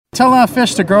Tell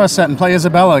Fish to grow a set and play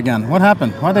Isabella again. What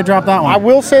happened? Why'd they drop that one? I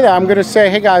will say that. I'm going to say,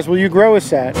 hey guys, will you grow a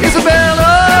set?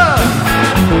 Isabella,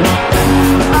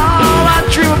 oh, I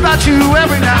dream about you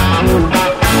every night.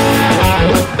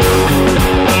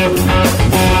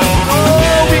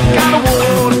 Oh, we got a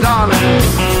war, darling.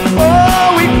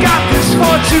 Oh, we got this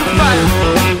war to fight.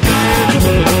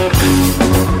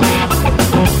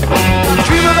 I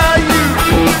dream about you.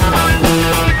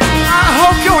 I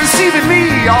hope you're receiving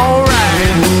me all right.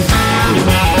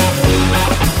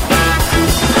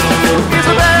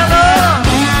 Isabella,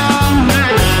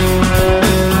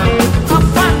 I'm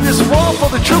fighting this war for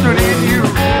the children in you.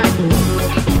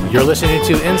 You're listening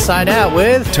to Inside Out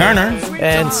with Turner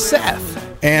and Seth.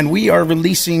 And we are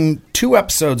releasing 2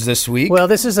 episodes this week. Well,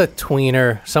 this is a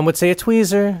tweener. Some would say a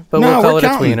tweezer, but no, we'll call it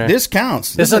counting. a tweener. This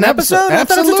counts. This is an episode? I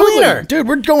thought it was a Absolutely. tweener. Dude,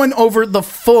 we're going over the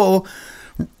full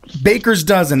Baker's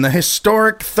Dozen, the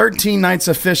historic 13 nights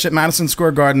of Phish at Madison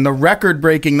Square Garden, the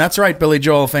record-breaking, that's right, Billy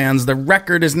Joel fans, the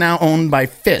record is now owned by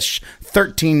Phish,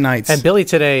 13 nights. And Billy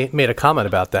today made a comment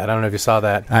about that. I don't know if you saw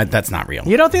that. That's not real.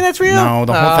 You don't think that's real? No,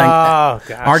 the whole thing. Oh,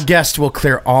 gosh. Our guest will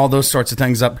clear all those sorts of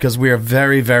things up because we are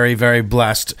very, very, very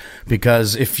blessed.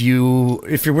 Because if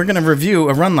we're going to review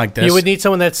a run like this, You would need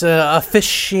someone that's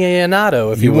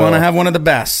aficionado, if you will. want to have one of the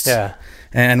best. Yeah.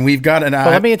 And we've got it. Well,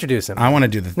 let me introduce him. I want to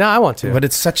do the. No, I want to. But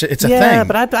it's a thing. Yeah,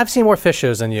 but I've seen more Phish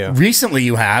shows than you. Recently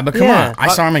you have, but come Yeah. on. I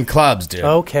saw him in clubs, dude.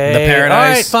 Okay. The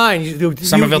Paradise. All right, fine.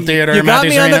 Somerville Theater, You got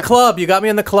Matthews me on Arena. the club. You got me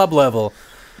on the club level.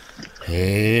 Hey,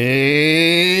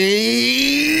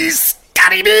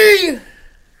 Scotty B.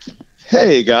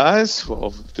 Hey guys,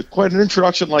 well, quite an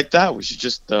introduction like that. We should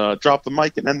just drop the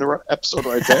mic and end the episode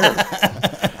right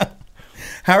there.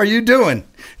 How are you doing?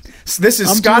 This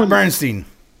is Scott Bernstein.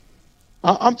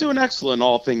 I'm doing excellent,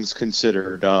 all things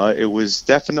considered. It was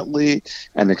definitely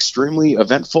an extremely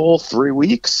eventful 3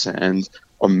 weeks and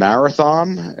a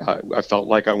marathon. I felt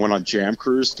like I went on Jam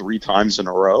Cruise 3 times in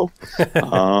a row.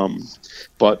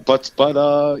 But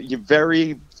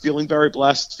you're feeling very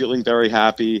blessed, feeling very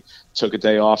happy. Took a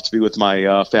day off to be with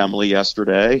my family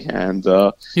yesterday, and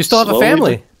You still have a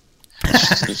family.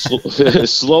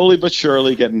 Slowly but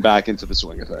surely getting back into the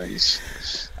swing of things.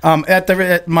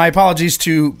 My apologies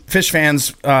to Phish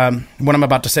fans. What I'm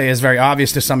about to say is very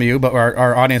obvious to some of you, but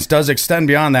our audience does extend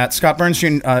beyond that. Scott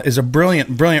Bernstein is a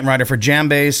brilliant writer for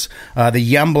Jambase, the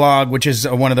Yem blog, which is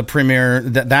one of the premier,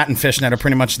 that and Phishnet are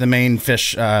pretty much the main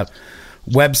Phish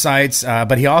websites.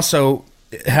 But he also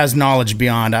has knowledge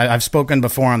beyond. I've spoken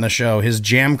before on the show. His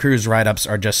Jam Cruise write-ups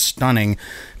are just stunning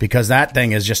because that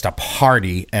thing is just a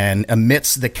party. And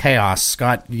amidst the chaos,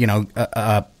 Scott,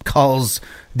 culls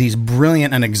these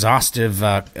brilliant and exhaustive,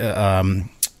 wrap-ups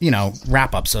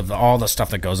of all the stuff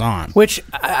that goes on. Which,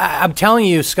 I'm telling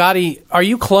you, Scotty, are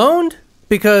you cloned?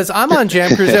 Because I'm on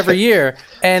Jam Cruise every year,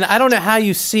 and I don't know how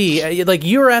you see. Like,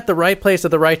 you're at the right place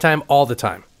at the right time all the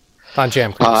time on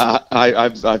Jam Cruise.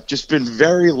 I've just been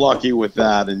very lucky with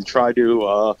that and try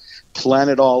to plan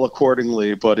it all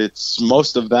accordingly, but it's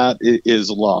most of that is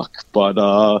luck. But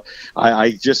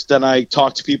I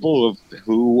talk to people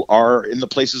who are in the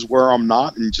places where I'm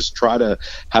not and just try to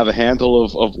have a handle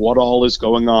of what all is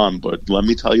going on. But let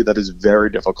me tell you, that is very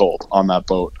difficult on that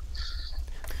boat.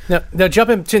 Now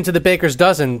jumping into the Baker's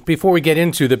Dozen, before we get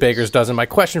into the Baker's Dozen, my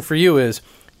question for you is,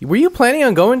 were you planning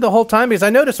on going the whole time? Because I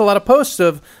noticed a lot of posts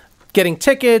of getting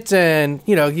tickets and,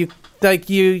 did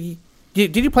you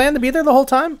plan to be there the whole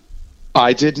time?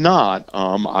 I did not.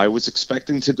 I was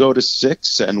expecting to go to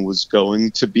 6 and was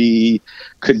going to be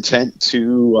content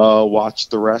to watch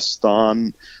the rest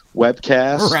on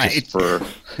webcast. Right.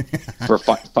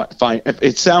 Fine.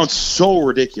 It sounds so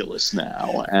ridiculous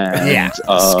now. And,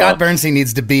 Scott Bernstein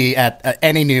needs to be at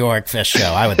any New York Phish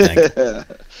show, I would think.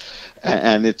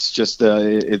 And it's just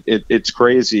it's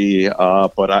crazy,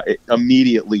 but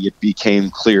immediately it became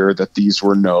clear that these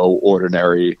were no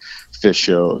ordinary Phish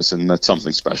shows and that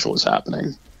something special was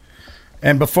happening.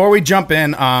 And before we jump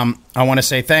in, I want to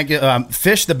say thank you.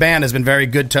 Phish, the band, has been very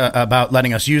good about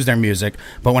letting us use their music.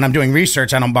 But when I'm doing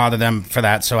research, I don't bother them for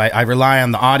that. So I rely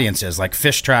on the audiences like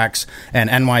Phish Tracks and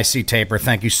NYC Taper.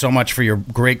 Thank you so much for your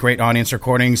great, great audience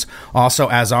recordings. Also,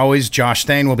 as always, Josh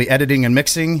Thane will be editing and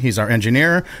mixing. He's our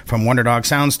engineer from Wonder Dog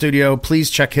Sound Studio. Please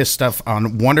check his stuff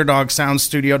on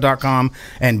wonderdogsoundstudio.com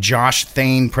and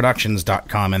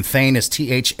joshthaneproductions.com. And Thane is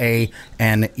Thane.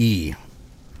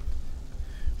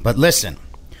 But listen,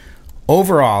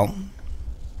 overall,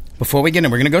 before we get in,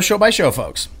 we're going to go show by show,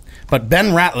 folks. But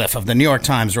Ben Ratliff of the New York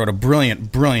Times wrote a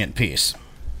brilliant, brilliant piece.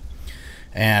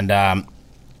 And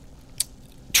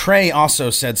Trey also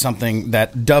said something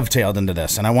that dovetailed into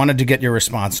this, and I wanted to get your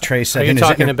response. Trey said... Are you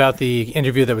talking about the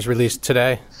interview that was released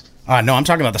today? No, I'm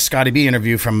talking about the Scotty B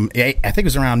interview from, I think it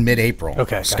was around mid-April.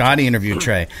 Okay, gotcha. Scotty interviewed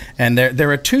Trey. And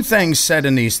there are two things said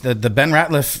in these. The Ben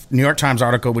Ratliff New York Times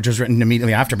article, which was written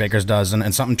immediately after Baker's Dozen,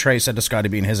 and something Trey said to Scotty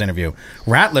B in his interview.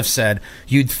 Ratliff said,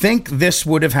 you'd think this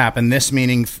would have happened, this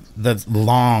meaning the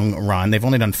long run. They've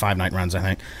only done 5-night runs, I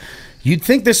think. You'd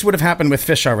think this would have happened with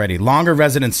Fish already. Longer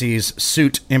residencies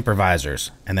suit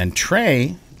improvisers. And then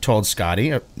Trey told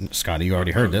Scotty, Scotty, you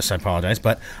already heard this, I apologize,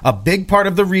 but a big part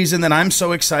of the reason that I'm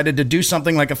so excited to do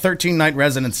something like a 13-night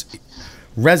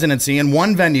residency in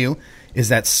one venue is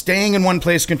that staying in one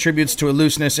place contributes to a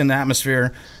looseness in the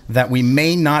atmosphere that we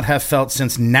may not have felt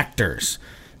since Nectar's.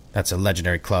 That's a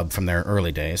legendary club from their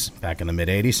early days, back in the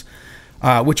mid-'80s,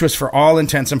 which was for all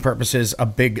intents and purposes a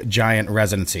big, giant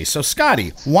residency. So,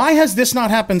 Scotty, why has this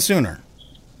not happened sooner?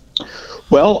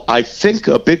 Well, I think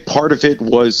a big part of it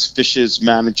was Fish's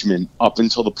management up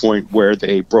until the point where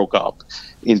they broke up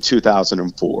in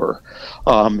 2004.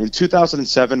 In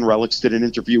 2007, Relics did an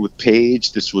interview with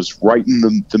Paige. This was right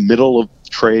in the middle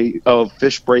of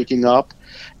Fish breaking up,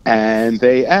 and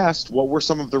they asked what were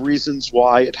some of the reasons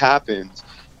why it happened.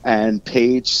 And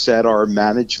Paige said our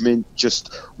management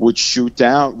just would shoot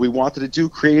down. We wanted to do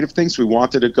creative things. We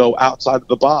wanted to go outside of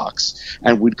the box.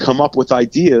 And we'd come up with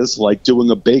ideas like doing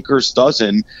a Baker's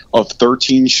Dozen of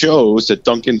 13 shows at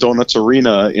Dunkin' Donuts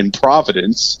Arena in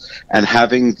Providence and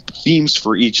having themes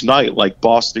for each night, like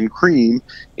Boston Cream,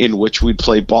 in which we'd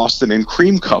play Boston and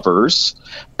Cream covers.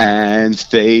 And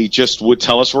they just would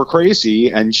tell us we're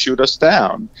crazy and shoot us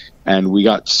down. And we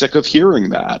got sick of hearing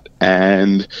that.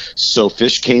 And so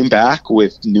Fish came back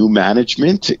with new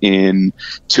management in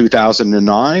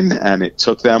 2009, and it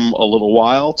took them a little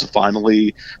while to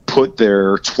finally put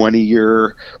their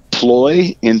 20-year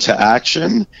ploy into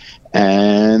action.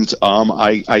 And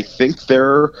I think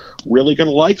they're really going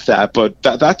to like that. But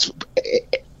that's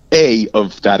A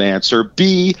of that answer.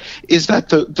 B is that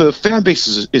the fan base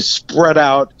is spread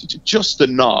out just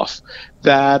enough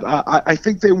that I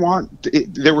think there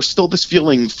was still this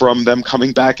feeling from them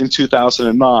coming back in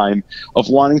 2009 of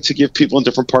wanting to give people in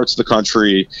different parts of the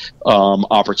country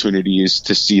opportunities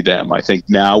to see them. I think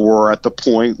now we're at the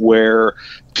point where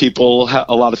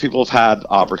a lot of people have had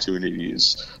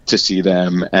opportunities to see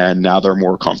them, and now they're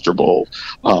more comfortable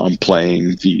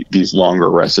playing these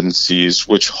longer residencies,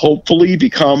 which hopefully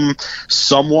become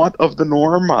somewhat of the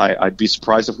norm. I'd be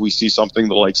surprised if we see something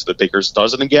the likes of the Baker's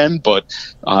Dozen again, but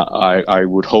I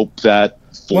would hope that.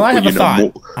 Well, I have a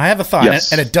thought. I have a thought,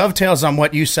 yes. and it dovetails on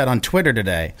what you said on Twitter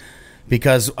today,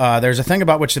 because there's a thing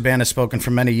about which the band has spoken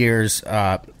for many years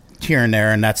here and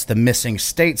there, and that's the Missing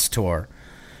States tour.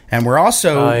 And we're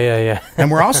also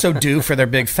and we're also due for their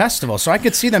big festival. So I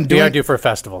could see them doing due for a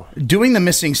festival, doing the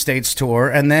Missing States tour,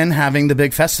 and then having the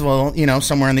big festival,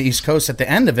 somewhere on the East Coast at the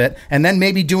end of it, and then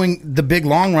maybe doing the big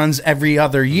long runs every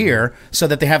other year, so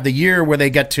that they have the year where they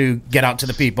get to get out to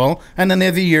the people, and then they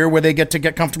have the year where they get to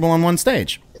get comfortable on one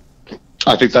stage.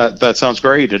 I think that sounds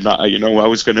great. And I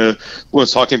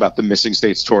was talking about the Missing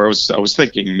States tour. I was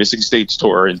thinking Missing States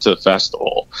tour into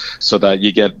festival, so that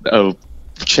you get a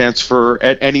chance for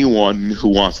anyone who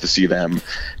wants to see them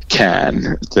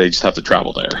can. They just have to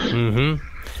travel there.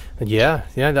 Mm-hmm. Yeah.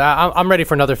 I'm ready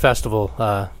for another festival.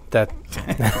 That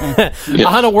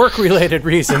on a work-related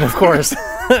reason, of course.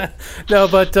 No,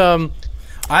 but I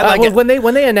like it. When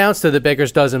they announced the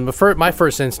Baker's Dozen, my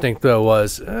first instinct though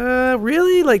was,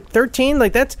 really, like 13?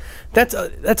 Like that's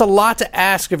a lot to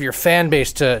ask of your fan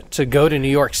base to go to New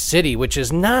York City, which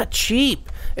is not cheap.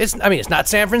 It's not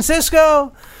San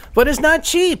Francisco, but it's not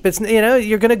cheap. It's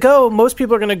you're going to go. Most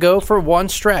people are going to go for one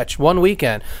stretch, one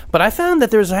weekend. But I found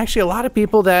that there's actually a lot of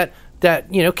people that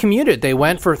commuted. They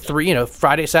went for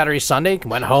Friday, Saturday, Sunday,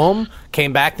 went home,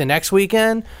 came back the next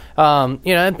weekend.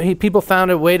 People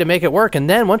found a way to make it work. And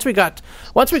then once we got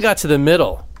to the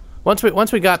middle, once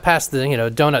we got past the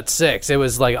Donut 6, it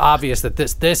was like obvious that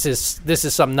this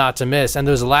is something not to miss. And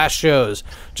those last shows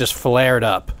just flared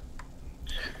up.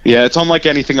 Yeah, it's unlike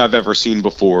anything I've ever seen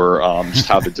before, just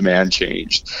how the demand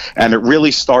changed. And it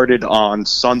really started on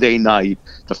Sunday night,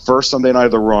 the first Sunday night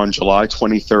of the run, July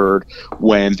 23rd,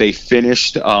 when they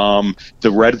finished the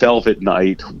Red Velvet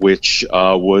night, which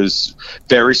was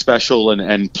very special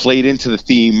and played into the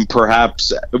theme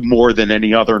perhaps more than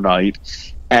any other night.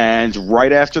 And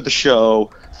right after the show,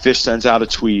 Fish sends out a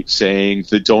tweet saying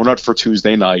the donut for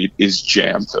Tuesday night is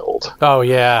jam-filled. Oh,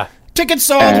 yeah. Tickets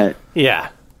sold! Yeah.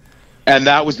 And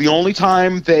that was the only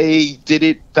time they did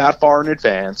it that far in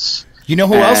advance. You know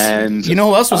who else? You know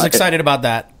who else was excited about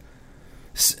that?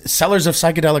 sellers of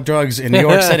psychedelic drugs in New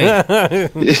York City.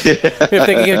 If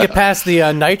they can get past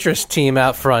the nitrous team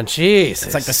out front, jeez.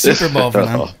 It's like the Super Bowl for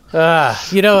them.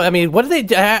 I mean, what did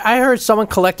they? I heard someone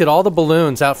collected all the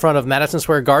balloons out front of Madison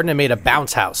Square Garden and made a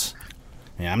bounce house.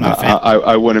 Yeah, I'm not a fan.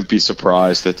 I wouldn't be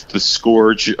surprised. That's the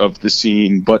scourge of the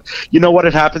scene. But you know what?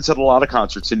 It happens at a lot of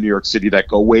concerts in New York City that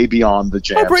go way beyond the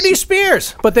jam. Oh, Britney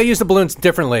Spears. But they use the balloons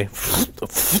differently.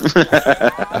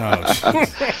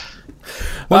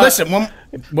 Well, listen.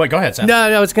 Wait, go ahead, Seth. No,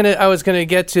 I was gonna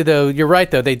get to though. You're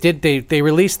right though. They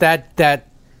released that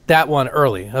one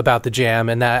early about the jam,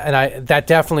 and that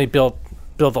definitely built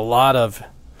a lot of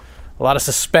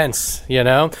suspense, you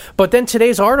know. But then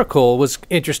today's article was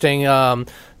interesting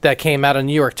that came out of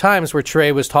New York Times, where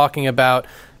Trey was talking about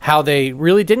how they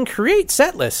really didn't create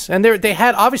set lists, and they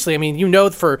had, obviously, I mean, you know,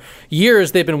 for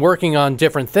years they've been working on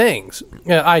different things,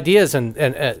 ideas, and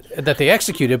that they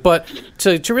executed, but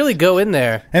to really go in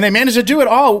there, and they managed to do it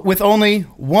all with only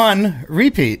one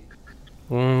repeat.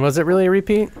 Was it really a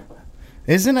repeat?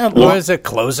 Isn't it? Or is it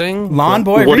closing? Lawn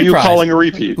Boy What Reprise. are you calling a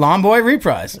repeat? Lawn Boy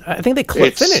Reprise. I think they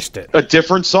finished it. A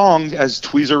different song, as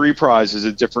Tweezer Reprise is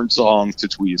a different song to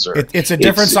Tweezer. It's a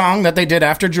different song that they did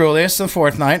after Julius the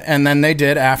fourth night, and then they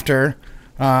did after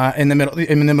in the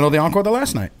middle of the encore the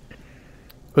last night.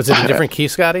 Was it a different key,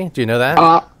 Scotty? Do you know that?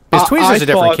 Because Tweezer's a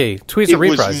different key. Tweezer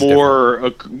Reprise is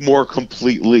more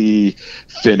completely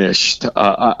finished.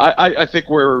 I think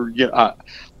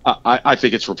I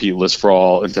think it's repeatless for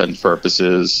all intents and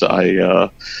purposes. I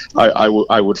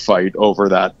would fight over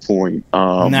that point.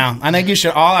 No, I think you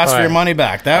should all ask for your money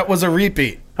back. That was a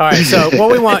repeat. All right, so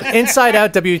what we want,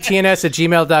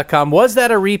 insideoutwtns@gmail.com. Was that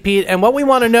a repeat? And what we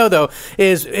want to know, though,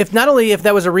 is if not only if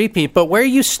that was a repeat, but where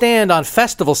you stand on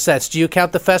festival sets. Do you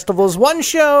count the festival as one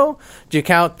show? Do you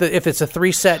count if it's a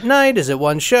 3-set night? Is it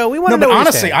one show? We want to know. But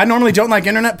honestly, I normally don't like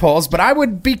internet polls, but I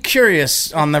would be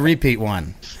curious on the repeat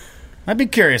one. I'd be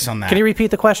curious on that. Can you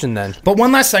repeat the question then? But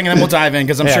one last thing, and then we'll dive in,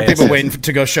 because I'm sure people are waiting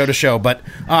to go show to show. But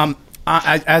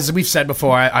as we've said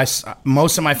before,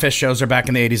 most of my Phish shows are back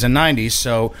in the 80s and 90s.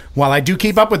 So while I do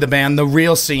keep up with the band, the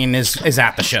real scene is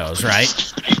at the shows, right?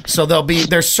 So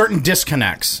there's certain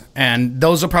disconnects, and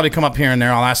those will probably come up here and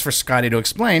there. I'll ask for Scotty to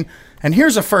explain. And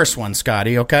here's the first one,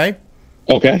 Scotty, okay?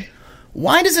 Okay.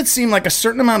 Why does it seem like a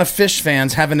certain amount of Phish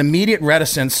fans have an immediate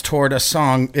reticence toward a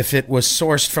song if it was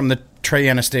sourced from the Trey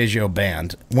Anastasio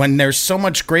band, when there's so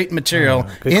much great material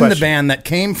in the band that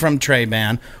came from Trey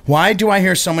band? Why do I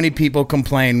hear so many people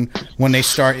complain when they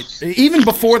start, even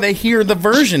before they hear the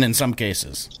version in some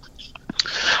cases?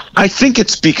 I think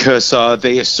it's because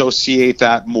they associate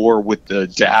that more with the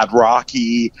dad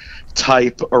rocky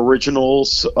type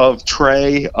originals of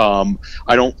Trey.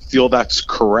 I don't feel that's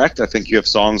correct. I think you have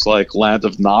songs like Land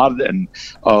of Nod and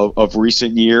of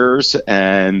recent years,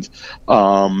 and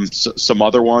some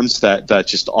other ones that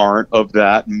just aren't of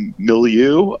that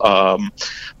milieu.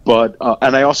 But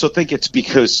I also think it's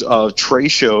because Trey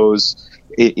shows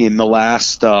in the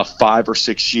last 5 or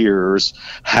 6 years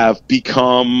have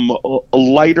become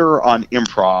lighter on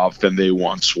improv than they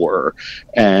once were.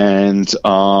 And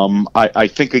I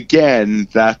think, again,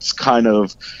 that's kind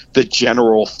of the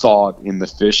general thought in the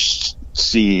Phish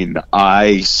scene.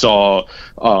 I saw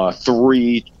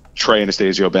 3 Trey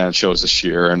Anastasio band shows this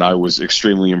year, and I was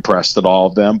extremely impressed at all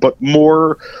of them, but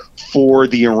more for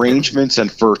the arrangements and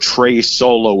for Trey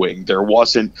soloing. There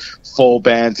wasn't full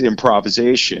band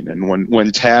improvisation, and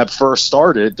when Tab first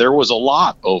started, there was a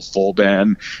lot of full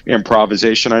band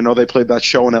improvisation. I know they played that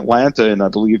show in Atlanta in, I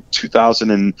believe,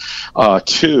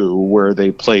 2002, where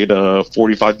they played a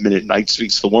 45-minute Night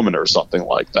Speaks the Woman or something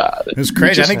like that. It was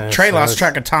crazy. I think Trey lost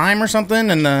track of time or something,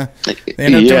 and they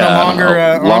ended up doing a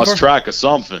longer lost track of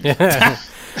something.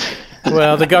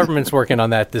 Well, the government's working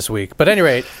on that this week. But at any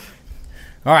rate,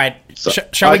 all right. So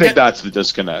I think that's the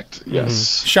disconnect. Yes.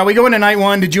 Mm-hmm. Shall we go into night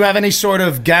one? Did you have any sort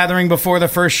of gathering before the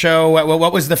first show?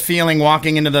 What was the feeling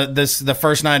walking into the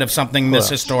first night of something this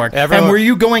historic? And were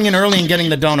you going in early and getting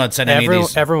the donuts at any of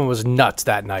these? Everyone was nuts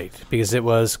that night because it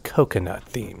was coconut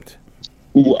themed.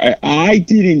 I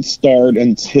didn't start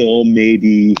until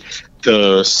maybe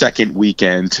the second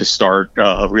weekend to start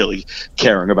really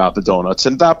caring about the donuts.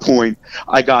 And at that point,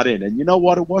 I got in. And you know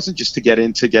what? It wasn't just to get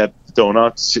in to get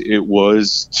donuts. It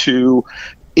was to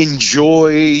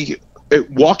enjoy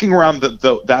walking around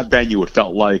that venue. It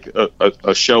felt like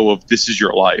a show of This Is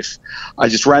Your Life. I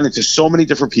just ran into so many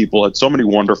different people, had so many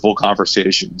wonderful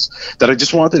conversations that I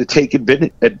just wanted to take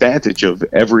advantage of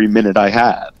every minute I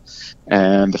had.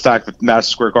 And the fact that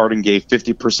Madison Square Garden gave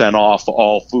 50% off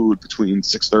all food between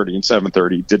 6:30 and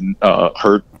 7:30 didn't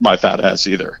hurt my fat ass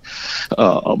either.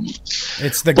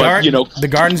 It's the garden. The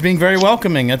garden's being very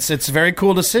welcoming. It's very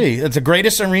cool to see. It's the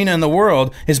greatest arena in the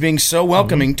world is being so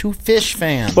welcoming to Phish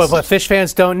fans. But what Phish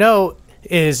fans don't know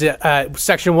is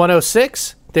section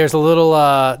 106. There's a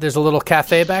little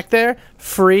cafe back there.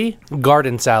 Free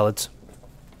garden salads.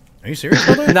 Are you serious,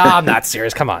 brother? No, I'm not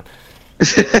serious. Come on.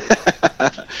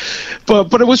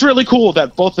 But it was really cool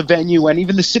that both the venue and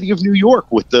even the city of New York,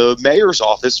 with the mayor's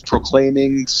office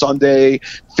proclaiming Sunday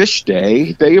Phish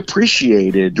Day, they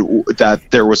appreciated that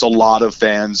there was a lot of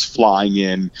fans flying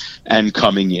in and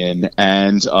coming in,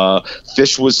 and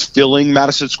Phish was filling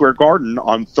Madison Square Garden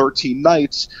on 13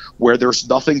 nights where there's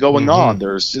nothing going on.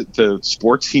 There's the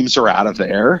sports teams are out of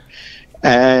there.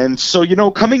 And so,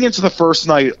 coming into the first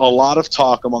night, a lot of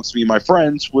talk amongst me and my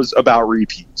friends was about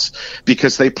repeats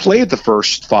because they played the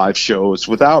first 5 shows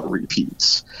without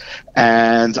repeats.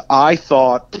 And I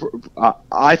thought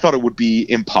it would be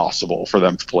impossible for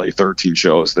them to play 13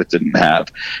 shows that didn't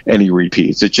have any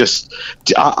repeats.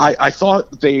 I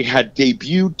thought they had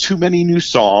debuted too many new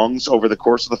songs over the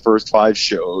course of the first 5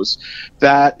 shows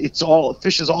that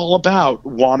Phish is all about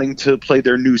wanting to play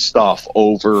their new stuff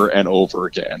over and over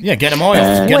again. Yeah, get them oiled.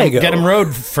 Get them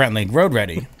road friendly, road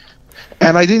ready.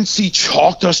 And I didn't see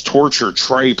Chalk Dust Torture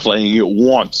Trey playing it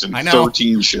once in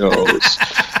 13 shows.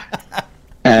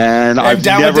 And I've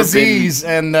Down never with Disease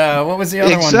and what was the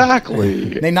other one?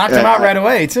 Exactly. They knocked him out right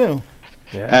away too.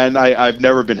 Yeah. And I've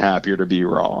never been happier to be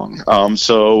wrong.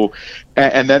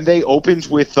 And then they opened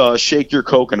with Shake Your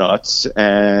Coconuts,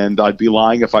 and I'd be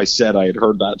lying if I said I had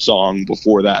heard that song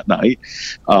before that night.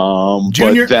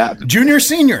 Junior,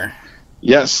 Senior.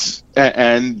 Yes.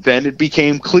 And then it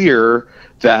became clear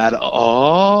that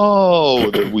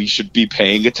we should be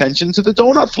paying attention to the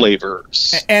donut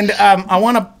flavors. And I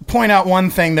want to point out one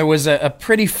thing. There was a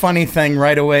pretty funny thing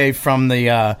right away from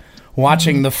the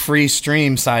watching the free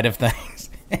stream side of things.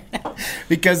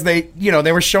 Because they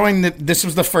were showing that this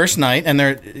was the first night, and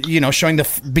they're showing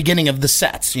the beginning of the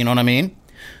sets. You know what I mean?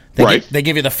 They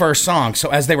give you the first song. So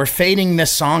as they were fading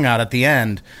this song out at the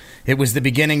end, it was the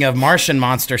beginning of Martian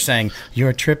Monster saying,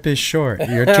 "Your trip is short.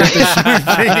 Your trip is short."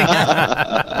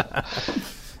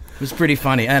 It was pretty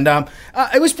funny, and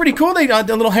it was pretty cool. They did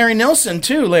a little Harry Nilsson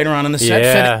too later on in the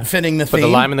set, fitting the theme. Put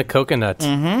the lime and the coconuts.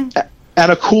 Mm-hmm. And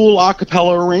a cool a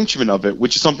cappella arrangement of it,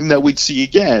 which is something that we'd see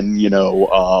again,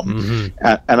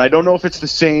 And I don't know if it's the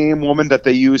same woman that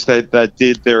they used that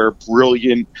did their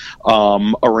brilliant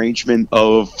arrangement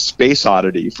of Space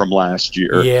Oddity from last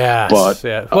year. Yeah.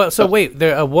 Wait,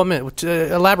 a woman.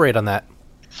 Elaborate on that.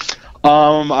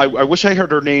 I wish I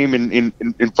heard her name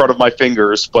in front of my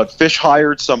fingers, but Phish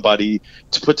hired somebody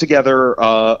to put together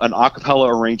an a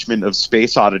cappella arrangement of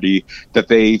Space Oddity that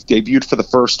they debuted for the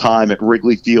first time at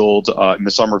Wrigley Field in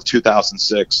the summer of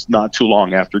 2006, not too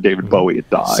long after David Bowie had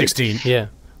died. 16. Yeah.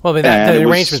 Well, I mean, the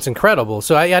arrangement's incredible.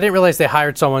 So I didn't realize they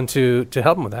hired someone to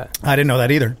help them with that. I didn't know that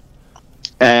either.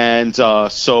 And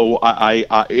so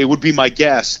it would be my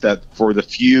guess that for the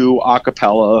few a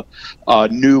cappella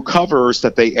new covers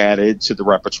that they added to the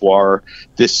repertoire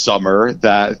this summer,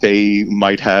 that they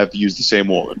might have used the same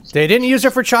woman. They didn't use her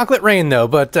for Chocolate Rain, though,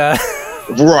 but...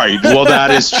 Right. Well,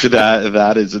 that is true.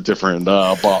 That is a different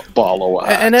ball of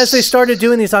wax. And as they started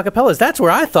doing these acapellas, that's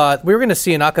where I thought we were going to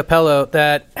see an acapella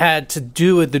that had to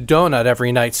do with the donut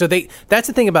every night. So that's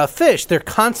the thing about Phish. They're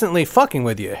constantly fucking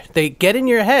with you. They get in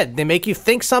your head. They make you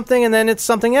think something, and then it's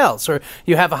something else. Or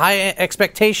you have a high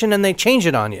expectation, and they change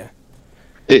it on you.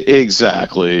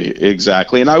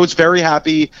 Exactly. And I was very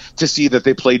happy to see that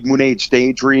they played Moon Age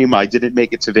Daydream. I didn't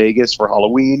make it to Vegas for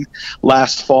Halloween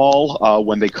last fall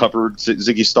when they covered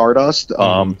Ziggy Stardust.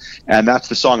 And that's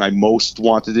the song I most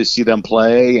wanted to see them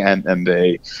play, and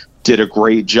they did a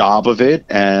great job of it.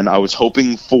 And I was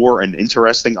hoping for an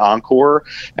interesting encore,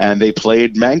 and they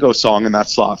played Mango Song in that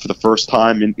slot for the first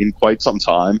time in quite some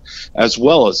time, as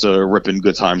well as Rippin'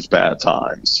 Good Times, Bad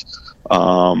Times.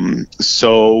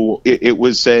 So it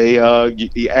was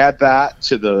you add that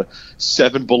to the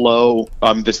Seven Below,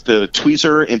 the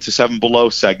Tweezer into Seven Below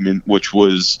segment, which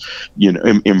was,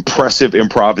 impressive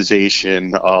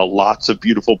improvisation, lots of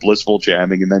beautiful, blissful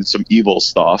jamming, and then some evil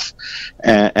stuff.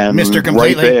 And Mr.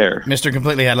 Completely, right there, Mr.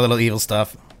 Completely had a little evil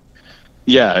stuff.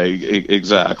 Yeah,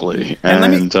 exactly.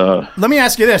 And let me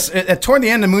ask you this: toward the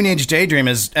end of Moon Age Daydream,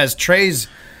 as Trey's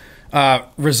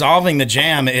resolving the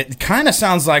jam, it kind of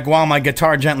sounds like While My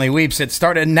Guitar Gently Weeps. It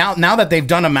started now that they've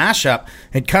done a mashup,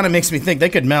 it kind of makes me think they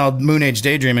could meld Moon Age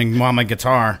Daydream and While My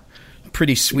Guitar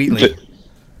pretty sweetly.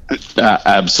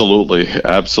 Absolutely.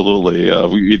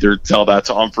 We either tell that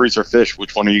to Humphreys or Fish.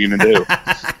 Which one are you going to do?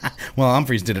 Well,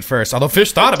 Humphreys did it first, although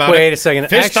Fish thought about it. Wait a second.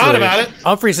 Fish Actually, thought about it.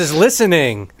 Humphreys is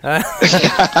listening.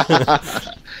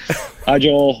 Hi,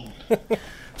 Joel.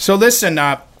 So listen,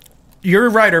 your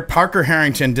writer, Parker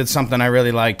Harrington, did something I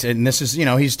really liked. And this is,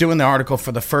 he's doing the article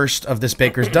for the first of this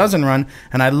Baker's Dozen run.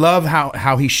 And I love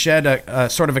how he shed a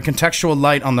sort of a contextual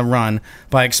light on the run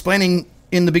by explaining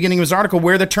in the beginning of his article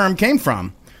where the term came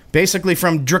from. Basically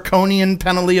from draconian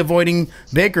penalty avoiding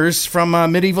bakers from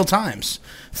medieval times.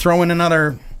 Throwing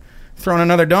another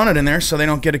donut in there so they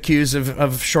don't get accused of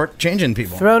shortchanging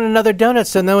people. Throwing another donut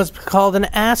so no one's called an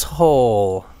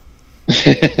asshole.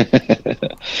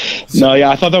 No, yeah,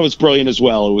 I thought that was brilliant as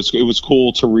well. It was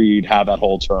cool to read how that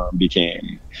whole term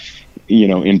became,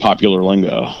 in popular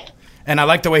lingo. And I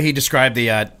like the way he described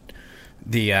the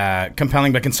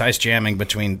compelling but concise jamming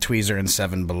between Tweezer and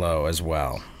Seven Below as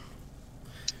well.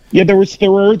 Yeah, there were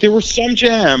some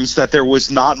jams that there was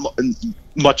not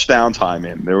much downtime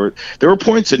in. There were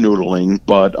points of noodling,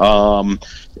 but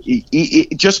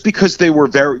just because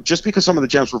some of the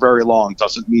jams were very long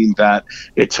doesn't mean that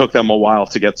it took them a while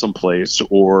to get someplace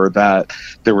or that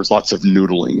there was lots of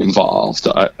noodling involved.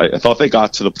 I thought they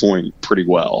got to the point pretty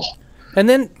well. And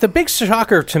then the big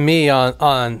shocker to me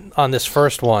on this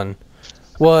first one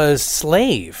was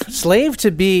Slave. Slave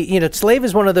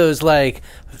is one of those like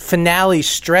finale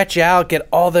stretch out, get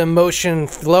all the emotion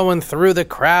flowing through the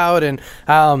crowd, and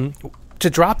to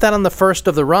drop that on the first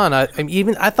of the run, I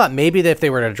thought maybe that if they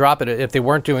were to drop it, if they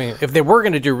were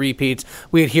going to do repeats,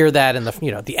 we'd hear that in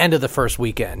the end of the first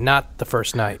weekend, not the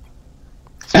first night.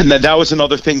 And then that was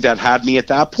another thing that had me at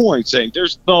that point saying,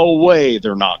 "There's no way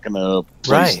they're not going to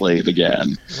play Slave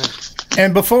again."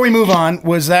 And before we move on,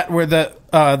 were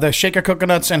the Shaker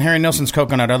Coconuts and Harry Nilsson's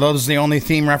Coconut, are those the only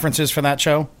theme references for that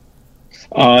show?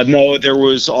 No, there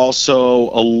was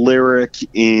also a lyric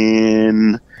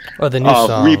in the new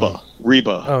song.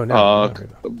 Reba. Oh, no.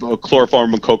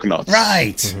 Chloroform and Coconuts.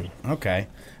 Right. Mm-hmm. Okay.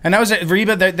 And that was it.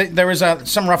 Reba, there was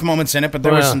some rough moments in it, but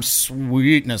there was some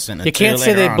sweetness in it. You can't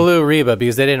say they blew Reba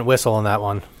because they didn't whistle on that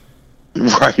one.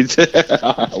 Right.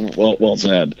 well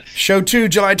said. Show 2,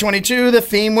 July 22, the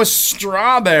theme was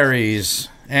strawberries.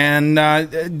 And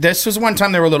this was one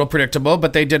time they were a little predictable,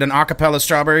 but they did an a cappella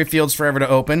Strawberry Fields Forever to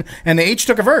Open, and they each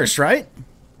took a verse, right?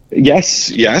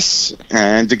 Yes.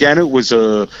 And again, it was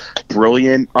a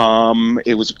brilliant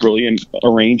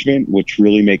arrangement, which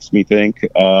really makes me think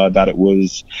that it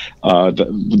was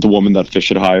the woman that Fish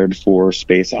had hired for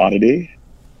Space Oddity.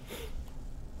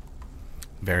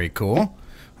 Very cool.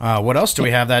 What else do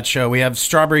we have that show? We have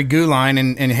Strawberry Goo Line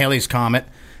in Haley's Comet.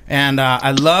 And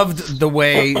I loved the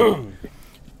way,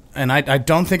 and I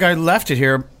don't think I left it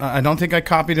here. I don't think I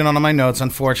copied it on my notes,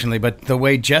 unfortunately. But the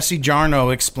way Jesse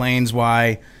Jarno explains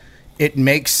why it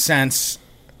makes sense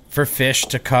for Fish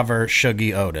to cover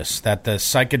Shuggie Otis. That the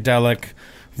psychedelic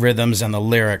rhythms and the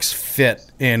lyrics fit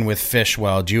in with Fish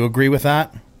well. Do you agree with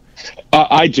that?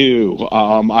 I do.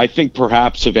 I think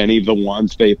perhaps of any of the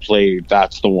ones they played,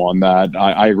 that's the one that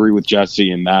I agree with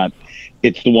Jesse in that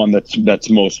it's the one that's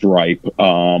most ripe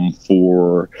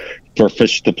for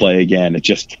Fish to play again. It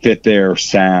just fit their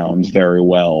sounds very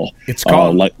well. It's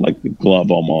called like the glove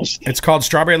almost. It's called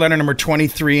Strawberry Letter number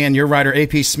 23, and your writer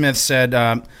A.P. Smith said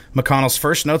McConnell's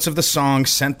first notes of the song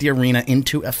sent the arena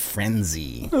into a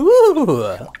frenzy.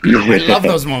 Ooh. I love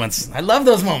those moments.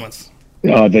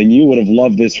 Then you would have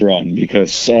loved this run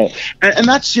because, and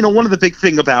that's one of the big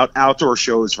thing about outdoor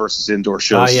shows versus indoor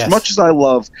shows. Yes. As much as I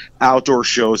love outdoor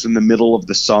shows in the middle of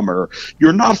the summer,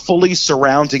 you're not fully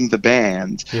surrounding the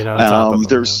band.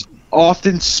 There's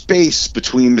often space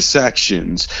between the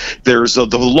sections.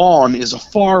 The lawn is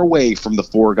far away from the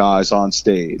four guys on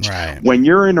stage. Right. When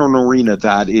you're in an arena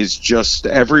that is just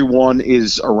everyone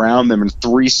is around them in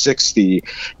 360,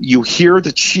 you hear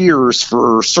the cheers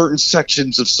for certain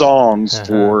sections of songs,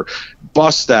 for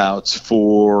bust outs,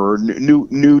 for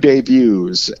new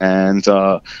debuts, and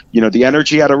the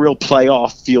energy had a real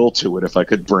playoff feel to it. If I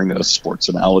could bring a sports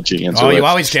analogy into it. You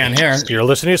always can here. You're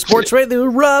listening to Sports Radio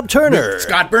with Rob Turner,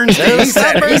 Scott Bernstein.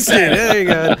 There you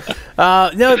go.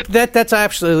 No, that's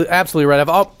absolutely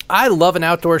right. I love an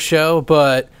outdoor show,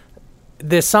 but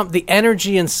the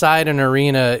energy inside an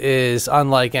arena is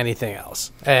unlike anything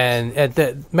else. And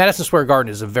the Madison Square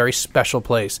Garden is a very special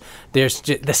place. The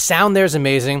sound there is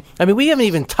amazing. I mean, we haven't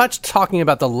even touched talking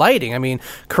about the lighting. I mean,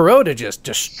 Kuroda just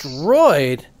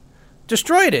destroyed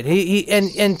it. He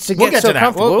to We'll get to that.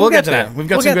 comfortable. We'll get to that. We've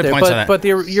got some good points on that. But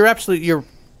you're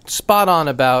spot on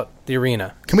about the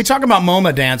arena. Can we talk about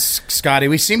MoMA dance, Scotty?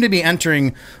 We seem to be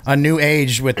entering a new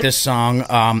age with this song.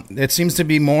 It seems to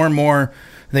be more and more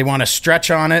They want to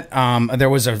stretch on it. There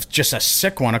was just a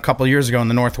sick one a couple years ago in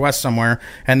the Northwest somewhere.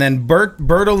 And then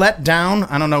Berto Let Down,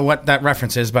 I don't know what that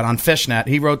reference is, but on Fishnet,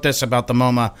 he wrote this about the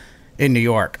MoMA in New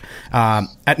York.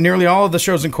 At nearly all of the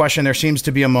shows in question, there seems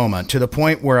to be a MoMA, to the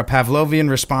point where a Pavlovian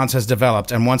response has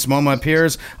developed. And once MoMA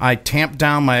appears, I tamp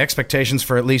down my expectations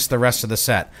for at least the rest of the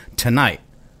set. Tonight,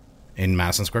 in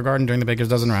Madison Square Garden during the Baker's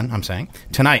Dozen run, I'm saying.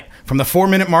 Tonight, from the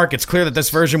 4-minute mark, it's clear that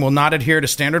this version will not adhere to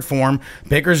standard form.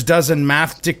 Baker's Dozen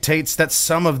math dictates that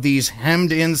some of these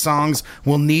hemmed-in songs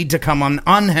will need to come on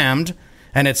unhemmed,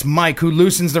 and it's Mike who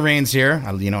loosens the reins here.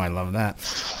 I love that.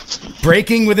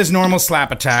 Breaking with his normal slap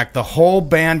attack, the whole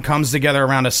band comes together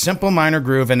around a simple minor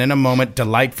groove, and in a moment,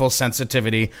 delightful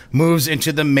sensitivity moves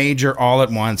into the major all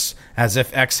at once, as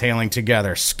if exhaling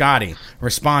together. Scotty,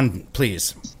 respond,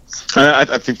 please.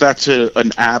 I think that's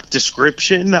an apt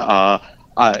description. Now,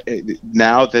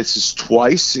 this is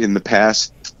twice in the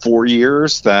past 4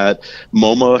 years that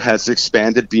MoMA has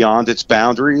expanded beyond its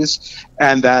boundaries,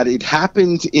 and that it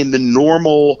happened in the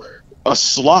normal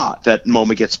slot that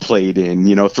MoMA gets played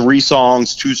in. 3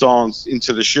 songs, 2 songs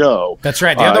into the show. That's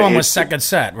right. The other one was second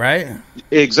set, right?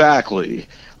 Exactly.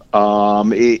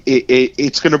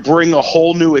 It's going to bring a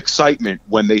whole new excitement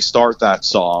when they start that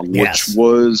song, Yes. which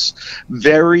was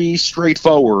very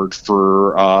straightforward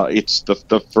for it's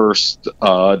the first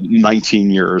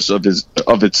 19 years of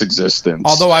its existence.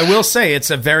 Although I will say it's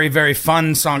a very, very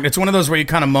fun song. It's one of those where you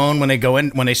kind of moan when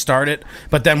they start it,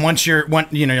 but then once you're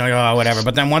like, oh, whatever.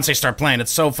 But then once they start playing,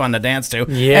 it's so fun to dance to.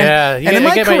 Yeah, and am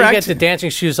I correct? You get the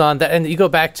dancing shoes on, and you go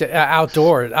back to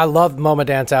outdoors. I love MoMA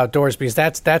Dance outdoors because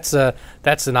that's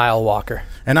an aisle walker.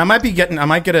 And I might get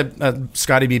a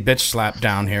Scotty B bitch slap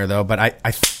down here though, but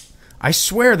I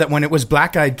swear that when it was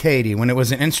Black Eyed Katie, when it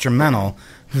was an instrumental,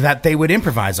 that they would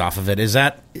improvise off of it. Is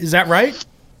that right?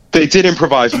 They did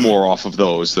improvise more off of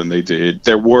those than they did.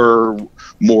 There were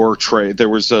more Trey. There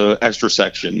was a extra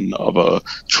section of a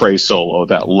Trey solo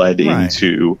that led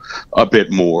into a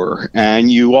bit more, and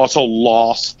you also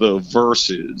lost the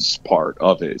verses part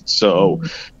of it. So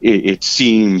it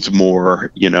seemed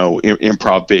more,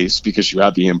 improv based because you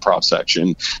had the improv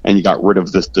section and you got rid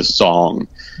of the song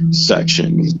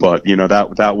section. But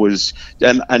that was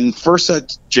and first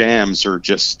set jams are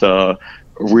just.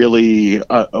 Really,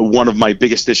 one of my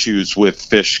biggest issues with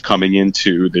Fish coming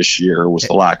into this year was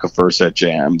the lack of first set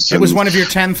jams. It was one of your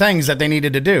 10 things that they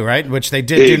needed to do, right? Which they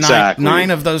did exactly. do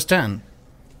 9 of those 10.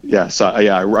 Yes,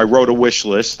 I wrote a wish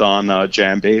list on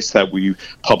Jambase that we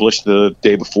published the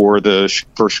day before the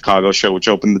first Chicago show, which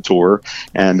opened the tour,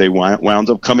 and they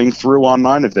wound up coming through on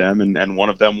 9 of them, and one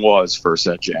of them was first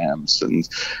set jams, and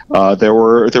there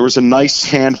was a nice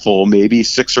handful, maybe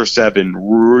 6 or 7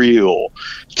 real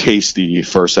tasty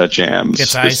first set jams.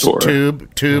 It's ice, tube,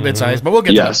 it's ice, but we'll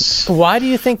get to that. Why do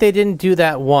you think they didn't do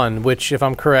that one, which, if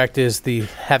I'm correct, is the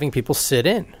having people sit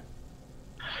in?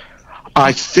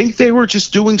 I think they were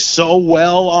just doing so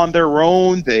well on their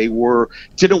own. They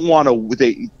didn't want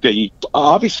to. They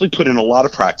obviously put in a lot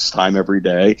of practice time every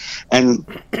day, and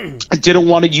didn't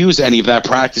want to use any of that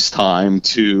practice time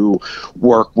to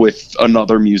work with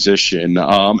another musician.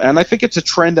 And I think it's a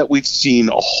trend that we've seen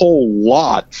a whole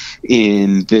lot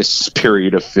in this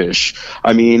period of Fish.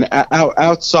 I mean,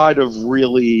 outside of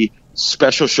really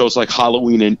special shows like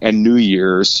Halloween and New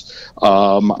Year's,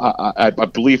 I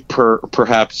believe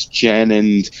perhaps Jen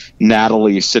and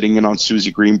Natalie sitting in on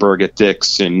Susie Greenberg at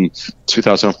Dick's in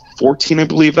 2014, I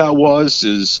believe that was,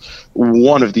 is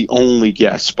one of the only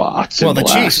guest spots. Well,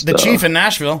 the Chief in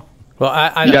Nashville.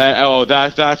 Well,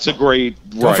 that's a great.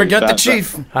 Don't forget the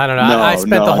Chief. I don't know. I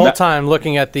spent the whole time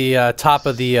looking at the top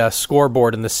of the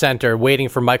scoreboard in the center, waiting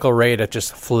for Michael Ray to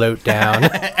just float down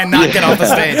and not get off the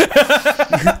stage.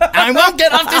 I won't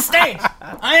get off the stage.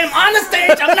 I am on the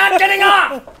stage. I'm not getting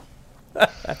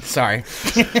off. Sorry.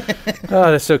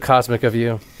 Oh, that's so cosmic of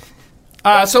you.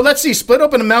 So let's see. Split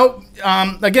Open and Melt.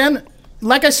 Again,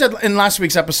 like I said in last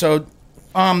week's episode,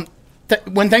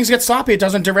 when things get sloppy, it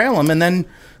doesn't derail them. And then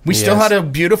we still had a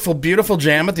beautiful, beautiful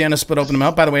jam at the end of Split Open and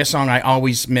Melt. By the way, a song I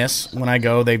always miss when I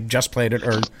go. They just played it,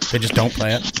 or they just don't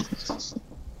play it.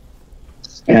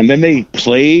 And then they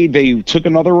took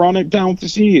another run at Down with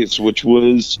Disease, which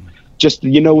was just,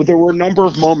 there were a number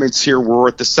of moments here where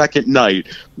at the second night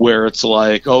where it's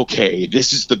like, okay,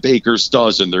 this is the Baker's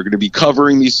Dozen. They're going to be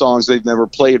covering these songs they've never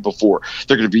played before.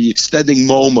 They're going to be extending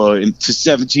MoMA into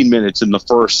 17 minutes in the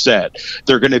first set.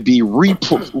 They're going to be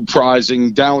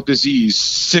reprising Down with Disease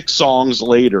 6 songs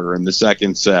later in the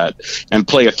second set and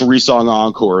play a 3-song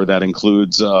encore that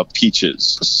includes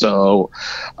Peaches. So,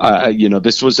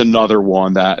 this was another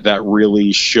one that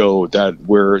really showed that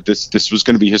where this was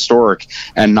going to be historic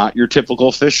and not your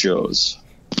typical Fish shows.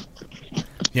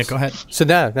 Yeah, go ahead. So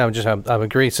now I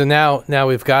agree. So now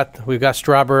we've got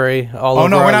strawberry all over. Oh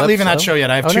no, our we're not lips, leaving that though? show yet.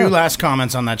 I have Oh, two no. last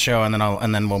comments on that show,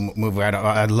 and then we'll move right on.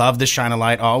 I love the Shine a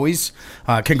Light always.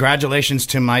 Congratulations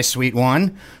to My Sweet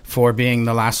One for being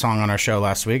the last song on our show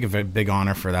last week. A very big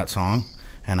honor for that song.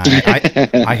 And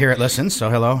I hear it listens, so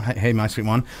hello. Hey, My Sweet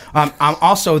One. I'm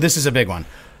also, this is a big one.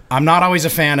 I'm not always a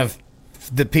fan of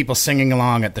the people singing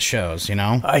along at the shows, you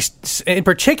know? In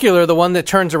particular, the one that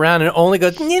turns around and only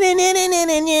goes.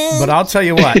 But I'll tell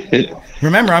you what.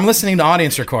 Remember, I'm listening to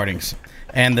audience recordings,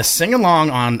 and the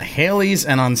sing-along on Haley's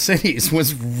and on Cities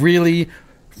was really,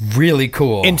 really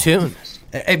cool. In tune.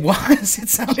 It was. It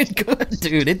sounded good,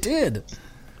 dude. It did.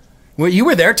 Well, you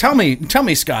were there. Tell me,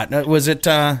 Scott. Was it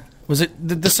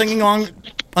the singing along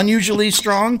unusually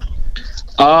strong?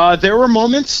 There were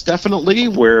moments, definitely,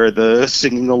 where the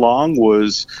singing along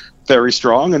was very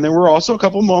strong, and there were also a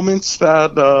couple moments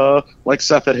that, like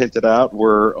Seth had hinted at,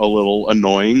 were a little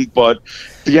annoying, but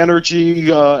the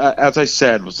energy, as I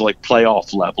said, was like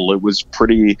playoff level. It was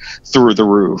pretty through the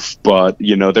roof, but,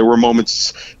 you know, there were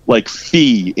moments like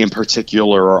Fee in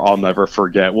particular I'll never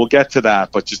forget. We'll get to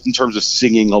that, but just in terms of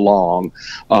singing along,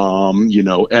 you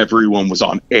know, everyone was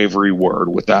on every word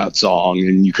with that song,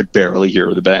 and you could barely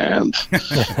hear the band.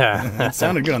 That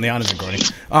sounded good on the honest recording.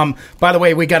 By the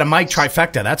way, we got a mic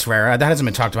trifecta. That's rare. That hasn't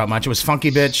been talked about much. It was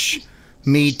Funky Bitch,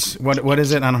 Meat. What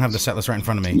is it? I don't have the set list right in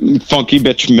front of me. Funky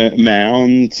Bitch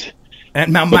Mound.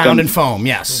 And Mound and Foam,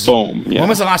 yes. Foam, yeah. When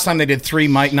was the last time they did three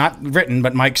Mike, not written,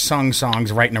 but Mike sung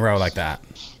songs right in a row like that?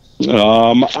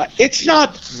 It's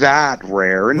not that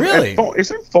rare. Really?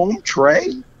 Isn't Foam Trey?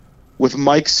 With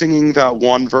Mike singing that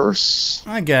one verse?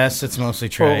 I guess it's mostly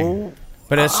Trey.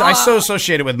 But I so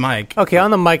associate it with Mike. Okay,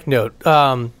 on the mic note,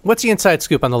 what's the inside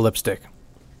scoop on the lipstick?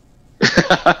 Is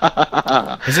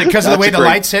it because of the way the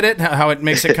lights hit it? How it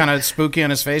makes it kind of spooky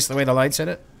on his face, the way the lights hit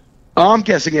it? I'm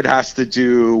guessing it has to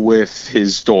do with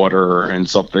his daughter and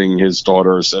something his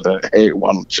daughter said, hey,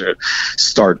 why don't you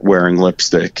start wearing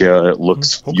lipstick? It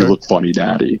looks You look funny,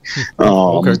 Daddy.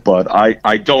 But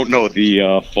I don't know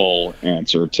the full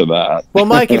answer to that. Well,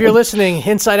 Mike, if you're listening,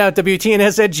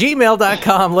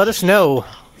 InsideOutWTNS@gmail.com. Let us know.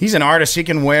 He's an artist. He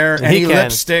can wear any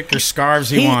lipstick or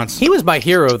scarves he wants. He was my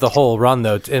hero the whole run,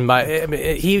 though.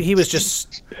 He was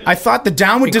just. I thought the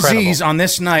Downward incredible. Disease on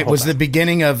this night was the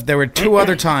beginning of. There were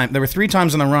three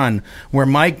times on the run where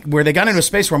they got into a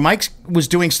space where Mike was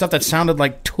doing stuff that sounded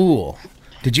like Tool.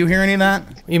 Did you hear any of that?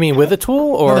 You mean with a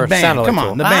Tool or the band? sounded like Come on,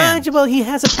 Tool? the band. Well, he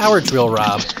has a power drill,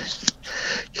 Rob.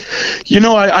 You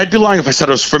know, I'd be lying if I said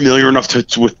I was familiar enough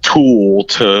with Tool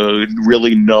to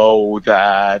really know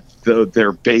that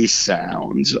their bass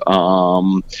sound.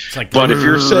 But if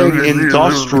you're saying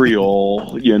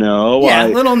industrial, you know, a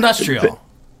little industrial.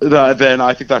 Then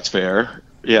I think that's fair.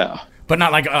 Yeah, but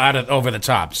not like over the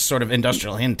top, sort of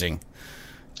industrial hinting.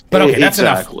 But okay, that's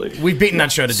enough. We've beaten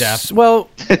that show to death. Well,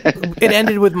 it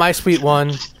ended with My Sweet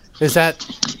One. Do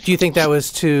you think that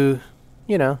was too,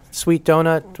 Sweet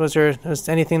Donut? Was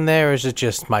anything there, or is it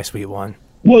just My Sweet One?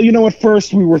 Well, at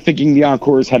first we were thinking the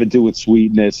encores had to do with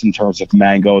sweetness in terms of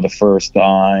Mango the first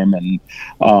time and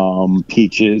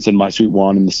Peaches and My Sweet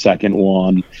One in the second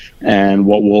one and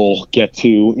what we'll get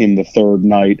to in the third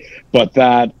night. But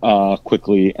that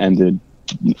quickly ended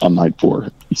on night 4.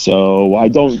 So I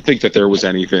don't think that there was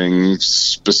anything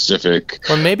specific.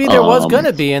 Or maybe there was going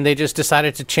to be, and they just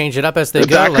decided to change it up as they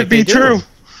go. That could be true.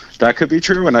 That could be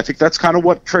true, and I think that's kind of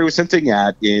what Trey was hinting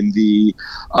at in the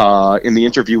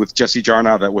interview with Jesse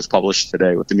Jarnow that was published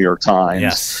today with the New York Times.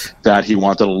 Yes. That he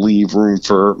wanted to leave room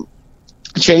for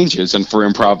changes and for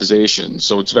improvisation.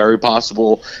 So it's very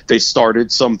possible they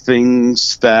started some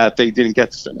things that they didn't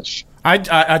get to finish.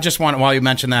 I just want, while you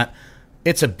mention that,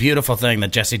 it's a beautiful thing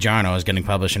that Jesse Jarnow is getting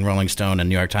published in Rolling Stone and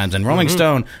New York Times. And Rolling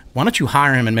Stone, why don't you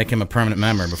hire him and make him a permanent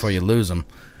member before you lose him?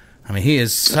 I mean, he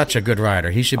is such a good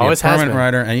writer. He should be a permanent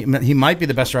writer, and he might be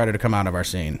the best writer to come out of our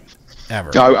scene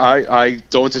ever. I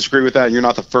don't disagree with that. You're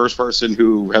not the first person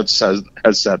who has said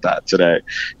that today.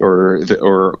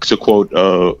 Or to quote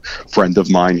a friend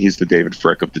of mine, he's the David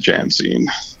Frick of the jam scene.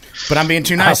 But I'm being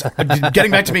too nice.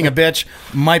 Getting back to being a bitch,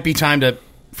 might be time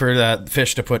for the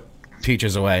Fish to put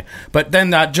Peaches away. But then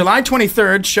July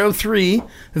 23rd, show 3,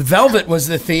 Velvet was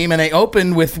the theme, and they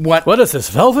opened with what is this,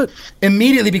 Velvet?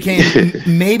 Immediately became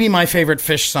maybe my favorite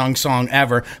Fish song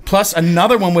ever, plus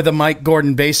another one with a Mike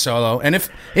Gordon bass solo. And if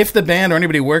the band or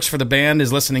anybody who works for the band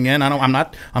is listening in, I'm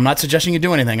not suggesting you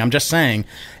do anything. I'm just saying,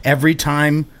 every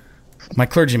time, my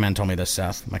clergyman told me this,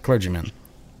 Seth,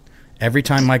 every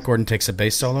time Mike Gordon takes a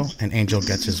bass solo, an angel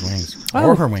gets his wings.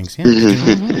 Or her wings. Yeah.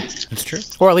 It's true.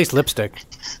 Or at least lipstick.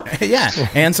 Yeah,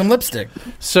 and some lipstick.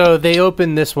 So they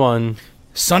opened this one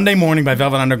Sunday Morning by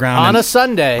Velvet Underground. On And a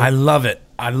Sunday. I love it.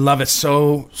 I love it.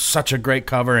 Such a great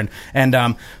cover.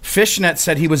 And Fishnet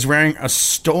said he was wearing a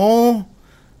stole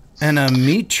and a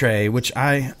meat tray, which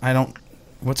I don't.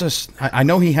 I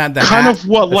know he had that kind hat. of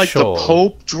what like shawl. the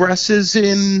Pope dresses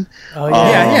in. Oh,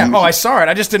 yeah. Yeah. Oh, I saw it.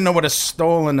 I just didn't know what a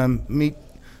stole and a meat.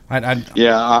 I'm not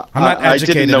I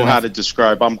educated didn't know enough. how to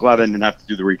describe. I'm glad I didn't have to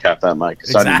do the recap that night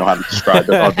because I didn't know how to describe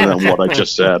it other than what I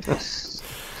just said.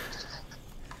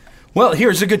 Well,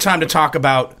 here's a good time to talk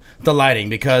about the lighting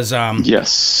because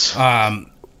Yes.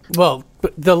 Well,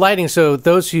 the lighting, so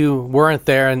those who weren't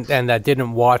there and that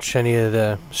didn't watch any of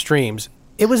the streams,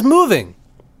 it was moving.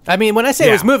 I mean, when I say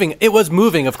it was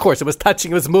moving, of course. It was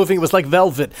touching, it was moving, it was like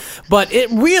velvet. But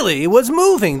it really was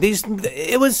moving.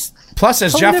 It was... Plus,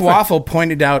 as totally Jeff different. Waffle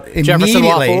pointed out Jefferson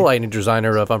immediately... Waffle, lighting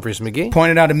designer of Humphreys McGee.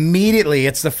 Pointed out immediately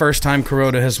it's the first time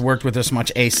Kuroda has worked with this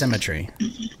much asymmetry.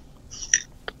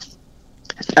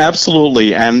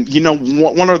 Absolutely. And,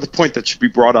 one other point that should be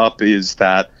brought up is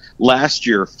that last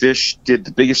year, Fish did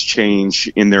the biggest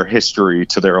change in their history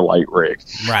to their light rig.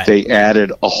 Right. They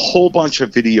added a whole bunch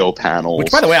of video panels.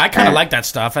 Which, by the way, I kind of like that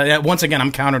stuff. Once again,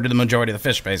 I'm counter to the majority of the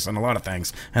Fish base on a lot of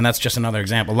things, and that's just another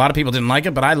example. A lot of people didn't like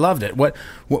it, but I loved it. What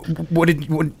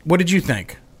did you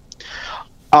think?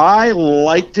 I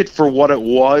liked it for what it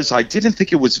was. I didn't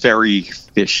think it was very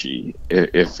fishy,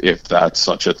 if that's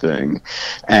such a thing.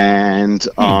 And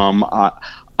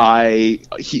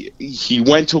he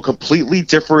went to a completely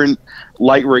different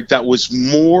light rig that was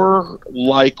more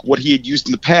like what he had used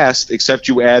in the past, except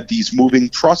you add these moving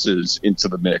trusses into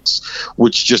the mix,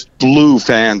 which just blew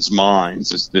fans'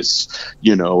 minds as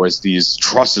these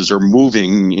trusses are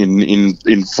moving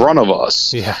in front of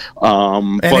us. Yeah.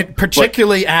 It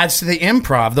particularly adds to the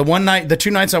improv. The 2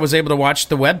 nights I was able to watch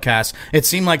the webcast, it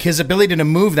seemed like his ability to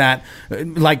move that,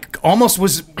 like, almost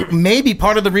was maybe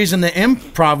part of the reason the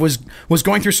improv was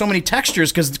going through so many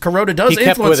textures, because Kuroda does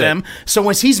influence him. So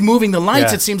as he's moving the lights,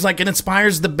 it seems like it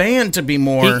inspires the band to be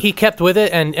more... He kept with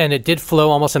it, and it did flow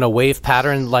almost in a wave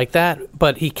pattern like that,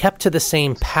 but he kept to the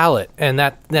same palette. And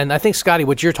I think, Scotty,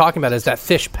 what you're talking about is that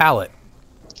Fish palette.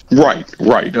 Right.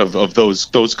 Of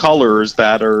those colors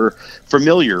that are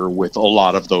familiar with a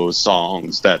lot of those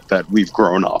songs that we've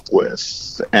grown up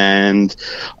with. And,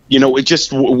 it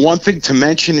just, one thing to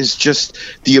mention is just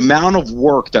the amount of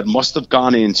work that must have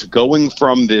gone into going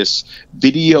from this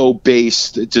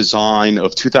video-based design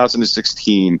of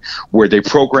 2016, where they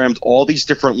programmed all these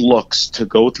different looks to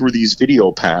go through these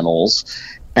video panels,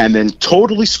 and then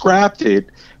totally scrapped it.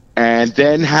 And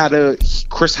then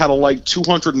Chris had to light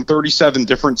 237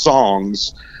 different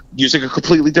songs using a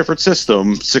completely different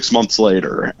system 6 months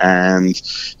later. And,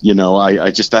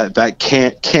 I just, that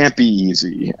can't be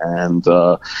easy. And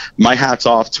my hat's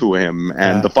off to him.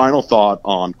 And the final thought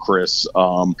on Chris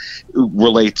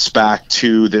relates back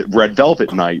to the Red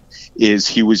Velvet night, is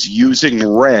he was using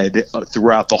red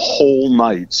throughout the whole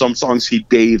night. Some songs he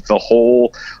bathed the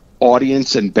whole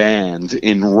audience and band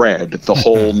in red the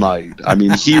whole night. I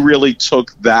mean, he really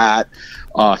took that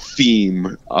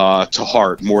theme to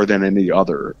heart more than any of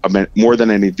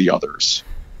the others.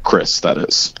 Chris, that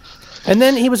is. And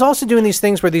then he was also doing these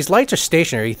things where these lights are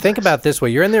stationary. Think about it this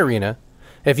way. You're in the arena.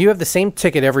 If you have the same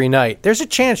ticket every night, there's a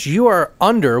chance you are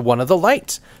under one of the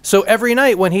lights. So every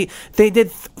night when they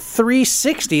did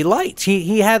 360 lights,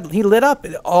 he lit up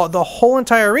the whole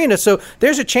entire arena. So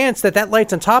there's a chance that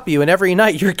light's on top of you, and every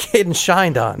night you're getting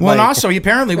shined on. Well, and also he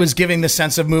apparently was giving the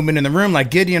sense of movement in the room. Like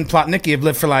Gideon Plotnicki of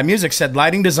Live for Live Music said,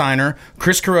 lighting designer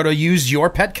Chris Kuroda used Your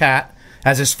Pet Cat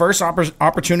as his first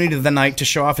opportunity of the night to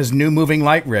show off his new moving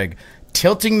light rig,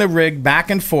 tilting the rig back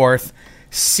and forth,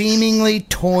 seemingly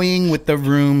toying with the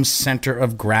room's center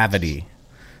of gravity.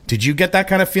 Did you get that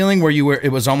kind of feeling where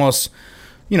it was almost,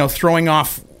 throwing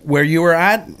off where you were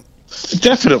at?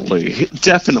 Definitely.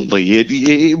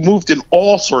 It moved in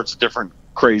all sorts of different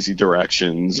crazy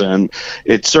directions, and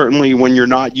it certainly, when you're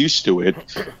not used to it,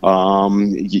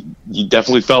 you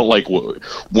definitely felt like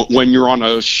when you're on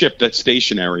a ship that's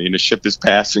stationary and a ship is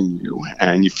passing you,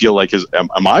 and you feel like,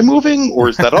 am I moving, or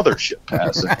is that other ship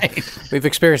passing? Right. We've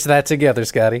experienced that together,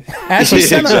 Scotty. As he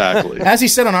said, exactly. As he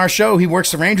said on our show, he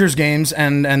works the Rangers games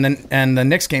and the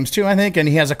Knicks games too, I think, and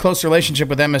he has a close relationship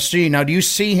with MSG. Now, do you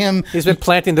see him? He's been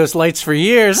planting those lights for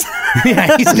years.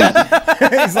 Yeah,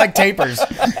 he's like Tapers.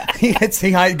 He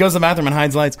goes to the bathroom and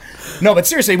hides lights. No, but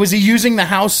seriously, was he using the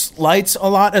house lights a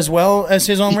lot as well as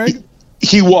his own rig?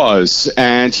 He was,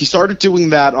 and he started doing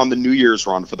that on the New Year's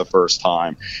run for the first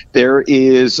time. There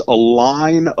is a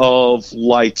line of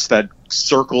lights that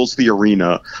circles the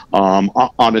arena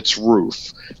on its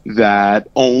roof that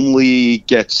only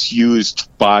gets used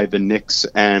by the Knicks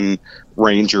and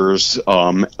Rangers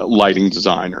lighting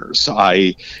designers.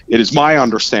 It is my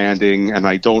understanding, and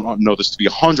I don't know this to be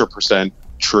 100%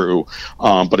 true,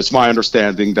 but it's my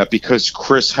understanding that because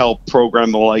Chris helped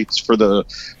program the lights for the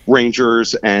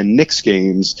Rangers and Knicks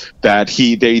games, that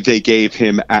they gave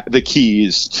him the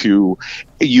keys to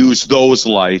use those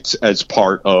lights as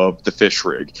part of the Fish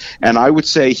rig. And I would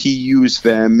say he used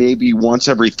them maybe once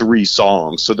every 3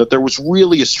 songs, so that there was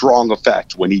really a strong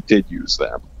effect when he did use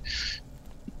them.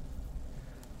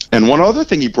 And one other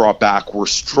thing he brought back were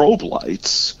strobe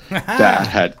lights that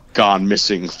had gone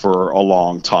missing for a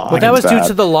long time. But that was due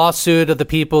to the lawsuit of the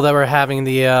people that were having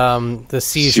the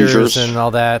seizures and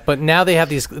all that. But now they have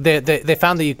these. They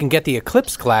found that you can get the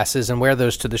Eclipse glasses and wear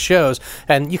those to the shows,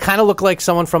 and you kind of look like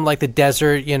someone from like the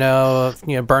desert,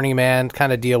 Burning Man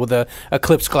kind of deal with the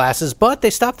Eclipse glasses. But they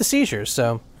stopped the seizures.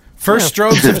 So first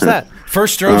strobes of that.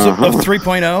 First strobes of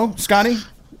 3.0, Scotty.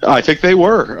 I think they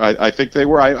were. I think they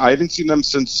were. I haven't seen them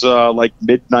since like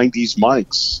mid-90s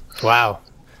mics. Wow.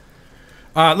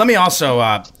 Let me also,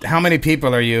 how many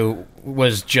people are you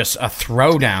was just a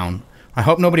throwdown? I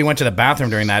hope nobody went to the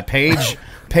bathroom during that.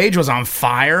 Paige was on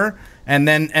fire, and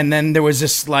then there was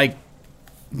this like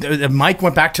the mic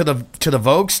went back to the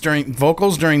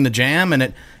vocals during the jam,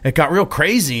 and it got real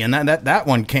crazy, and that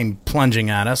one came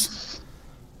plunging at us.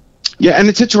 Yeah, and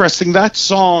it's interesting, that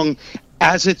song,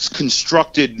 as it's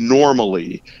constructed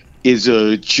normally, is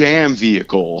a jam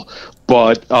vehicle,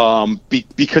 but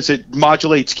because it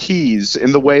modulates keys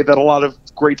in the way that a lot of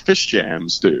great Fish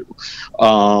jams do.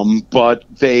 But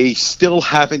they still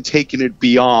haven't taken it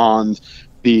beyond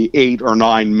the 8 or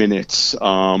 9 minutes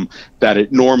that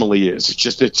it normally is.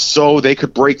 It's so they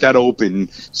could break that open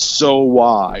so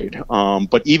wide.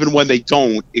 But even when they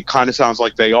don't, it kind of sounds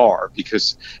like they are,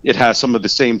 because it has some of the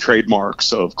same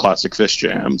trademarks of classic Fish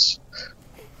jams.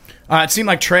 It seemed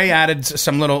like Trey added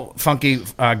some little funky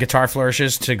guitar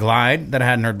flourishes to Glide that I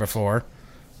hadn't heard before.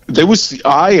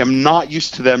 I am not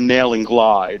used to them nailing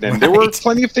Glide, and there were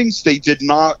plenty of things they did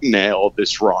not nail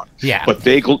this run. Yeah, but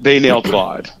they nailed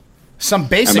Glide. Some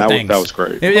basic things. That was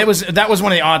great. That was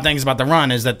one of the odd things about the run,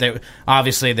 is that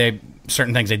they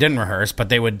certain things they didn't rehearse, but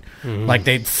they would like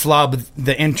they'd flub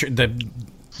the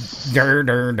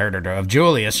of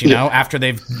Julius, after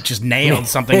they've just nailed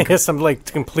something. Something like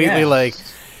completely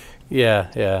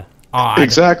Yeah. Odd.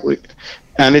 Exactly.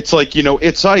 And it's like,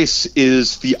 It's Ice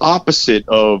is the opposite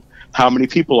of How Many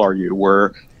People Are You,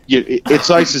 where It's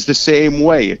Ice is the same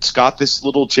way. It's got this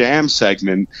little jam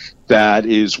segment that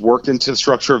is worked into the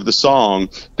structure of the song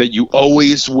that you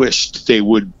always wished they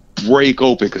would break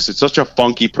open, because it's such a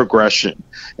funky progression.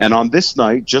 And on this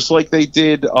night, just like they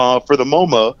did for the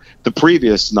MoMA the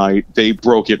previous night, they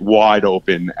broke it wide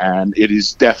open, and it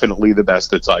is definitely the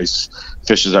best It's Ice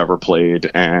Fish has ever played.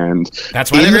 And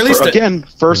that's why they released it again,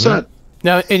 first set.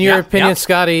 Now, in your opinion,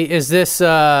 Scotty, is this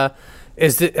are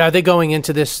they going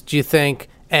into this, do you think,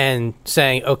 and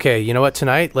saying, okay, you know what,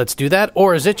 tonight let's do that,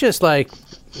 or is it just like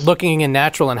looking in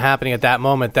natural and happening at that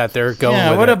moment that they're going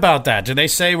with what it? about that? Do they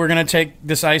say we're going to take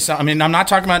this ice out? I mean, I'm not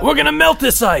talking about... We're going to melt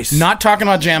this ice! Not talking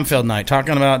about Jam-Filled Night.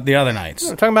 Talking about the other nights.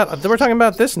 We're talking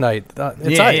about this night.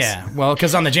 It's ice. Yeah. Well,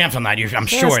 because on the Jam-Filled Night, I'm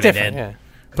sure they did. Yeah.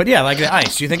 But yeah, like the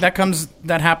ice. Do you think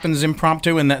that happens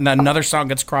impromptu and that another song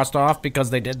gets crossed off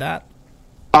because they did that?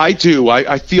 I do.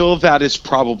 I feel that is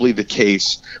probably the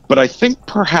case. But I think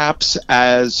perhaps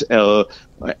as a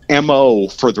MO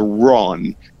for the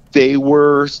run, they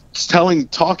were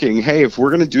talking, hey, if we're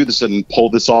going to do this and pull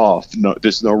this off,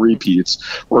 there's no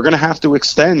repeats, we're going to have to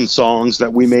extend songs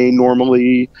that we may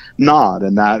normally not,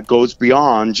 and that goes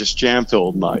beyond just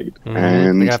Jam-Filled Night.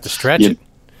 And they have to stretch it.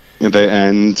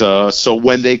 So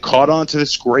when they caught on to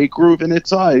this great groove in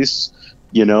It's Ice,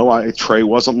 Trey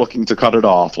wasn't looking to cut it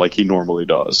off like he normally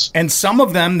does. And some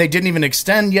of them they didn't even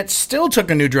extend, yet still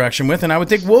took a new direction with. And I would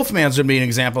think Wolfman's would be an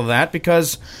example of that,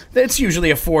 because it's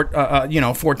usually a 14,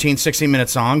 16-minute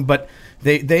song, but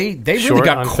they really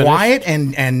got unfinished. quiet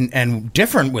and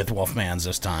different with Wolfman's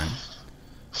this time.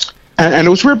 And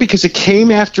it was weird because it came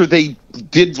after they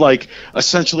did like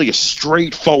essentially a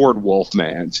straightforward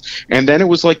Wolfman's, and then it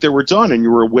was like they were done and you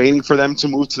were waiting for them to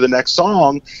move to the next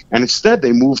song, and instead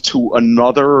they moved to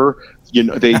another,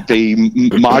 they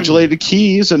modulated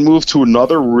keys and moved to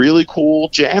another really cool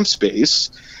jam space,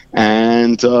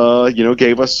 and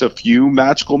gave us a few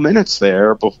magical minutes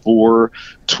there before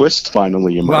Twist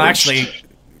finally emerged. Well, actually,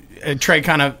 Trey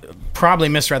kind of probably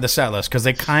misread the set list, because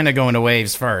they kind of go into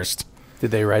waves first. Did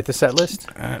they write the set list?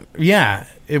 Yeah.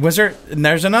 It was there. And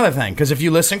there's another thing, because if you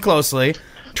listen closely,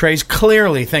 Trey's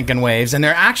clearly thinking waves, and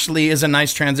there actually is a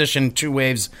nice transition to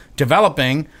waves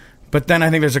developing, But then I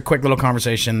think there's a quick little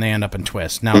conversation. They end up in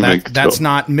Twist. Now I think that's so.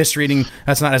 not misreading.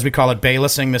 That's not, as we call it,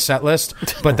 Baylessing the set list.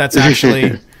 But that's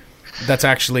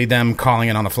actually them calling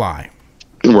it on the fly.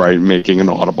 Right, making an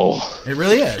audible. It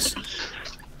really is.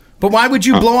 But why would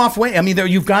you blow off Wave? I mean,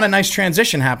 you've got a nice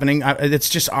transition happening. It's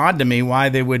just odd to me why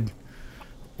they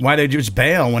just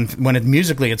bail when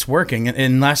musically it's working,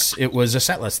 unless it was a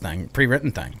set list thing,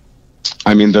 pre-written thing.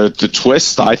 I mean, the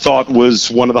twist I thought was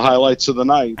one of the highlights of the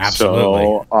night. Absolutely.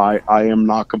 So I am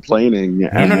not complaining.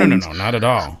 No, not at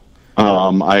all.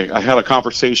 I had a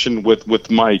conversation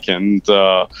with Mike, and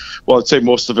I'd say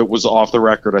most of it was off the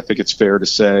record. I think it's fair to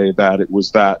say that it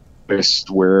was that twist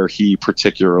where he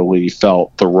particularly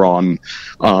felt the run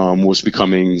was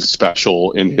becoming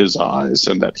special in his eyes,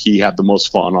 and that he had the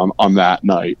most fun on that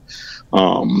night.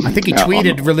 I think he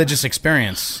tweeted religious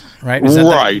experience, right?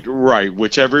 Right.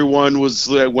 Which everyone was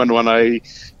when I,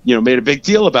 made a big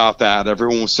deal about that.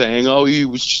 Everyone was saying, "Oh, he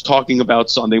was just talking about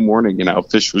Sunday morning,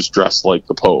 Fish was dressed like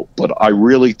the Pope." But I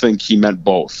really think he meant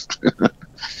both.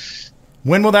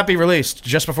 When will that be released?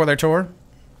 Just before their tour?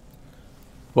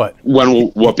 What? When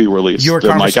will what be released?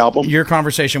 The Mike album? Your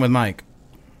conversation with Mike.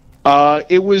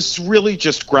 It was really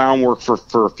just groundwork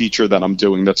for a feature that I'm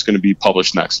doing that's going to be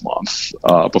published next month,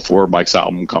 before Mike's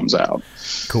album comes out.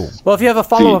 Cool. Well, if you have a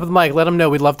follow-up with Mike, let him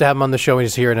know. We'd love to have him on the show when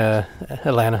he's here in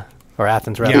Atlanta. Or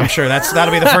Athens, rather. Yeah, I'm sure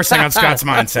that'll be the first thing on Scott's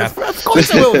mind, Seth. Of course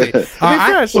it will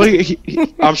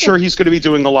be. I'm sure he's going to be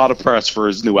doing a lot of press for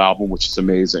his new album, which is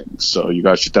amazing. So you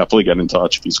guys should definitely get in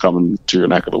touch if he's coming to your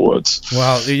neck of the woods.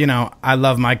 Well, I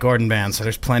love Mike Gordon Band, so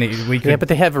there's plenty. Yeah, but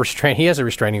they have he has a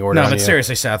restraining order. No, on but you.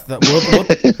 seriously, Seth,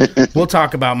 we'll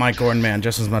talk about Mike Gordon Band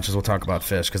just as much as we'll talk about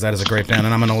Fish, because that is a great band,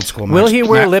 and I'm an old school. Will he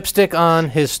wear lipstick on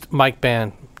his Mike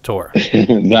Band tour?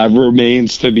 That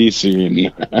remains to be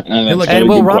seen. And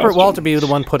will Robert Walter be the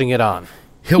one putting it on?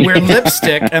 He'll wear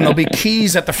lipstick, and there'll be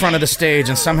keys at the front of the stage,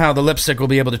 and somehow the lipstick will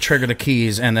be able to trigger the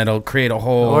keys, and it'll create a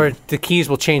whole... Or the keys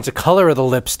will change the color of the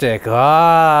lipstick.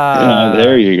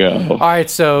 There you go. All right,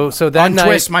 so that on night...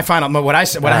 Twist, my final... What I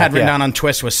had written down on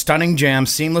Twist was stunning jam,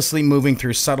 seamlessly moving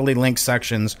through subtly linked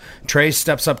sections. Trey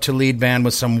steps up to lead band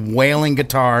with some wailing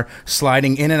guitar,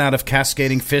 sliding in and out of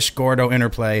cascading Fish-Gordo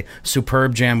interplay.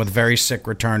 Superb jam with very sick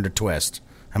return to Twist.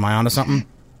 Am I onto something?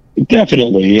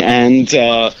 Definitely, and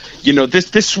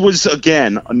this was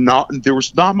again there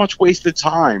was not much wasted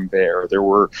time there. It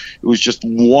was just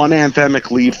one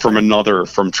anthemic lead from another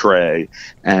from Trey,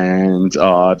 and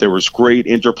there was great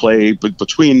interplay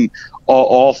between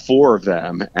all four of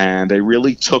them, and they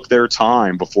really took their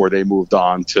time before they moved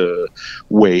on to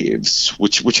Waves,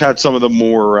 which had some of the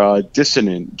more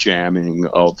dissonant jamming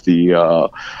of the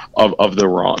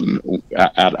run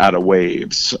at a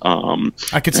Waves.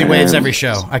 I could see Waves every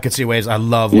show. I could see Waves. I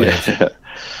love Waves. Yeah.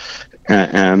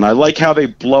 And I like how they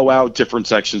blow out different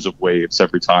sections of Waves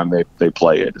every time they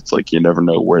play it. It's like you never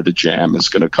know where the jam is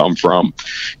going to come from.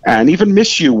 And even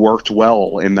Miss You worked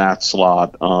well in that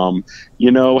slot.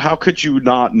 How could you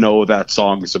not know that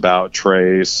song is about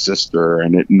Trey's sister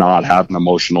and it not have an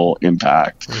emotional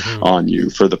impact on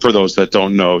you? For those that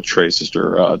don't know, Trey's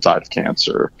sister died of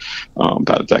cancer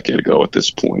about a decade ago at this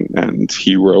point, and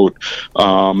he wrote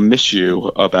 "Miss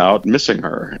You" about missing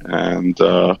her, and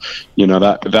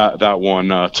that one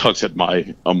tugs at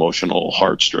my emotional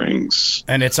heartstrings.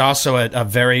 And it's also a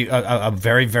very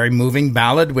very moving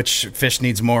ballad, which Fish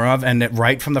needs more of. And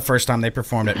right from the first time they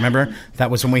performed it, remember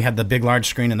that was when we had the big large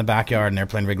screen in the backyard and they're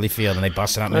playing Wrigley Field and they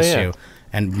busted out Miss You.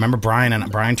 And remember Brian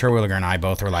Terwilliger and I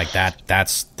both were like,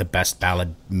 that's the best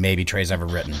ballad maybe Trey's ever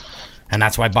written. And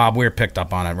that's why Bob Weir picked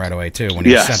up on it right away too. When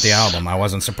he sent the album, I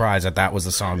wasn't surprised that was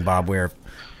the song Bob Weir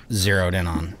zeroed in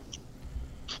on.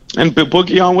 And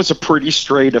Boogie On was a pretty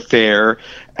straight affair,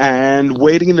 and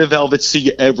Waiting in the Velvet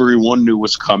Sea everyone knew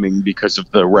was coming because of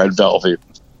the Red Velvet.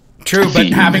 True, but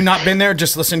having not been there,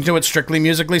 just listening to it strictly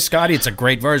musically, Scotty, it's a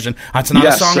great version. It's not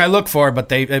a song I look for,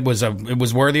 but it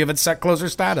was worthy of its set closer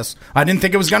status. I didn't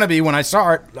think it was going to be when I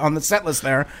saw it on the set list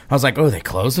there. I was like, oh, they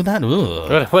closed with that?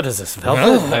 Ooh. What is this,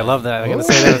 Velvet? I love that. I'm going to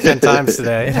say that 10 times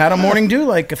today. It had a Morning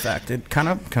Dew-like effect. It kind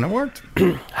of worked.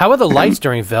 How were the lights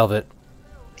during Velvet?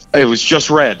 It was just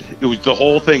red. It was the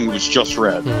whole thing was just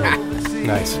red.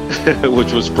 Nice.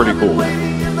 Which was pretty cool.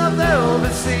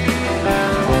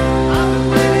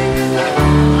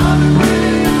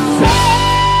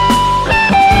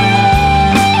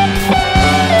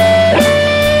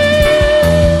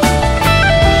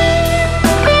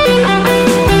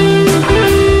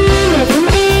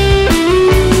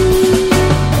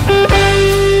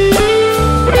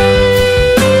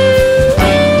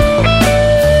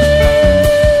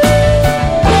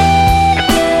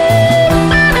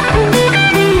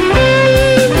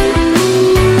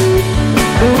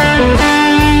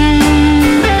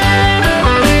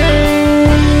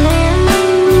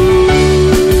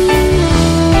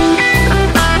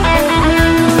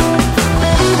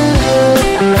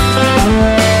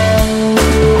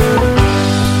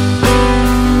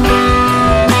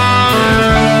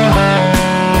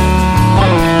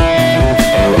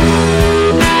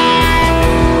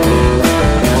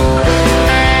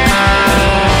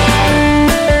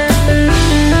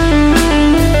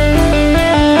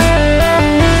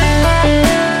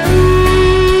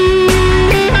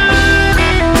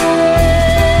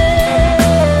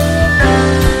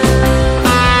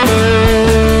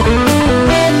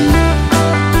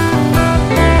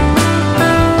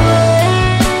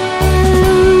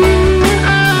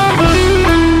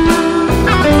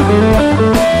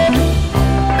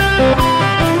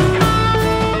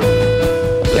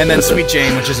 and Sweet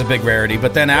Jane, which is a big rarity.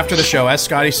 But then after the show, as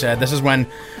Scotty said, this is when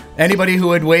anybody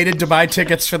who had waited to buy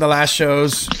tickets for the last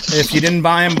shows, if you didn't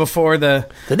buy them before the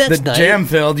next night, jam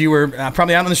filled, you were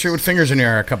probably out on the street with fingers in your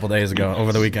hair a couple days ago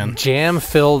over the weekend.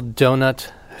 Jam-filled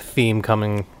donut theme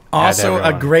coming. Also,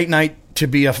 a great night to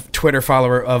be a Twitter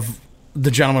follower of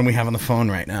the gentleman we have on the phone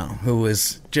right now, who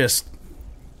is just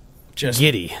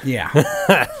giddy.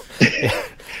 Yeah.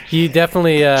 He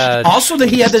definitely. Also, that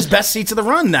he had his best seats of the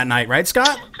run that night, right,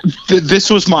 Scott? This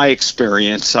was my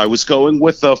experience. I was going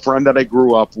with a friend that I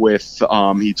grew up with.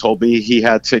 He told me he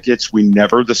had tickets. We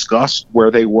never discussed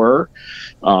where they were.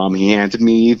 He handed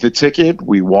me the ticket.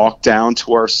 We walked down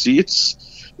to our seats.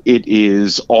 It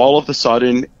is all of a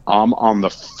sudden, I'm on the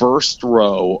first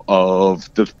row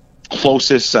of the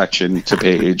closest section to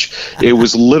Paige. It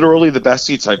was literally the best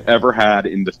seats I've ever had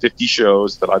in the 50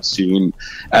 shows that I've seen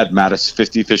at Madison.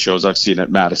 50 shows I've seen at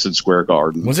Madison Square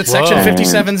Garden. Was it section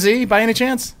 57Z by any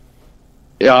chance?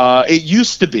 It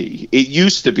used to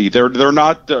be. They're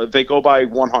not. They go by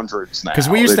 100s now. Because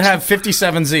we used to have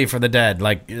 57Z for the dead,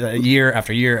 like year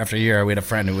after year after year. We had a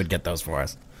friend who would get those for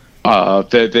us.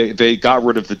 They got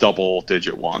rid of the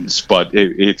double-digit ones, but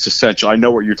it's essential. I know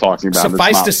what you're talking about.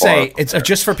 Suffice to say, it's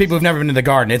just for people who've never been to the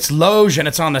Garden. It's loge and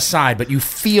it's on the side, but you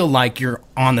feel like you're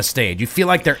on the stage. You feel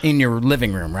like they're in your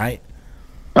living room, right?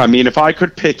 I mean, if I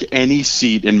could pick any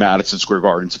seat in Madison Square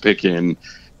Garden to pick in,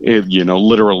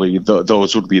 literally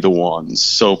those would be the ones.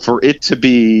 So for it to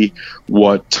be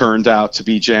what turned out to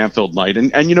be jam-filled night,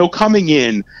 and coming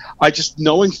in, I just,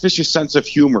 knowing Fish's sense of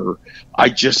humor, I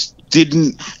just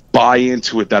didn't buy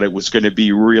into it that it was going to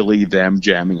be really them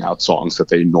jamming out songs that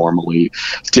they normally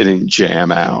didn't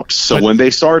jam out. So when they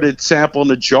started Sample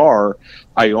in a Jar,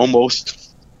 I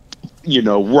almost,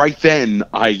 right then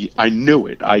I knew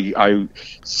it. I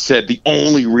said the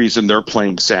only reason they're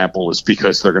playing Sample is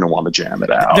because they're going to want to jam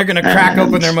it out. They're going to crack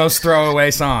open their most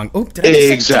throwaway song. Oop, did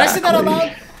I say that out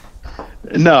loud?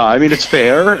 No, I mean, it's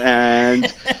fair.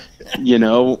 And,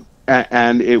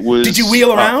 and it was... Did you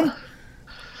wheel around?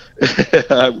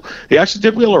 He actually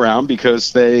did wheel around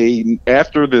because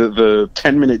after the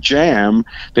 10-minute jam,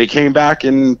 they came back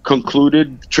and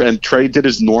concluded, and Trey did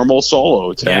his normal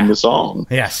solo to end the song.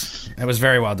 Yes, it was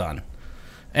very well done.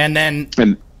 And then,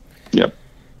 yep.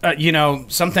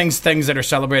 Some things that are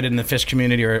celebrated in the Phish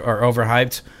community are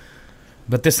overhyped,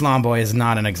 but this Lawn Boy is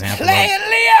not an example. Play it,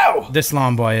 Leo! This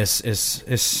Lawn Boy is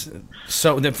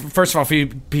so. First of all, for you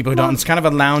people who don't, it's kind of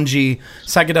a loungy,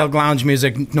 psychedelic lounge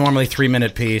music, normally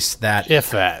 3-minute piece.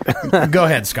 If that. Go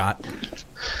ahead, Scott.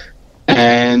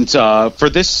 And for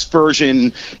this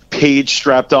version, Paige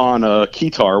strapped on a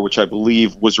keytar, which I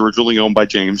believe was originally owned by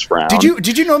James Brown.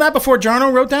 Did you know that before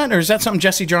Jarno wrote that, or is that something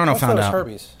Jesse Jarno found out?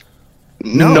 Herbie's.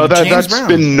 No, that's Brown.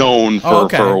 been known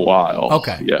for a while.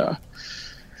 Okay, yeah.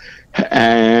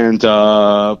 And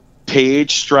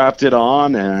Paige strapped it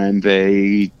on, and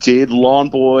they did Lawn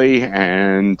Boy,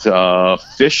 and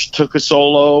Phish took a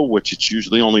solo, which it's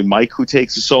usually only Mike who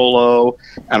takes a solo.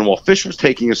 And while Phish was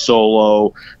taking a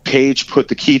solo, Paige put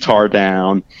the keytar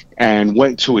down and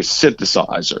went to his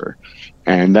synthesizer.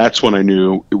 And that's when I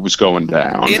knew it was going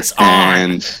down. It's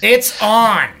on. It's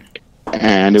on.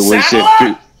 And it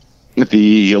was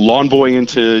the Lawn Boy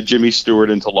into Jimmy Stewart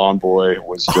into Lawn Boy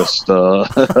was just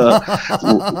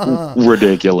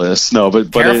ridiculous. No, but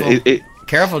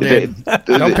careful, dude.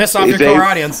 Don't piss off your core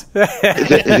audience.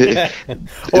 They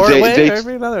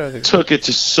took it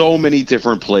to so many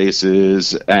different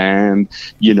places, and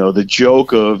the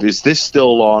joke of "is this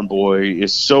still Lawn Boy"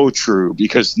 is so true,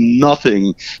 because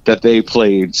nothing that they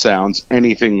played sounds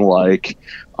anything like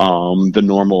the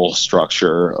normal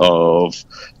structure of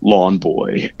Lawn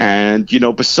Boy. And,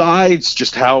 besides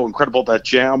just how incredible that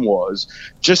jam was,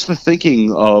 just the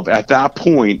thinking of, at that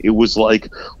point, it was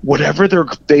like, whatever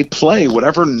they play,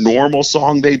 whatever normal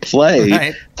song they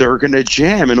play, they're going to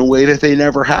jam in a way that they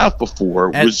never have before.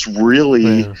 It was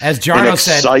really an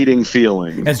exciting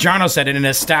feeling. As Jarno said, in an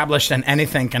established and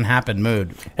anything can happen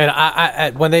mood. And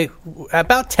I when they,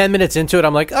 about 10 minutes into it,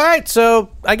 I'm like, all right, so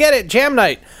I get it, jam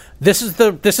night. This is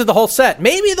the whole set.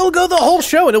 Maybe they'll go the whole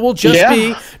show and it will just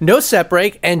be no set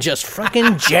break and just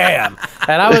fucking jam.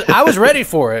 And I was ready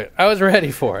for it.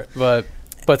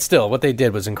 But still, what they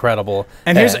did was incredible.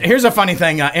 And here's a funny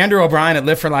thing. Andrew O'Brien at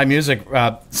Live for Live Music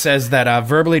says that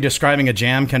verbally describing a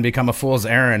jam can become a fool's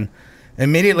errand.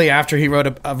 Immediately after he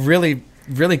wrote a really,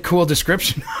 really cool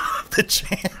description of the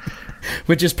jam,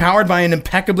 which is powered by an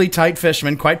impeccably tight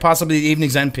Fishman, quite possibly the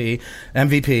evening's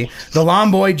MVP. The Lawn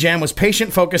Boy jam was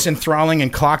patient, focused, enthralling,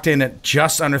 and clocked in at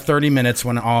just under 30 minutes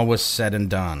when all was said and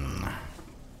done.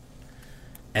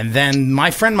 And then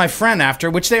my friend after,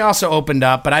 which they also opened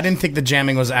up, but I didn't think the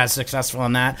jamming was as successful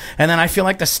in that. And then I feel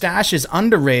like the Stash is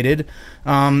underrated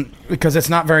because it's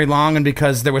not very long and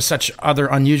because there was such other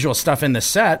unusual stuff in the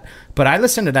set. But I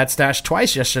listened to that Stash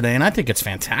twice yesterday, and I think it's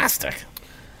fantastic.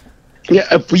 Yeah,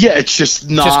 it's just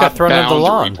not got thrown under the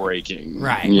lawn. breaking,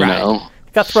 Right, you right. know?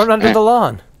 Got thrown under the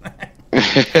lawn.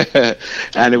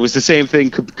 And it was the same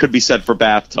thing could be said for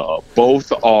Bathtub.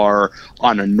 Both are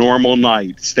on a normal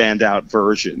night standout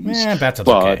versions. Yeah, Bathtub's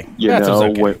but okay. you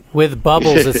Bathtub's know, okay. With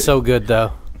Bubbles, it's so good,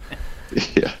 though.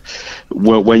 yeah,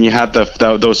 when you had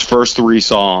those first three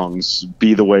songs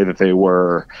be the way that they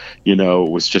were, you know,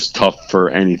 it was just tough for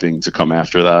anything to come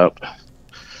after that.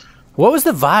 What was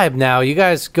the vibe now? You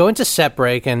guys go into set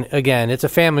break, and again, it's a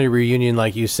family reunion,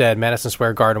 like you said, Madison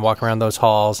Square Garden, walking around those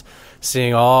halls,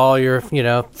 seeing all your, you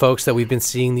know, folks that we've been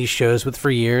seeing these shows with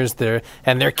for years,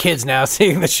 and their kids now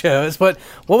seeing the shows. But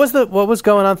what was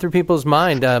going on through people's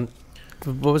mind?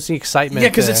 What was the excitement? Yeah,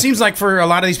 because it seems like for a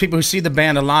lot of these people who see the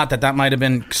band a lot, that might have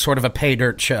been sort of a pay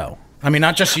dirt show. I mean,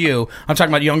 not just you. I'm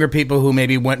talking about younger people who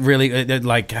maybe went really,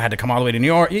 like, had to come all the way to New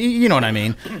York. You know what I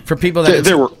mean? For people that...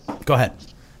 There were... Go ahead.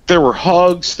 There were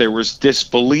hugs, there was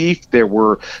disbelief, there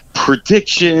were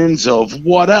predictions of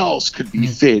what else could be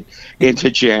fit into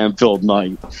Jam-Filled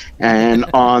Night. And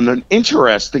on an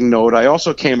interesting note, I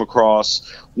also came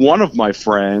across one of my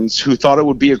friends who thought it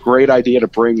would be a great idea to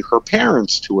bring her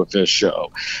parents to a Phish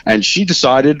show. And she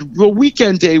decided, well,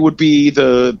 Weekend Day would be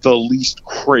the least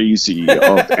crazy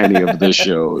of any of the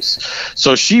shows.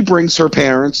 So she brings her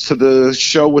parents to the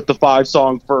show with the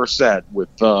 5-song first set with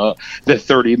the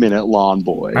 30-minute Lawn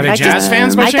Boy. Are they jazz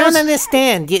fans, by I chance? don't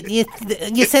understand.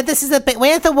 You said this is a bit.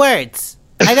 Where's the words?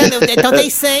 I don't know. Don't they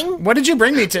sing? What did you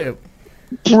bring me to?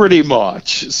 Pretty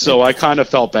much. So I kind of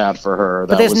felt bad for her.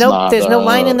 But there's no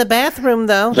line in the bathroom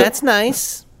though. That's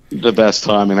nice. The best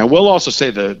time. And I will also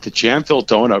say the jam-filled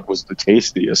donut was the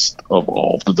tastiest of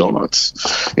all the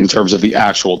donuts in terms of the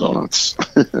actual donuts.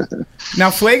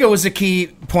 Now, Fuego was a key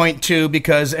point, too,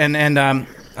 because, and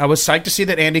I was psyched to see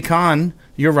that Andy Kahn,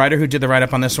 your writer who did the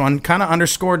write-up on this one, kind of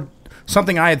underscored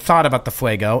something I had thought about the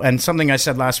Fuego, and something I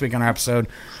said last week on our episode,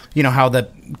 you know, how the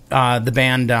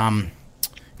band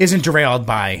isn't derailed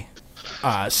by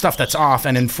stuff that's off.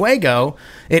 And in Fuego,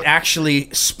 it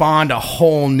actually spawned a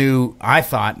whole new, I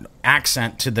thought,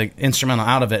 accent to the instrumental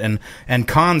out of it. And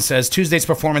Kahn says, Tuesday's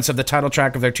performance of the title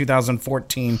track of their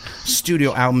 2014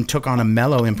 studio album took on a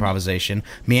mellow improvisation,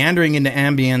 meandering into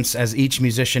ambience as each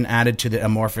musician added to the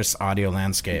amorphous audio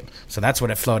landscape. So that's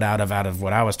what it flowed out of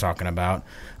what I was talking about.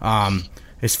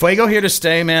 Is Fuego here to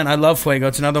stay, man? I love Fuego.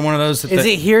 It's another one of those. Is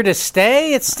it here to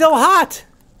stay? It's still hot.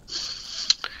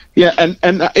 Yeah, and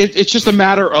it's just a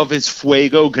matter of, is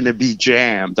Fuego going to be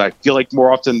jammed? I feel like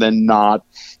more often than not,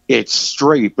 it's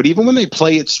straight. But even when they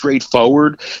play it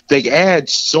straightforward, they add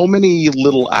so many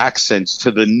little accents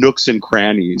to the nooks and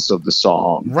crannies of the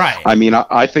song. Right. I mean,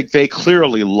 I think they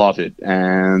clearly love it.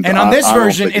 And on this I don't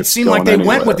version, think it it's seemed like they going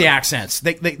went with anywhere. the accents.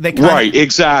 They kinda, Right,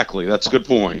 exactly. That's a good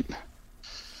point.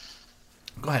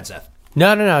 Go ahead, Seth.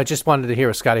 No. I just wanted to hear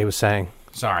what Scotty was saying.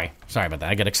 Sorry about that.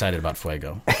 I get excited about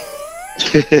Fuego.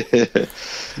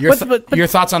 Your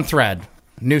thoughts on Thread?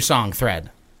 New song, Thread.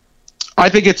 I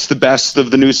think it's the best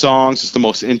of the new songs. It's the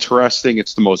most interesting.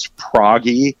 It's the most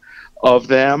proggy of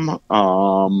them.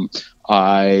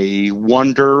 I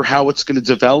wonder how it's going to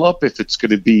develop, if it's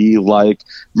going to be like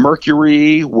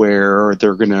Mercury, where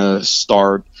they're going to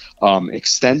start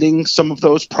extending some of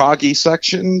those proggy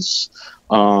sections.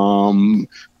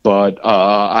 But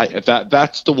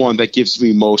that's the one that gives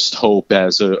me most hope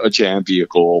as a jam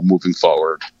vehicle moving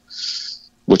forward,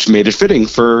 which made it fitting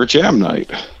for Jam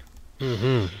Night.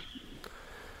 Mm-hmm.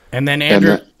 And then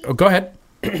Andrew, go ahead.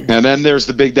 And then there's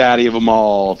the big daddy of them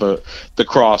all, the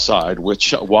Cross-Eyed,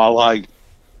 which, while I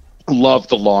love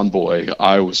the Lawn Boy,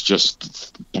 I was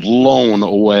just blown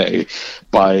away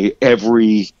by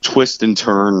every twist and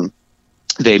turn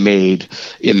they made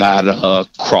in that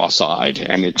Cross-Eyed,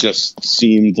 and it just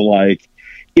seemed like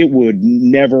it would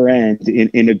never end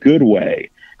in a good way.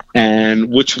 And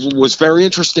which was very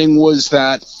interesting was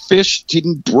that Phish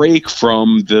didn't break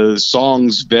from the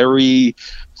song's very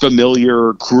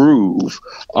familiar groove,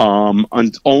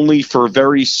 and only for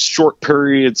very short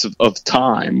periods of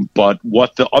time. But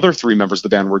what the other three members of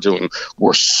the band were doing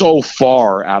were so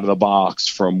far out of the box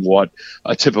from what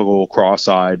a typical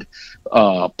Cross-Eyed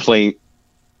play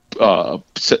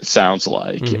sounds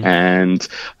like. Mm-hmm. And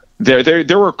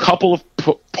there were a couple of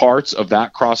parts of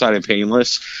that Cross-Eyed and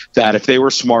Painless that, if they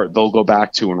were smart, they'll go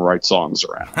back to and write songs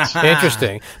around.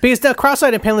 Interesting. Because the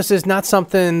Cross-Eyed and Painless is not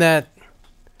something that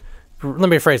let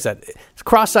me rephrase that.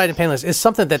 Cross-eyed and painless is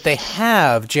something that they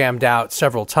have jammed out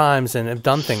several times and have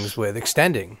done things with,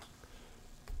 extending.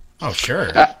 Oh, sure.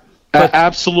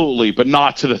 Absolutely, but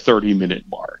not to the 30-minute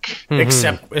mark.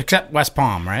 Except West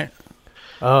Palm, right?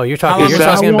 Oh, you're talking Is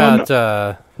that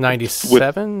about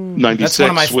 97? 96 That's one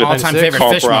of my with all-time 96? favorite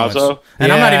Carl Fish Brazzo. moments.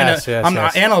 And I'm not even. Yes,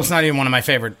 yes. Antelope's not even one of my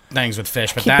favorite things with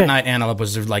Fish, but that night Antelope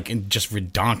was like just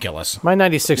redonkulous. My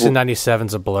 96 and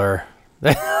 97's a blur.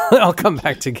 I'll come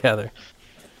back together.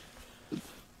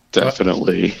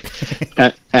 Definitely.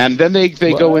 and then they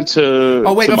go into...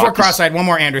 Oh, wait, to before Marcus- Cross-Eyed, one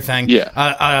more Andrew thing.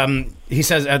 Yeah. He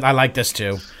says, I like this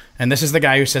too. And this is the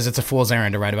guy who says it's a fool's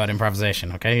errand to write about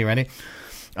improvisation. Okay, you ready?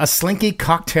 A slinky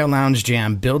cocktail lounge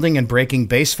jam, building and breaking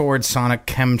bass-forward sonic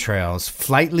chemtrails,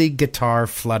 flightly guitar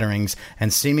flutterings,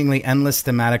 and seemingly endless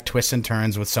thematic twists and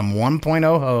turns with some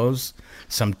 1.0 hose,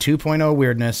 some 2.0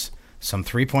 weirdness, some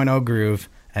 3.0 groove,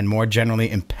 and more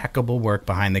generally impeccable work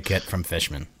behind the kit from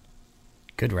Fishman.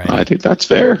 Good writing. I think that's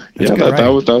fair. That's good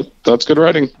writing. That's good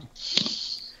writing.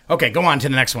 Okay, go on to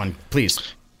the next one, please.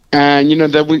 And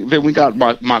then we got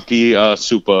Maki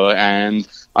Supa, and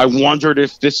I wondered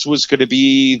if this was going to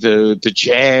be the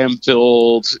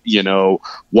jam-filled,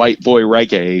 white boy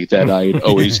reggae that I'd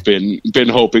always been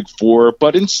hoping for.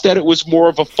 But instead, it was more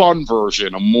of a fun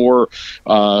version, a more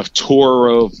tour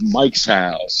of Mike's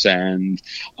house, and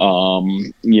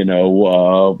showing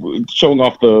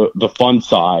off the fun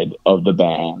side of the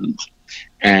band.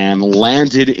 And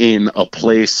landed in a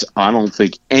place I don't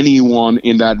think anyone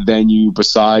in that venue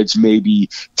besides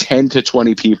maybe 10 to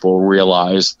 20 people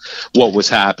realized what was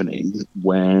happening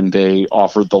when they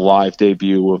offered the live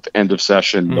debut of End of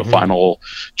Session, the final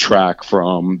track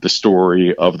from the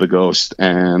story of the Ghost.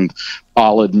 And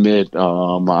I'll admit,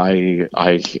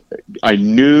 I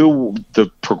knew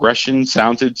the progression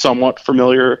sounded somewhat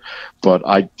familiar, but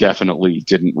I definitely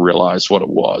didn't realize what it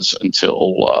was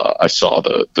until I saw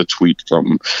the tweet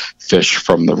from Fish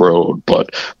from the Road.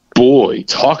 But boy,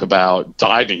 talk about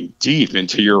diving deep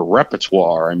into your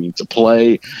repertoire. I mean, to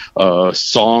play a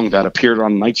song that appeared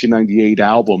on a 1998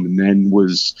 album and then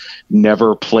was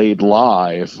never played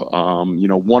live,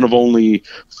 one of only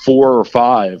 4 or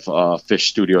 5 Fish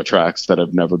studio tracks that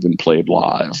have never been played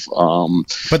live.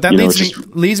 But that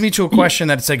leads me to a question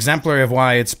that's exemplary of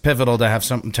why it's pivotal to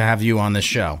have you on this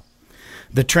show.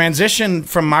 The transition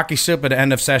from Maki Supa to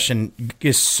End of Session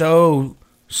is so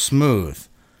smooth.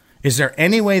 Is there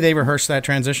any way they rehearsed that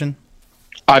transition?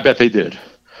 I bet they did.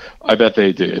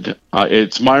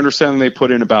 It's my understanding they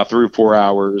put in about 3 or 4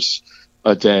 hours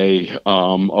a day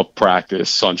of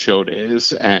practice on show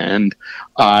days, and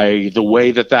the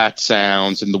way that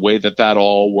sounds and the way that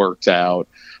all worked out,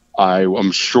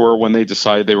 I'm sure when they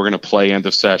decided they were going to play End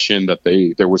of Session that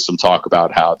there was some talk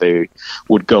about how they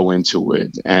would go into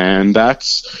it. And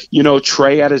that's,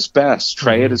 Trey at his best.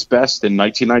 Trey at his best in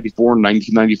 1994 and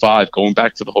 1995, going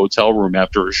back to the hotel room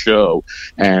after a show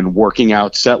and working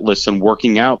out set lists and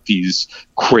working out these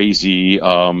crazy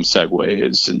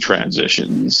segues and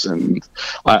transitions. And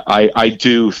I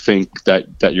do think that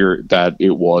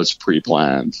it was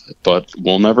pre-planned, but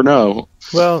we'll never know.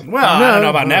 Well, I don't know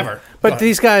about never. But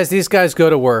these guys go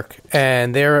to work,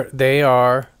 and they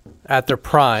are at their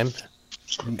prime,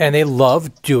 and they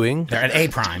love doing. They're at A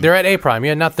prime. They're at A prime,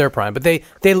 yeah, not their prime. But they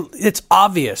it's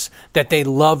obvious that they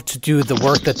love to do the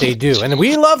work that they do, and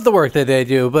we love the work that they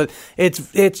do. But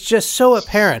it's just so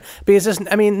apparent because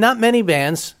not many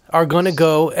bands are going to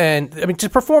go and to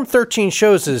perform 13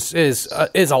 shows is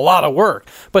a lot of work,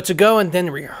 but to go and then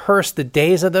rehearse the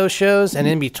days of those shows and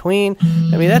in between,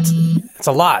 that's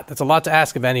a lot. That's a lot to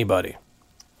ask of anybody.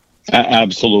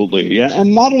 Absolutely, yeah,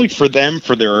 and not only for them,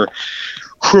 for their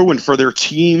crew and for their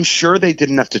team. Sure, they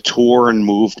didn't have to tour and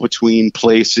move between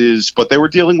places, but they were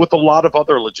dealing with a lot of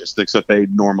other logistics that they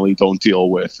normally don't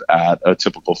deal with at a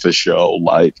typical Fish show,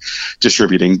 like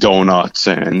distributing donuts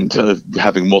and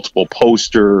having multiple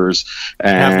posters.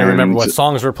 And have to remember what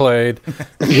songs were played.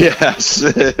 Yes,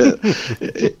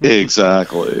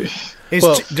 exactly.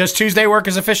 Does Tuesday work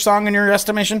as a Fish song in your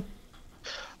estimation?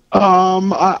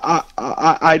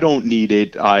 I don't need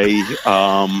it.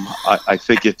 I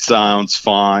think it sounds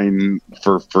fine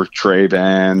for Trey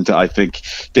Band. I think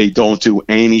they don't do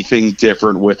anything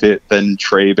different with it than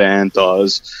Trey Band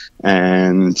does.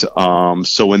 And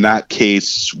so in that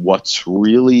case, what's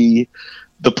really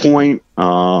the point?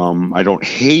 I don't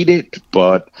hate it,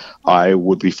 but I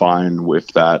would be fine with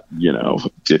that,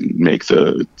 didn't make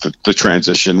the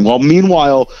transition. Well,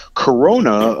 meanwhile,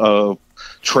 Corona,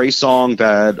 Trey song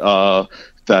that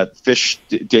that Fish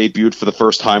debuted for the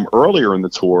first time earlier in the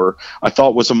tour, I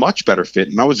thought was a much better fit,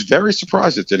 and I was very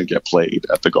surprised it didn't get played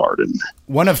at the Garden.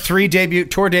 One of 3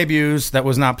 tour debuts that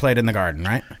was not played in the Garden,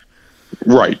 right?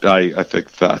 Right. I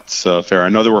think that's fair. I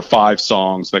know there were 5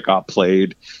 songs that got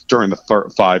played during the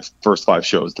first 5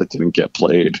 shows that didn't get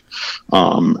played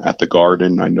at the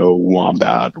Garden. I know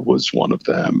Wombat was one of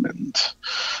them,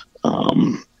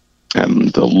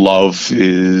 and the Love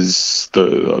is there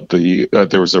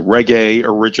was a reggae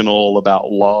original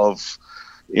about love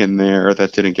in there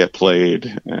that didn't get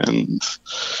played, and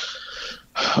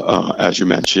as you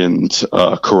mentioned,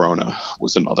 Corona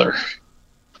was another.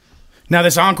 Now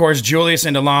this encore is Julius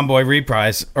into Lawn Boy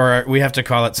reprise, or we have to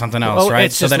call it something else, right?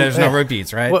 So that there's no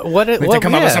repeats, right? What we have to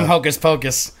come up with some hocus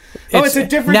pocus. It's a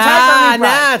different nah, type of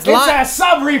reprise. Nah, it's a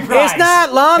sub reprise. It's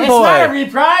not Lawn Boy. It's not a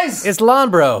reprise. It's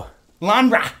Lawn Bro.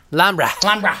 Lambra.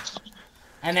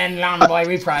 And then Lawn Boy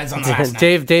reprise on the last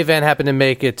night. Dave Van happened to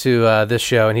make it to this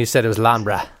show, and he said it was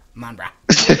Lambra.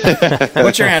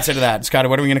 What's your answer to that, Scott?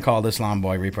 What are we going to call this Lawn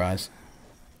Boy reprise?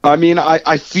 I mean,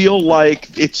 I feel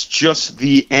like it's just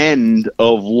the end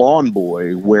of Lawn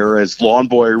Boy, whereas Lawn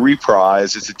Boy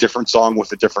Reprise is a different song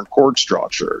with a different chord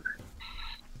structure.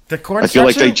 The chord I feel structure?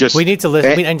 like they just... We need to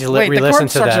listen. We need to Wait, the re-listen chord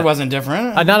to structure that. wasn't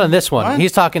different. Not on this one. What?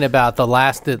 He's talking about the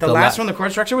last. The last one, the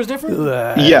chord structure was different?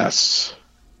 Yes.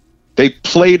 They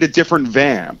played a different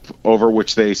vamp over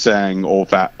which they sang Old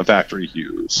Factory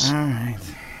Hughes. All right.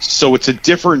 So it's a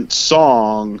different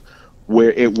song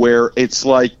where it's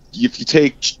like if you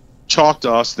take Chalk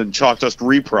Dust and Chalk Dust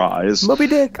Reprise. Moby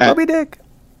Dick.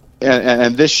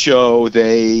 And this show,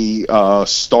 they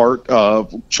start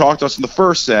Chalk Dust in the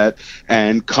first set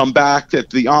and come back at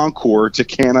the encore to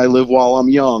Can I Live While I'm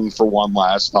Young for one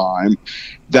last time.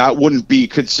 That wouldn't be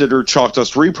considered Chalk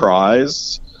Dust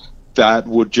Reprise. That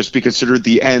would just be considered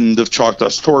the end of Chalk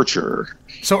Dust Torture.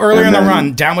 So earlier in the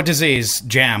run, Down with Disease,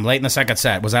 Jam, late in the second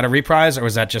set, was that a reprise or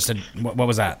was that just what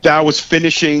was that? That was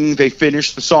finishing, they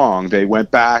finished the song. They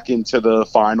went back into the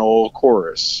final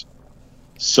chorus.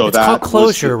 So It's called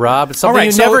closure, Rob. It's something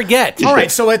you never get. All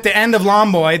right, so at the end of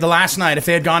Lawn Boy, the last night, if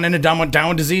they had gone into Down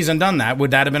with Disease and done that,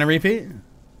 would that have been a repeat?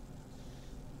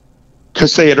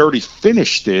 Because they had already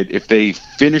finished it. If they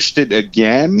finished it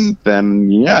again, then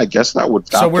yeah, I guess that would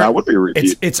be a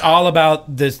repeat. It's all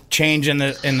about the change in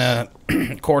the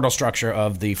chordal structure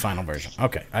of the final version.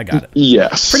 Okay, I got it.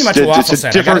 Yes, pretty much what Waffle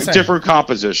said. Different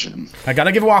composition. I got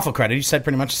to give Waffle credit. He said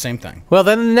pretty much the same thing. Well,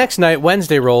 then the next night,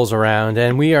 Wednesday rolls around,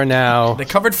 and we are now. They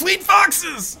covered Fleet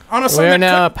Foxes on a Sunday. We are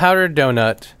now a Powdered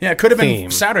Donut. Yeah, it could have been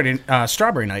theme. Saturday,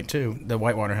 Strawberry Night too. The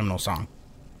Whitewater Hymnal song.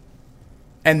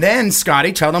 And then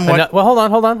Scotty, tell them what. Well, hold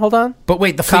on. But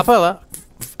wait, the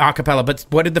Acapella. But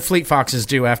what did the Fleet Foxes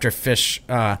do after Fish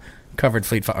covered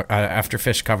after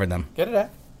Fish covered them? Get it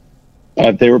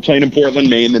out. They were playing in Portland,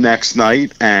 Maine the next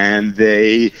night, and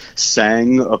they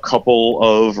sang a couple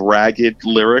of ragged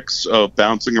lyrics of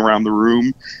Bouncing Around the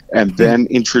Room, and then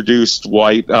introduced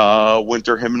White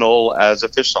Winter Hymnal as a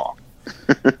Fish song.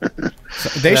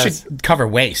 So they should cover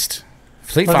Waste.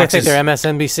 Fleet What, Foxes. they think they're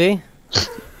MSNBC?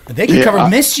 They could cover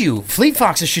Miss You. Fleet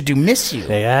Foxes should do Miss You.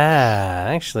 Yeah,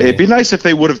 actually. It'd be nice if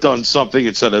they would have done something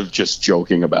instead of just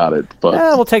joking about it. But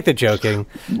we'll take the joking.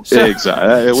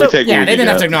 exactly. They didn't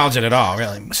have to acknowledge it at all,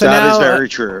 really. So that now, is very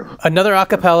true. Another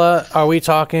acapella. Are we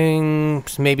talking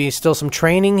maybe still some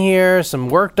training here, some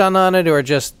work done on it, or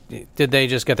just did they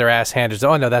just get their ass handed?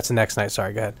 Oh, no, that's the next night.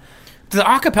 Sorry, go ahead. The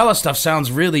acapella stuff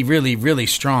sounds really, really, really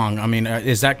strong. I mean,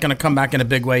 is that going to come back in a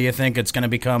big way, you think? It's going to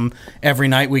become every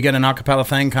night we get an acapella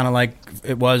thing, kind of like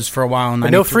it was for a while.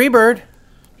 No Freebird.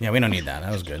 Yeah, we don't need that.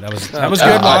 That was good. That was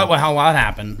good how it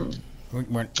happened.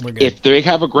 We're good. If they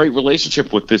have a great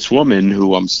relationship with this woman,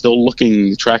 who I'm still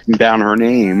tracking down her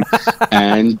name,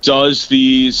 and does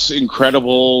these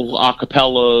incredible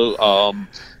acapella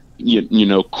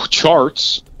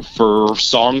charts for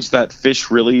songs that Fish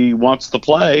really wants to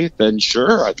play, then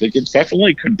sure, I think it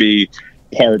definitely could be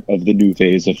part of the new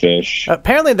phase of Fish.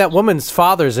 Apparently that woman's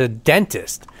father's a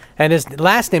dentist, and his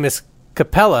last name is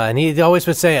Capella, and he always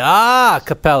would say,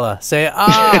 Capella. Say,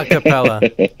 Capella.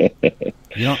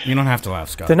 You don't have to laugh,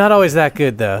 Scott. They're not always that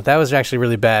good, though. That was actually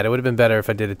really bad. It would have been better if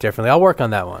I did it differently. I'll work on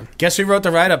that one. Guess who wrote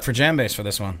the write-up for Jam Base for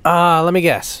this one? Let me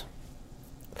guess.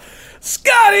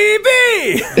 Scotty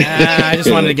B! I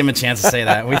just wanted to give him a chance to say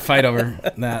that. We fight over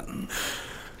that.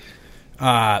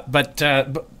 But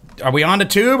are we on to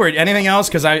Tube or anything else?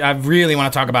 Because I really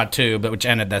want to talk about Tube, which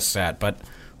ended this set. But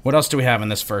what else do we have in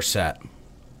this first set?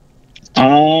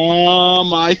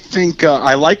 I think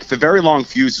I like The Very Long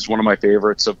Fuse is one of my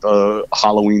favorites of the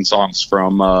Halloween songs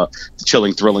from the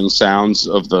chilling, thrilling sounds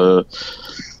of the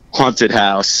Haunted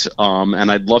House,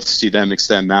 and I'd love to see them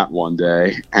extend that one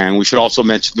day. And we should also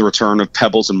mention the return of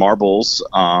Pebbles and Marbles.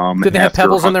 Did they have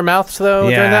pebbles in their mouths, though,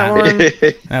 during that one?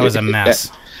 That was a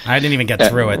mess. I didn't even get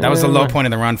through it. That was the low point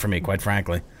of the run for me, quite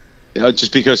frankly.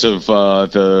 Just because of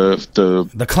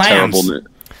the clams. Terrible,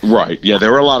 right, yeah,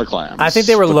 there were a lot of clams. I think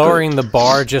they were lowering the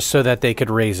bar just so that they could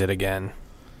raise it again.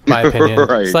 My opinion.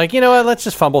 Right. It's like, you know what, let's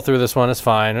just fumble through this one. It's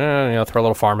fine. Throw a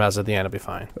little Farmhouse at the end. It'll be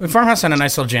fine. Farmhouse had a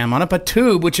nice little jam on it, but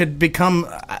Tube, which had become...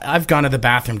 I've gone to the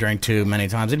bathroom during Tube many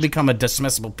times. It'd become a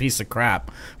dismissible piece of crap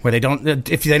where they don't...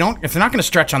 If they're not going to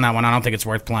stretch on that one, I don't think it's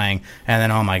worth playing. And then,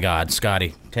 oh my God,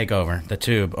 Scotty, take over. The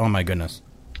Tube. Oh my goodness.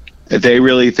 They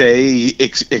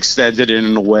extended it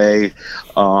in a way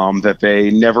that they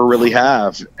never really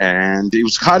have. And it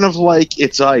was kind of like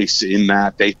It's Ice in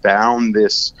that they found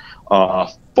this...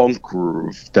 funk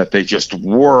groove that they just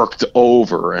worked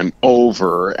over and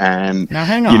over, and now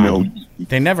hang on,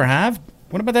 they never have.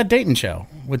 What about that Dayton show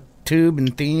with Tube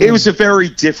and Theme? It was a very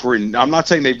different. I'm not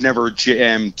saying they've never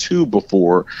jammed Tube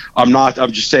before. I'm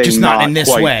just saying just not in this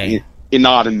quite, way.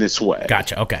 Not in this way.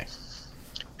 Gotcha. Okay.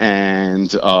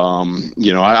 And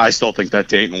I still think that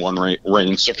Dayton one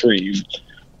reigns supreme.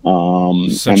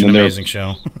 Such an amazing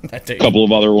show. A couple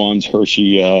of other ones,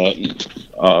 Hershey.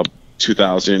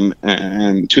 2000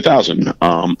 and 2000,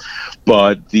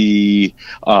 but the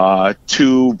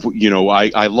Tube,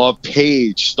 I love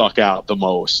Page stuck out the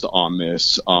most on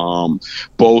this,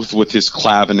 both with his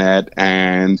clavinet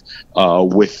and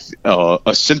with a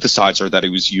synthesizer that he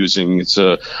was using. It's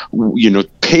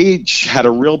Page had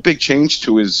a real big change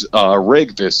to his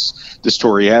rig this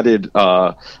tour. He added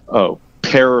a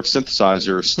pair of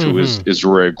synthesizers to his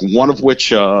rig, one of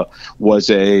which was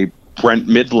a Brent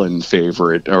Midland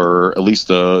favorite, or at least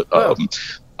a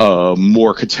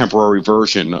more contemporary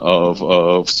version of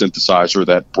synthesizer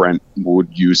that Brent would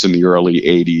use in the early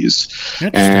 80s.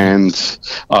 And,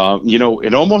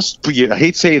 it almost, I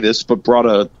hate to say this, but brought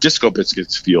a Disco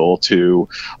Biscuits feel to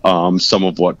some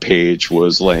of what Page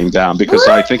was laying down, because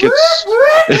I think it's...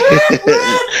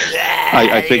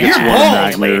 I think it's one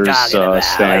of Magner's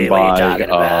standby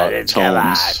tones.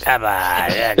 Come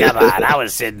on. I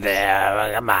was sitting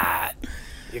there. Come on.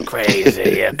 You're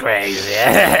crazy.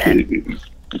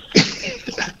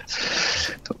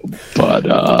 But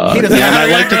I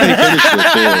like that they finished with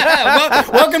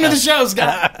it. Welcome to the show,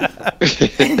 Scott.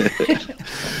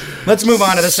 Let's move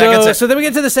on to the second set. So then we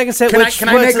get to the second set. Can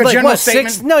I make a general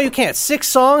statement? 6? No, you can't. 6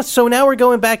 songs. So now we're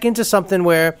going back into something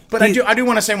where. But I do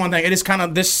want to say one thing. It is kind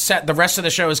of this set. The rest of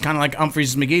the show is kind of like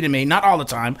Humphreys McGee to me. Not all the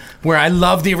time. Where I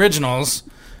love the originals.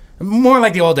 More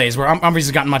like the old days, where Humphreys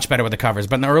has gotten much better with the covers.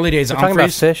 But in the early days of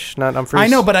Humphreys, Humphreys, talking about Fish, not Humphreys. I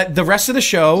know, but the rest of the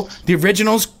show, the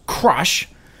originals crush.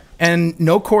 And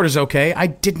No Chord is okay. I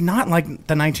did not like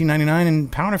the 1999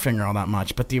 and Powderfinger all that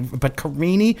much, but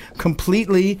Carini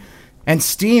completely and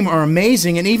Steam are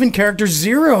amazing, and even Character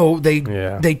Zero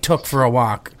they took for a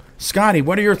walk. Scotty,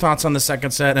 what are your thoughts on the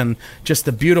second set and just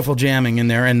the beautiful jamming in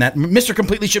there, and that Mr.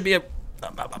 Completely should be a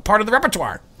part of the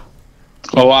repertoire?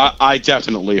 Oh, I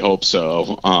definitely hope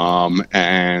so.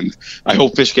 And I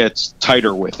hope Fish gets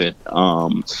tighter with it.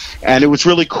 And it was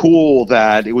really cool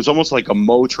that it was almost like a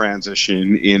Mo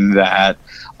transition in that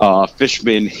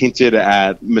Fishman hinted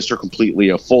at Mr. Completely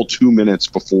a full 2 minutes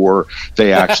before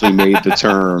they actually made the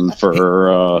turn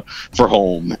for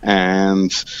home.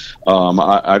 And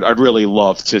I'd really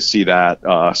love to see that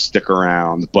stick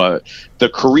around. But the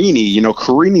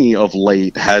Carini of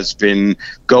late has been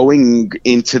going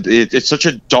into it's such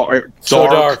a dark,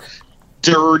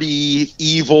 dirty,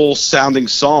 evil sounding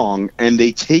song, and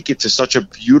they take it to such a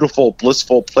beautiful,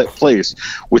 blissful place,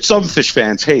 which some Fish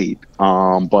fans hate,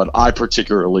 but I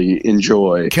particularly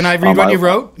enjoy. Can I read what you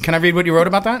wrote? Can I read what you wrote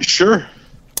about that? Sure.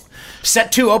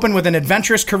 Set 2 opened with an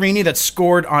adventurous Carini that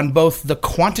scored on both the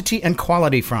quantity and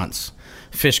quality fronts.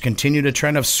 Fish continued a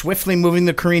trend of swiftly moving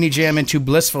the Carini jam into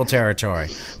blissful territory.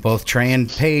 Both Trey and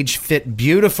Page fit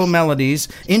beautiful melodies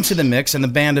into the mix, and the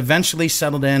band eventually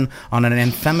settled in on an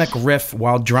anthemic riff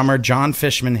while drummer John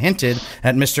Fishman hinted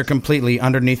at Mr. Completely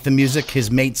underneath the music his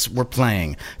mates were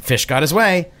playing. Fish got his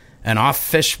way, and off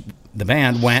Fish, the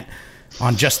band, went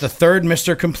on just the third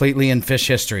Mr. Completely in Fish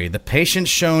history. The patience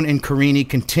shown in Carini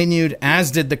continued,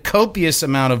 as did the copious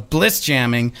amount of bliss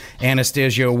jamming.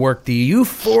 Anastasio worked the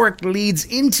euphoric leads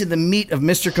into the meat of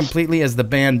Mr. Completely as the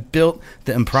band built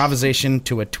the improvisation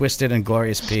to a twisted and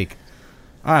glorious peak.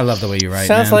 I love the way you write.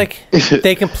 Sounds man. like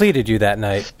they completed you that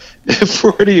night.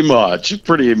 Pretty much.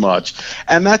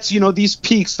 And that's, these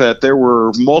peaks that there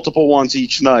were multiple ones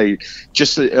each night,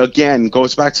 just again,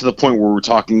 goes back to the point where we're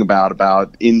talking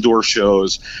about indoor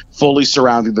shows fully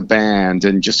surrounding the band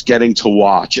and just getting to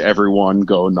watch everyone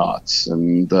go nuts.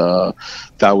 And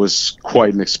that was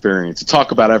quite an experience. To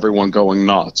talk about everyone going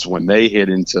nuts when they hit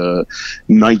into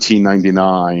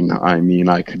 1999, I mean,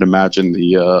 I could imagine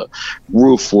the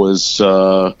roof was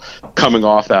coming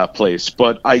off that place.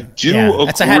 But I do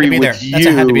agree with you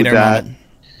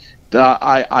that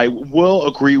I will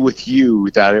agree with you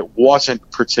that it wasn't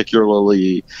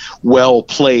particularly well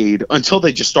played until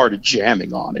they just started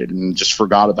jamming on it and just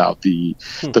forgot about the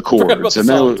chords.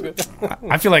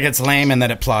 I feel like it's lame and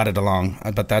that it plodded along,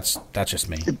 but that's just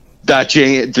me.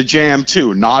 The jam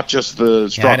too, not just the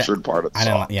structured part of the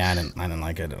song. I didn't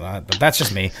like it, but that's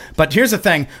just me. But here's the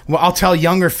thing: well, I'll tell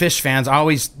younger Phish fans,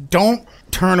 always don't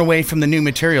turn away from the new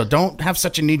material. Don't have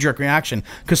such a knee-jerk reaction,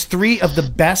 because 3 of the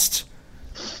best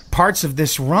parts of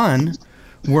this run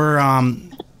were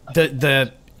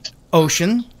the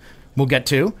Ocean, we'll get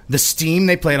to, the Steam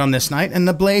they played on this night, and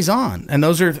the Blaze On. And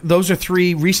those are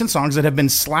 3 recent songs that have been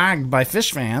slagged by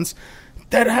Phish fans.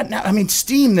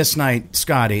 Steam this night,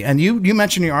 Scotty, and you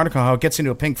mentioned in your article how it gets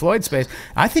into a Pink Floyd space.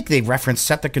 I think they referenced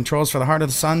Set the Controls for the Heart of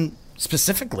the Sun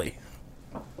specifically.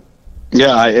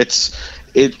 Yeah,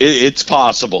 it's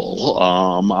possible.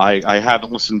 I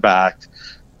haven't listened back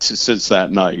since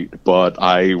that night, but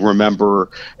I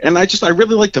remember, and I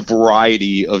really like the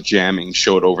variety of jamming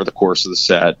showed over the course of the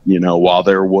set. While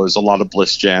there was a lot of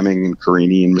Bliss jamming and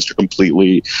Carini and Mr.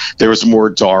 Completely, there was more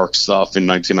dark stuff in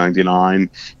 1999,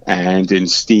 and in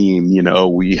Steam,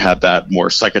 we had that more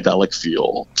psychedelic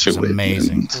feel to it.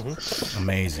 Amazing.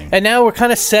 Amazing. And now we're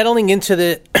kind of settling into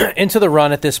the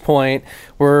run at this point.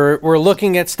 We're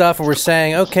looking at stuff and we're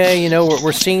saying, okay,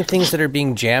 we're seeing things that are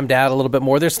being jammed out a little bit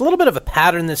more. There's a little bit of a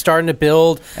pattern that's starting to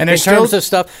build in terms of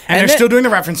stuff. And they're still doing the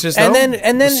references, though. And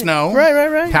then the Snow,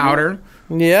 right, Powder.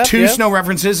 Yeah, 2 Snow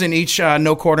references in each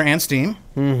No Quarter and Steam.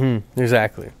 Mm-hmm.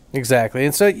 Exactly.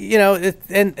 And so,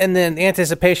 and then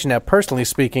anticipation. Now, personally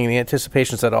speaking, the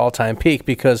anticipation's at an all-time peak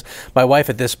because my wife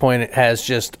at this point has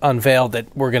just unveiled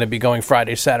that we're going to be going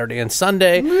Friday, Saturday, and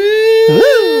Sunday.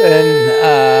 Woo! And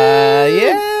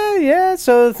yeah.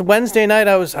 So Wednesday night,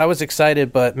 I was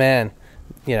excited, but man.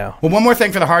 Well, one more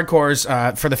thing for the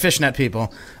hardcores, for the Fishnet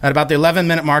people. At about the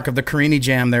 11-minute mark of the Carini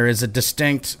Jam, there is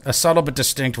a subtle but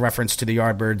distinct reference to the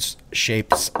Yardbirds'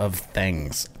 Shapes of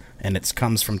Things, and it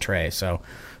comes from Trey. So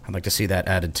I'd like to see that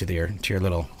added to your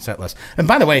little set list. And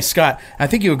by the way, Scott, I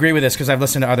think you agree with this because I've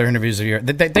listened to other interviews of yours.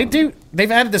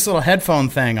 They've added this little headphone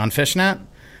thing on Fishnet,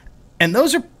 and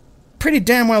those are pretty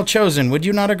damn well chosen. Would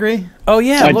you not agree? Oh,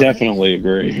 yeah. I definitely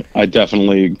agree. I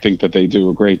definitely think that they do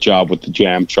a great job with the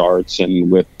jam charts and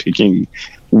with picking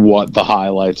what the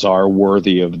highlights are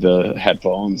worthy of the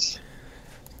headphones.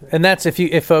 And that's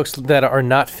if folks that are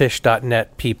not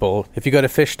Phish.net people, if you go to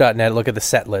Phish.net, look at the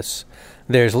set lists,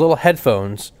 there's little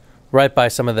headphones right by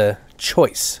some of the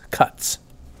choice cuts.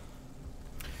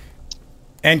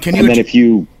 And then if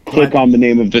you click on the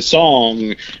name of the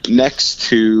song next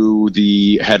to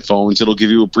the headphones, it'll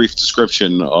give you a brief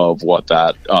description of what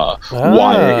that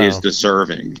why it is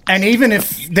deserving. And even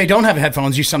if they don't have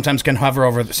headphones, you sometimes can hover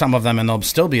over some of them and there'll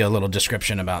still be a little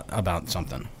description about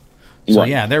something. So right.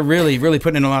 Yeah, they're really, really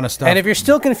putting in a lot of stuff. And if you're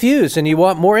still confused and you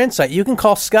want more insight, you can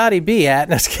call Scotty B at...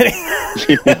 No, just kidding.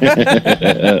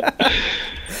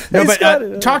 No,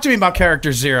 but talk to me about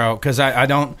Character Zero, because I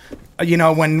don't...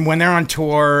 when they're on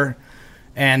tour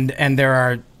and there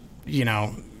are,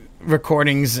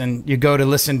 recordings and you go to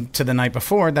listen to the night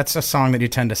before, that's a song that you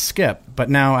tend to skip. But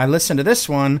now I listened to this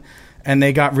one and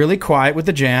they got really quiet with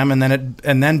the jam and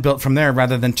then built from there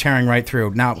rather than tearing right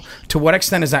through. Now, to what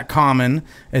extent is that common?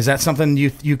 Is that something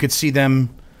you could see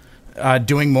them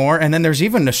doing more? And then there's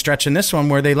even a stretch in this one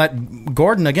where they let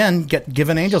Gordon again give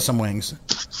an angel some wings.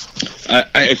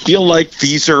 I feel like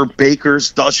these are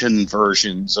Baker's Dozen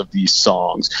versions of these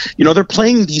songs. They're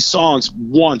playing these songs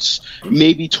once,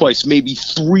 maybe twice, maybe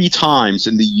 3 times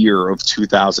in the year of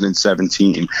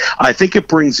 2017. I think it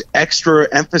brings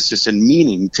extra emphasis and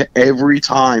meaning to every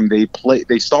time they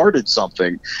started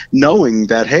something, knowing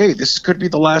that, hey, this could be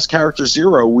the last Character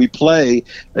Zero we play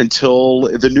until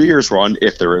the New Year's run,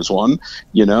 if there is one,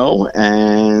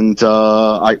 and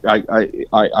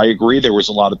I agree. There was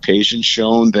a lot of patience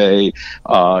shown. They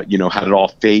had it all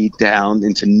fade down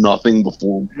into nothing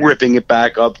before ripping it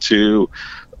back up to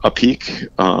a peak.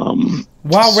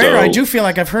 Rare, I do feel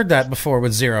like I've heard that before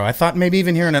with Zero. I thought maybe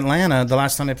even here in Atlanta, the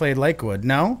last time they played Lakewood.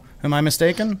 No? Am I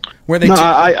mistaken? Where they No,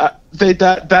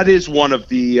 that is one of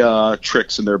the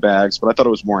tricks in their bags, but I thought it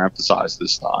was more emphasized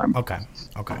this time. Okay.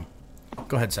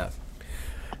 Go ahead, Seth.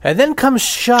 And then comes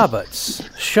Shabbos,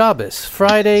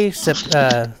 Friday,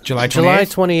 July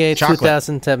 28th, Chocolate.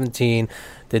 2017,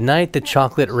 the night the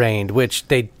chocolate rained, which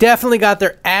they definitely got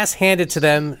their ass handed to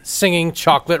them singing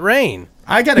Chocolate Rain.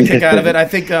 I got a kick out of it. I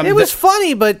think It was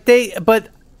funny, but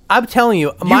I'm telling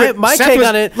you, my take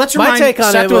on it. Let's my remind take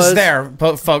on Seth it was there,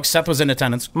 folks. Seth was in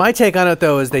attendance. My take on it,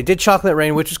 though, is they did Chocolate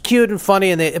Rain, which was cute and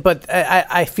funny, but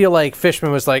I feel like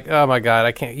Fishman was like, oh, my God,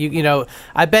 I can't. You know,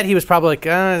 I bet he was probably like,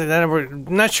 we're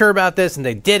not sure about this, and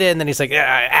they did it, and then he's like,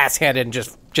 ass-handed, and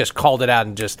just called it out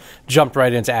and just jumped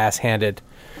right into ass-handed.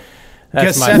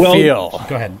 That's my feel.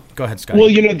 Go ahead, Scott. Well,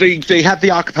 you know, they had the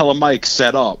acapella mic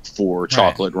set up for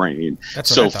Chocolate Rain.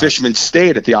 So Fishman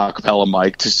stayed at the acapella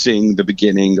mic to sing the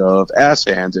beginning of Ass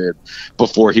Handed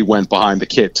before he went behind the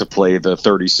kit to play the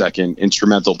 30-second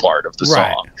instrumental part of the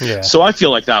song. Yeah. So I feel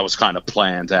like that was kind of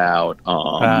planned out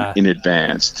in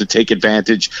advance to take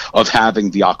advantage of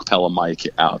having the acapella mic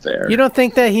out there. You don't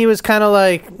think that he was kind of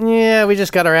like, yeah, we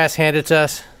just got our ass handed to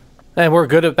us? And we're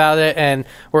good about it, and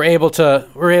we're able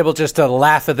just to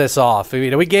laugh at this off.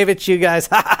 You know, we gave it to you guys.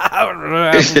 Good,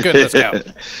 let's go.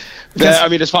 I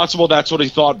mean, it's possible that's what he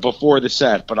thought before the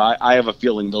set, but I have a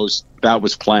feeling that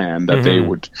was planned, that they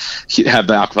would have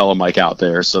the acapella mic out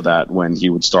there so that when he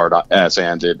would start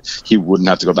ass-handed, he wouldn't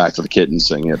have to go back to the kit and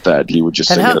sing it, that he would just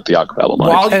sing it at the acapella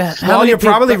mic. Well, you're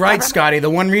probably right, Scotty. The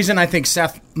one reason I think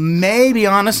Seth may be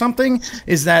onto something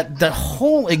is that the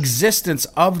whole existence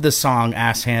of the song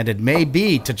Ass-Handed may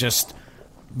be to just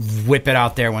whip it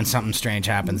out there when something strange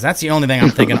happens. That's the only thing I'm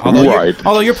thinking,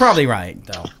 although you're probably right,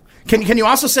 though. Can you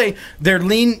also say they're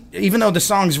lean, even though the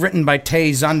song's written by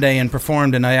Tay Zunde and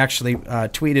performed, and I actually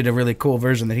tweeted a really cool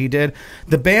version that he did,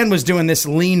 the band was doing this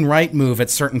lean right move at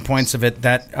certain points of it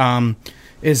that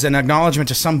is an acknowledgement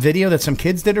to some video that some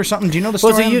kids did or something. Do you know the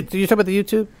story? Are you talking about the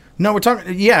YouTube? No, we're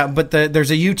talking, but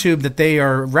there's a YouTube that they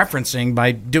are referencing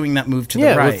by doing that move to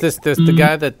the right. Yeah, with the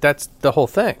guy that's the whole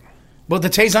thing. Well, the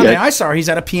Tay Zunde I saw, he's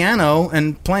at a piano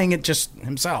and playing it just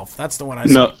himself. That's the one I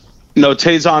saw. No,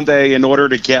 Tay Zunde, in order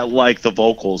to get like the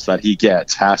vocals that he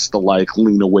gets, has to like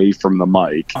lean away from the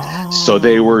mic. So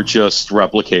they were just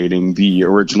replicating the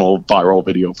original viral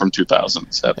video from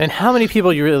 2007. And how many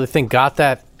people you really think got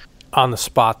that on the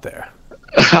spot there?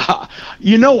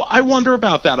 You know, I wonder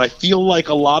about that. I feel like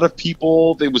a lot of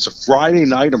people, it was a Friday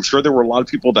night. I'm sure there were a lot of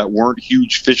people that weren't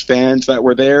huge Fish fans that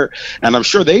were there. And I'm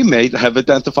sure they may have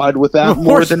identified with that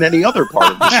more than any other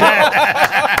part of the show.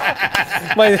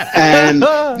 And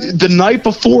the night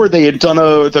before they had done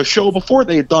the show before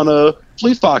they had done a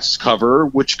Fleet Foxes cover,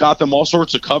 which got them all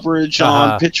sorts of coverage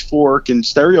on Pitchfork and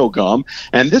Stereo Gum,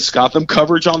 and this got them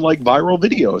coverage on like viral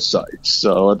video sites.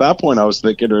 So at that point, I was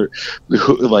thinking,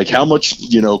 like, how much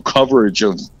coverage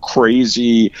of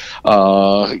crazy,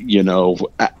 outside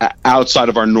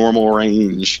of our normal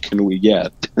range can we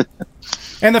get?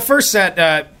 And the first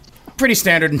set, pretty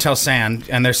standard until Sand,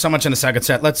 and there's so much in the second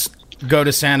set. Let's go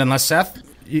to Sand, unless Seth,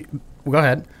 go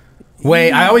ahead.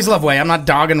 Way, I always love Way. I'm not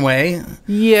dogging Way.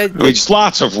 Yeah, there's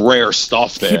lots of rare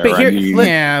stuff there. But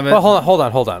hold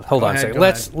on a second.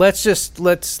 Let's.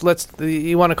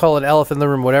 You want to call it elephant in the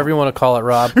room, whatever you want to call it,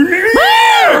 Rob.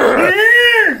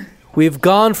 We've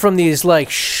gone from these like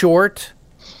short,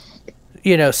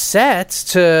 sets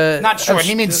to not short.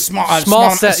 He means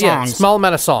small set, songs. Yeah, small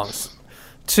amount of songs.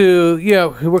 To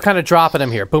we're kind of dropping them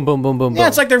here. Boom, boom, boom, boom. Yeah,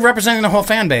 it's like they're representing the whole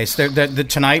fan base.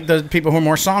 Tonight, the people who are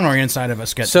more song oriented side of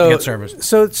us get service.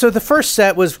 So the first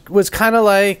set was kind of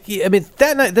like, I mean,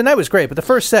 the night was great, but the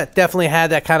first set definitely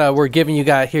had that kind of, we're giving you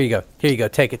guys, here you go,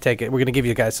 take it. We're going to give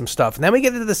you guys some stuff, and then we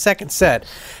get into the second set,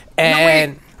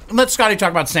 and. Let Scotty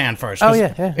talk about Sand first. Oh,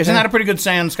 yeah. Isn't that a pretty good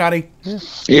Sand, Scotty? Yeah.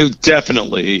 It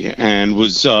definitely, and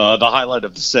was the highlight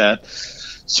of the set.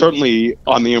 Certainly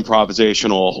on the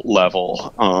improvisational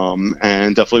level,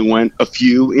 and definitely went a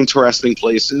few interesting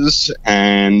places.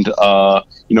 And,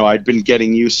 I'd been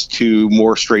getting used to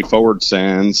more straightforward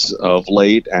Sands of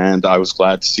late, and I was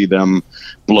glad to see them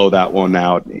blow that one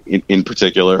out in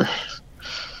particular.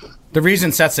 The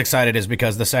reason Seth's excited is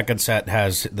because the second set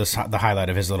has the highlight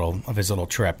of his little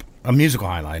trip, a musical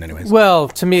highlight, anyways. Well,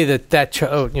 to me,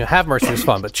 Have Mercy was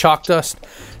fun, but Chalk Dust,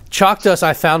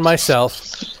 I found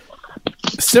myself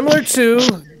similar to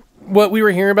what we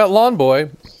were hearing about Lawn Boy,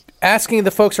 asking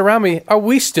the folks around me, "Are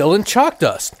we still in Chalk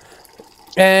Dust?"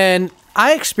 And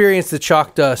I experienced the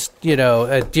Chalk Dust,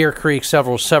 at Deer Creek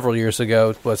several years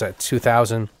ago. Was that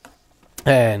 2000?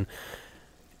 And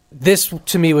this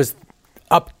to me was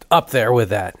up there with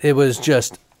that. It was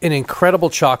just an incredible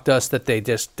chalk dust that they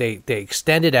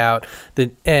extended out,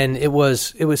 and it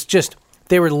was just.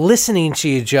 They were listening to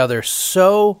each other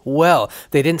so well.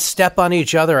 They didn't step on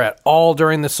each other at all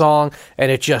during the song,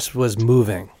 and it just was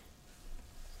moving.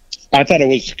 I thought it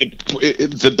was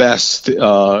the best,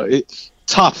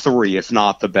 top three, if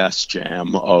not the best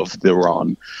jam of the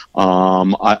run.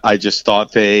 I just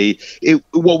thought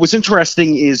what was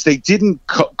interesting is they didn't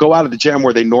go out of the jam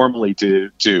where they normally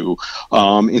do.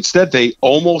 Instead, they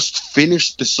almost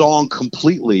finished the song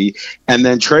completely, and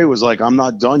then Trey was like, I'm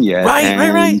not done yet,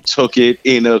 and took it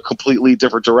in a completely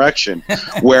different direction.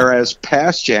 Whereas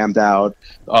past Jammed Out,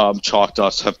 Chalk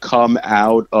Dust have come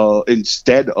out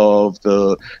instead of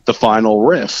the final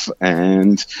riff,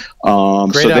 and so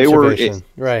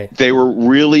they were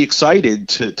really excited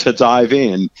to dive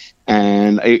in,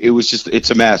 and it's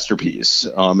a masterpiece.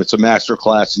 It's a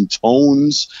masterclass in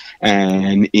tones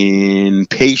and in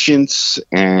patience,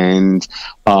 and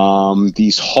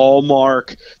these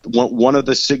hallmark one of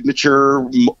the signature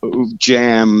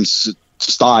jams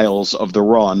styles of the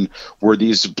run were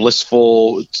these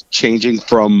blissful changing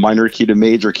from minor key to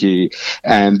major key,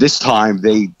 and this time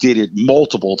they did it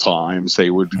multiple times.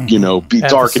 They would be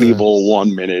dark and evil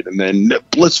 1 minute, and then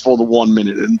blissful the 1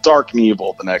 minute, and dark and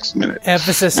evil the next minute.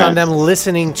 Emphasis on them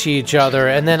listening to each other.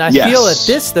 And then I feel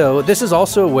that this is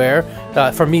also where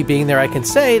for me being there, I can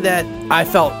say that I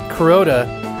felt Kuroda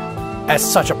as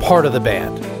such a part of the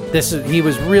band. He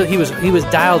was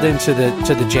dialed into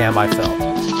the jam, I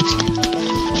felt.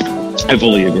 I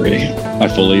fully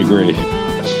agree.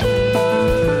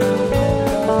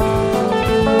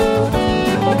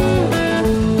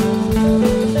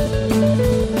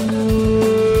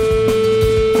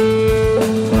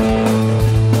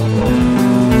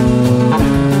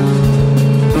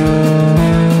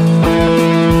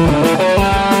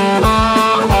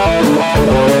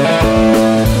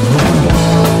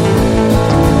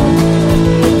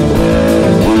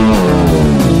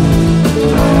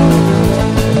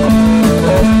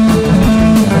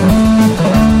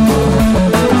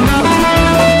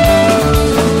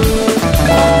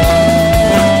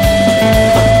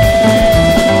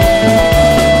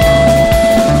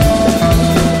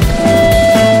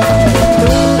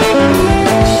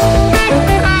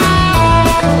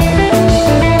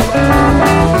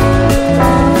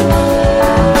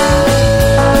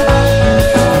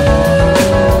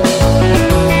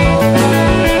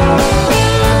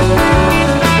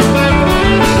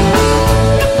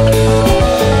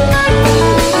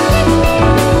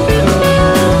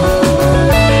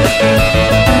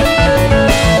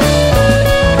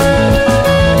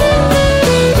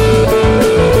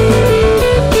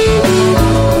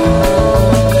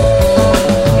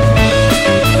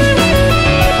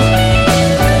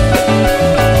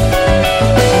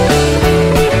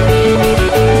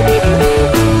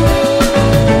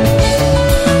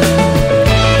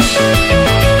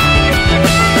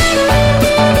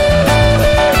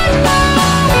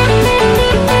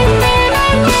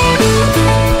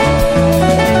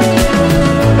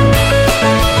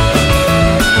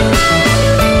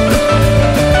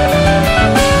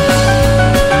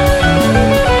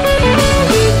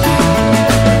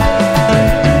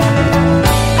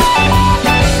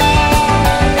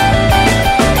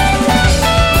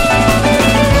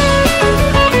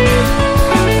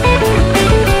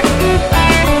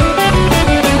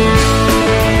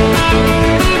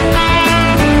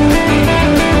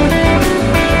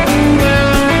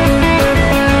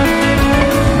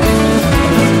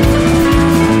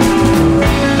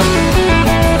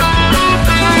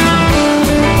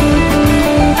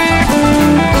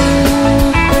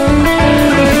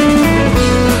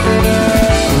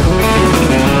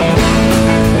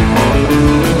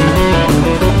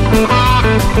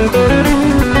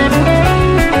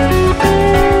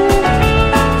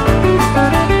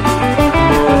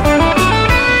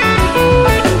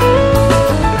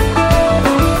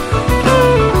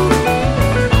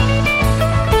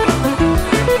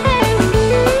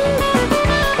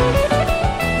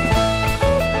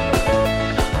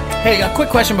 Hey, a quick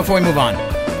question before we move on.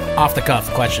 Off the cuff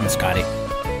question, Scotty.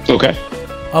 Okay.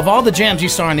 Of all the jams you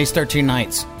saw on these 13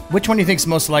 nights, which one do you think is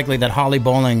most likely that Holly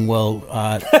Bowling will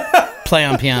play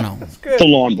on piano? The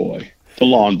Lawn Boy. The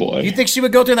Lawn Boy. You think she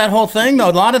would go through that whole thing, though?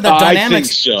 A lot of the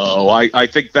dynamics. I think so. I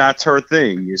think that's her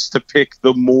thing, is to pick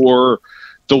the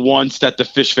ones that the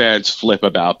Fish fans flip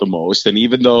about the most. And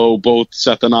even though both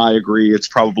Seth and I agree it's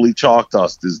probably Chalk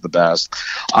Dust is the best,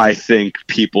 I think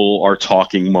people are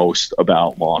talking most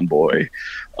about Lawn Boy.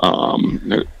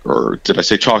 Or did I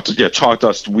say Chalk Dust? Yeah, Chalk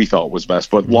Dust we thought was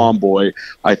best, but Lawn Boy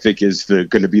I think is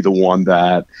going to be the one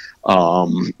that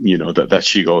that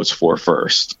she goes for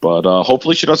first. But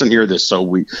hopefully she doesn't hear this, so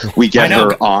we get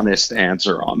her honest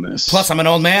answer on this. Plus, I'm an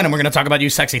old man, and we're going to talk about You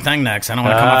Sexy Thing next. I don't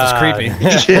want to come off as creepy.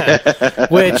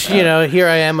 Which, here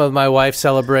I am with my wife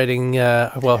celebrating,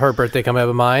 her birthday coming up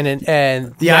with mine.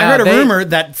 And yeah, I heard a rumor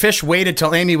that Fish waited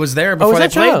till Amy was there before they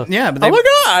played. Yeah, but oh, my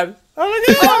God. Oh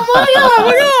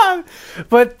my God!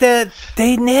 But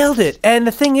they nailed it. And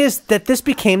the thing is that this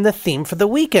became the theme for the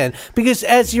weekend. Because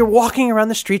as you're walking around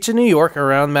the streets of New York,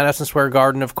 around Madison Square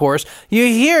Garden, of course, you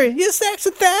hear, You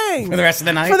Sexy Thing. For the rest of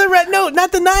the night? No,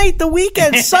 not the night, the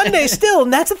weekend, Sunday still.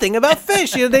 And that's the thing about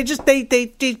Fish. They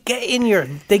get in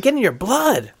your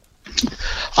blood.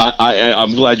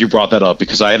 I'm glad you brought that up,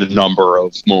 because I had a number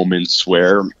of moments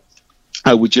where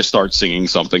I would just start singing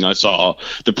something I saw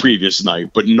the previous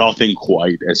night, but nothing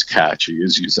quite as catchy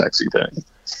as You Sexy Thing.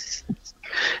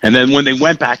 And then when they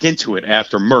went back into it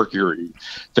after Mercury,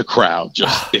 the crowd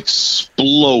just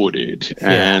exploded.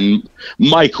 Yeah. And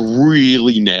Mike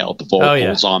really nailed the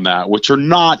vocals on that, which are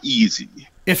not easy.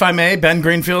 If I may, Ben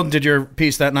Greenfield did your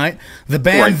piece that night. The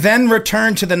band then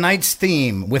returned to the night's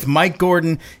theme, with Mike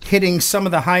Gordon hitting some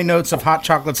of the high notes of Hot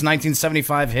Chocolate's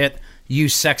 1975 hit, You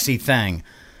Sexy Thing.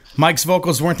 Mike's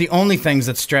vocals weren't the only things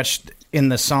that stretched in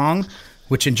the song,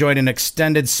 which enjoyed an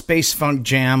extended space funk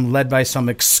jam led by some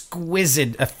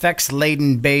exquisite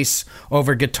effects-laden bass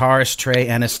over guitarist Trey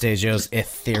Anastasio's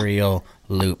ethereal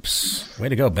loops. Way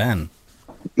to go, Ben.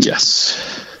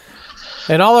 Yes.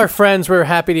 And all our friends were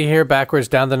happy to hear Backwards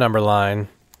Down the Number Line.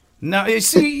 No, you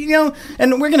see,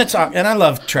 and we're going to talk, and I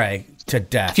love Trey to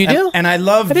death. You do? And I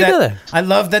love that. I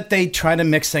love that they try to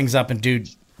mix things up and do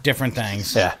different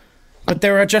things. Yeah. But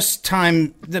there are just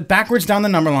the Backwards Down the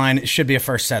Number Line should be a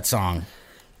first set song.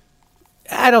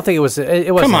 I don't think it was.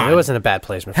 It wasn't. It wasn't a bad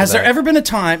placement. Has there ever been a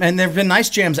time, and there have been nice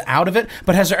jams out of it,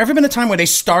 but has there ever been a time where they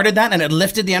started that and it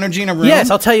lifted the energy in a room? Yes,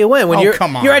 I'll tell you when. When you're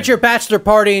at your bachelor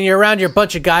party and you're around your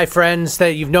bunch of guy friends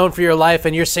that you've known for your life,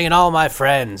 and you're singing "All My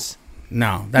Friends."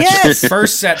 No, that's your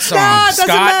first set song. No, it doesn't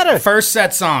matter. First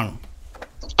set song.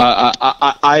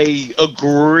 I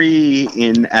agree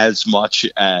in as much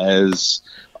as.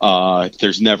 You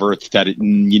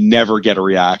never get a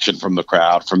reaction from the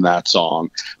crowd from that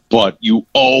song, but you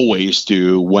always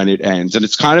do when it ends. And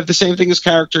it's kind of the same thing as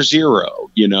Character Zero.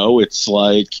 It's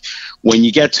like when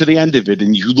you get to the end of it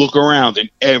and you look around and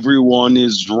everyone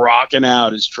is rocking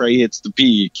out as Trey hits the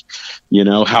peak.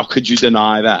 How could you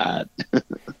deny that?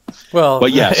 Well,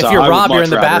 but yes, if you're Rob, you're in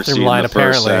the bathroom line,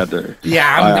 apparently.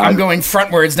 Yeah, I'm going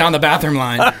frontwards down the bathroom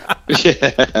line.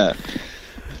 Yeah.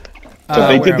 But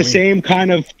they did the same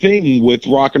kind of thing with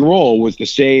rock and roll. Was the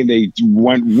same. They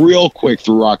went real quick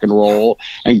through rock and roll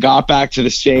and got back to the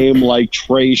same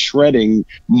Trey shredding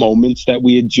moments that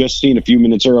we had just seen a few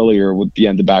minutes earlier with the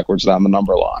end of Backwards Down the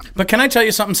Number Line. But can I tell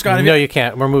you something, Scott? No, you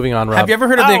can't. We're moving on, Rob. Have you ever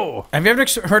heard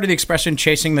of the expression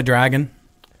 "chasing the dragon"?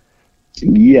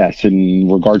 Yes,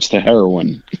 in regards to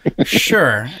heroin.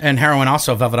 Sure, and heroin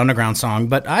also a Velvet Underground song.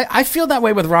 But I feel that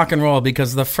way with rock and roll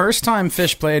because the first time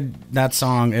Fish played that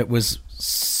song, it was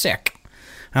sick.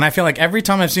 And I feel like every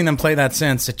time I've seen them play that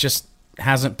since, it just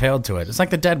hasn't paled to it. It's like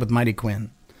the Dead with Mighty Quinn.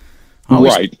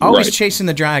 Always chasing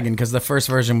the dragon because the first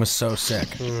version was so sick.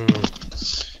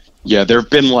 Yeah, there have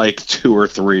been 2 or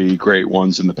 3 great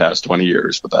ones in the past 20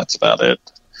 years, but that's about it.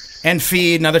 And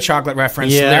Feed, another chocolate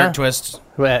reference, lyric twist.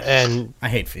 And I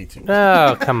hate Feed too.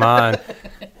 Oh, come on.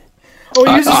 He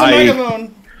uses a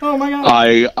microphone. Oh my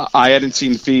God. I hadn't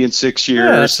seen Fee in 6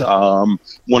 years.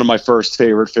 One of my first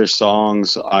favorite Fish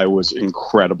songs. I was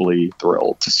incredibly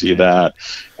thrilled to see that.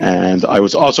 And I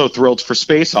was also thrilled for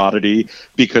Space Oddity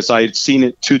because I had seen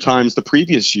it 2 times the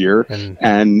previous year.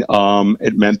 And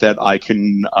it meant that I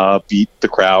can beat the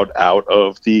crowd out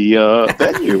of the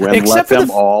venue and let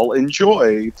them all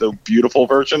enjoy the beautiful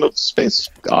version of Space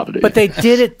Oddity. But they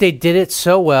did it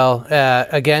so well.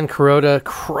 Again, Kuroda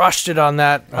crushed it on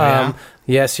that.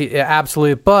 Yes,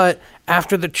 absolutely. But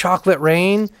after the Chocolate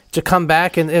Rain, to come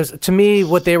back, and it was, to me,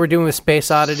 what they were doing with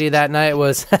Space Oddity that night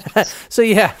was,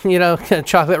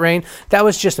 Chocolate Rain, that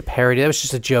was just a parody. That was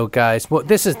just a joke, guys. Well,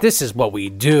 this is what we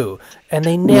do. And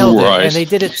they nailed it, and they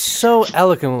did it so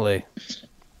eloquently.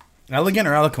 Elegant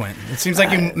or eloquent? It seems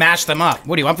like you mashed them up.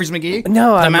 What do you want, Humphreys McGee?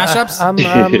 No, the mashups.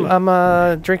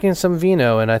 I'm drinking some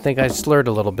vino, and I think I slurred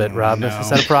a little bit. Rob, is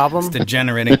that a problem? It's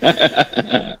degenerating.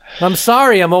 I'm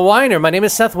sorry. I'm a whiner. My name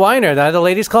is Seth Weiner. The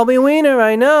ladies call me Wiener.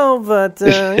 I know, but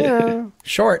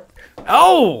short.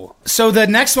 Oh. So the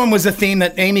next one was a theme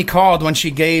that Amy called when she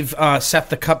gave Seth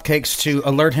the cupcakes to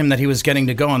alert him that he was getting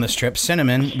to go on this trip.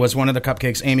 Cinnamon was one of the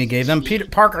cupcakes Amy gave them. Peter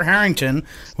Parker Harrington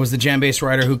was the jam bass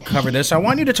writer who covered this. I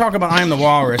want you to talk about I Am the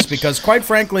Walrus because, quite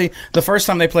frankly, the first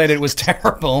time they played it was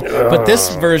terrible, but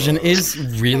this version is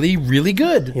really, really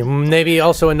good. Maybe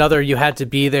also another you had to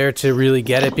be there to really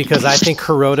get it because I think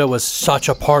Kuroda was such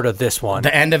a part of this one.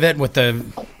 The end of it with the...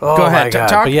 Oh go ahead. my God.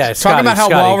 Talk, But yeah, talk Scotty, about how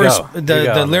Scotty, Walrus, go. You go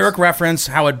the on lyric this. reference,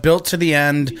 how it built to the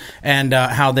end, and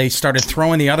how they started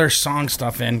throwing the other song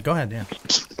stuff in. Go ahead, Dan.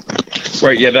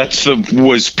 Right, yeah,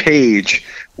 was Page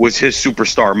was his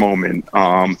superstar moment,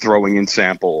 throwing in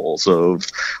samples of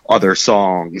other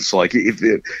songs. Like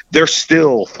they're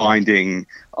still finding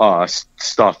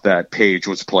stuff that Page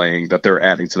was playing that they're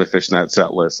adding to the Fishnet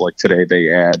set list. Like today,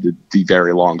 they added the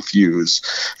Very Long Fuse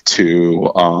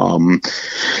to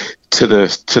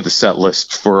the set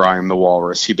list for I Am the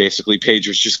Walrus. Page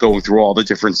was just going through all the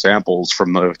different samples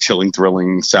from the chilling,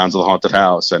 thrilling Sounds of the Haunted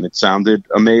House, and it sounded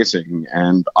amazing.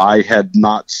 And I had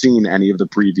not seen any of the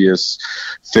previous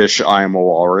Fish I Am a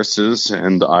Walruses,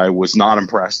 and I was not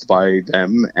impressed by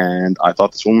them, and I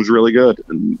thought this one was really good,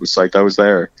 and was psyched I was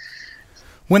there.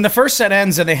 When the first set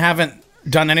ends and they haven't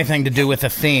done anything to do with the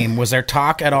theme, was there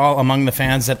talk at all among the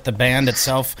fans that the band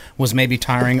itself was maybe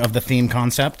tiring of the theme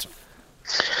concept?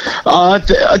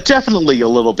 Definitely a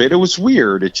little bit. It was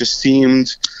weird. It just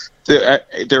seemed there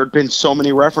had been so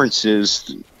many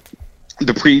references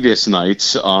the previous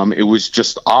nights. It was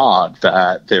just odd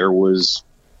that there was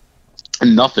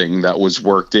nothing that was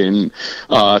worked in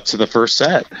to the first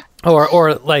set.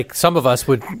 Or like some of us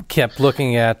kept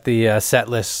looking at the set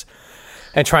list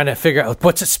and trying to figure out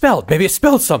what's it spelled. Maybe it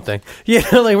spelled something.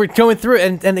 Like we're going through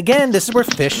it. And again, this is where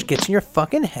Fish gets in your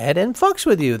fucking head and fucks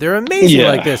with you. They're amazing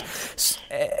like this.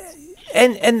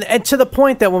 And to the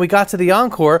point that when we got to the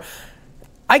encore,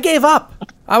 I gave up.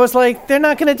 I was like, they're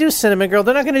not going to do Cinnamon Girl.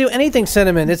 They're not going to do anything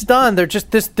Cinnamon. It's done. They're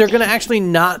just this. They're going to actually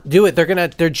not do it. You're going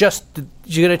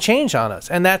to change on us.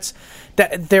 And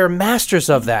they're masters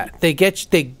of that. They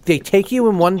take you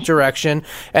in one direction,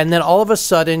 and then all of a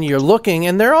sudden you're looking,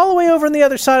 and they're all the way over on the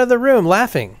other side of the room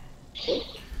laughing.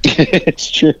 It's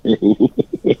true.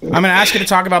 I'm going to ask you to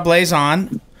talk about Blaze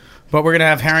On, but we're going to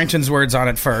have Harrington's words on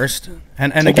it first.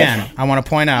 And again, I want to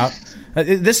point out,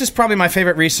 this is probably my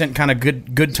favorite recent kind of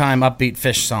good time upbeat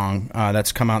Fish song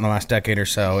that's come out in the last decade or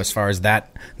so, as far as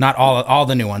that, not all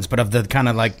the new ones, but of the kind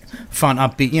of like fun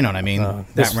upbeat, you know what I mean?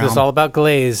 This is all about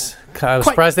Glaze. I was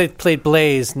surprised they played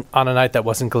Blaze on a night that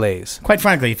wasn't Glaze. Quite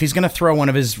frankly, if he's going to throw one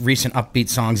of his recent upbeat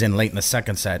songs in late in the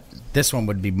second set, this one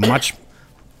would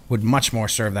much more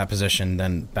serve that position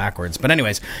than backwards. But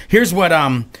anyways, here's what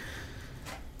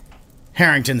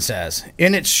Harrington says.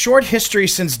 In its short history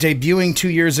since debuting 2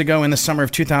 years ago in the summer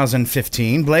of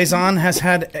 2015, Blaze On has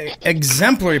had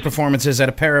exemplary performances at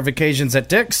a pair of occasions at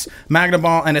Dick's, Magna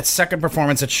Ball, and its second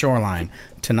performance at Shoreline.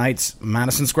 Tonight's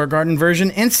Madison Square Garden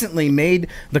version instantly made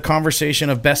the conversation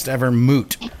of best ever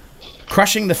moot.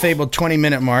 Crushing the fabled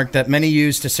 20-minute mark that many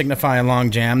use to signify a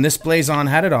long jam, this Blaze On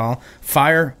had it all: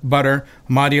 fire, butter,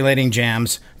 modulating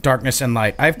jams, darkness, and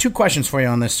light. I have two questions for you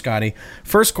on this, Scotty.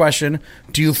 First question,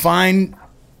 do you find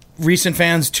recent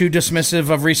fans too dismissive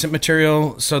of recent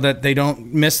material so that they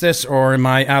don't miss this, or am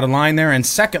I out of line there? And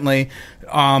secondly,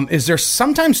 is there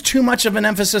sometimes too much of an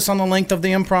emphasis on the length of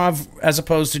the improv as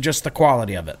opposed to just the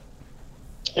quality of it?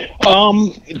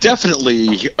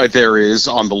 Definitely there is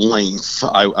on the length.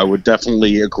 I would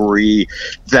definitely agree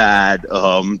that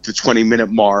the 20-minute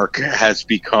mark has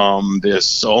become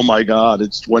this, oh my God,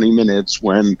 it's 20 minutes,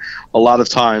 when a lot of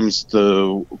times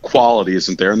the quality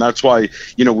isn't there. And that's why,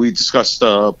 we discussed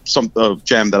some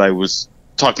jam that I was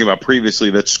talking about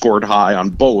previously that scored high on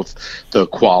both the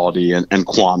quality and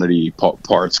quantity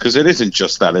parts, because it isn't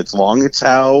just that it's long, it's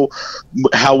how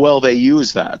well they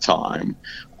use that time.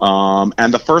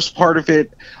 And the first part of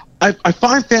it, I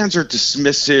find fans are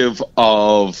dismissive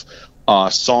of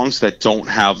songs that don't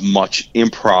have much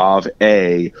improv,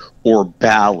 A, or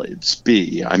ballads,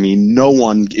 B. I mean, no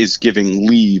one is giving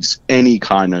Leaves any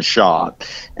kind of shot.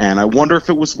 And I wonder if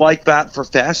it was like that for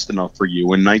Fast Enough for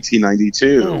You in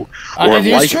 1992 or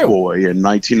Life Boy in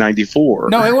 1994.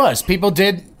 No, it was. People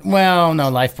did. Well, no,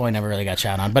 Life Boy never really got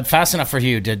shot on. But Fast Enough for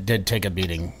You did take a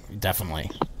beating, definitely.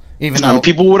 Even though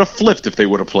people would have flipped if they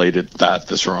would have played it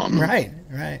this wrong. Right.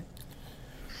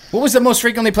 What was the most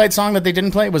frequently played song that they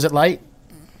didn't play? Was it Light?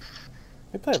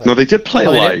 No, they did play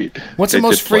Light. What's the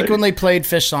most frequently played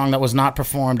Fish song that was not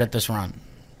performed at this run?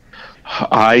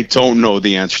 I don't know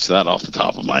the answer to that off the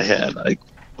top of my head.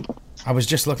 I was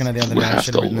just looking at the other day. We I have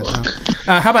should have to written it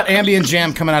down. How about ambient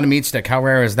jam coming out of Meat Stick? How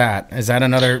rare is that? Is that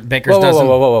another Baker's Whoa, Dozen?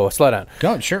 whoa, slow down.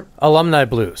 Go, sure. Alumni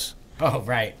Blues. Oh,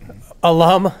 right.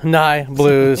 Alumni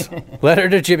Blues. Letter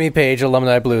to Jimmy Page,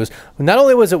 Alumni Blues. Not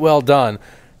only was it well done,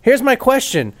 here's my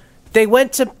question. They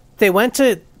went to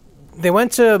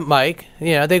Mike,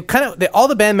 you know, all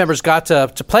the band members got to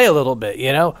play a little bit,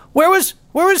 you know. Where was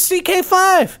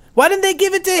CK5? Why didn't they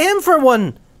give it to him for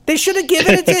one? They should have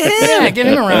given it to him. Yeah, get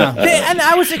him around. And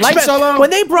I was Light solo. when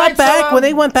they Light when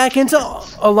they went back into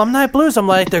Alumni Blues, I'm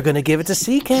like, they're gonna give it to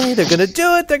CK. They're gonna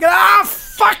do it. They're gonna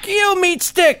fuck you, Meat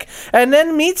Stick. And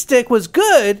then Meat Stick was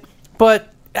good,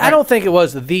 but I don't think it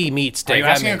was the Meat Stick. Are you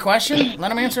asking a question?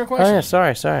 Let him answer a Oh question. yeah,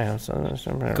 sorry.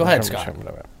 Go ahead, Scott.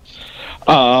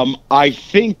 I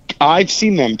think I've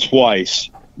seen them twice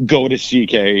go to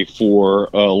CK for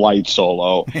a light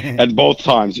solo, and both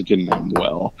times it didn't end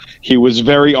well. He was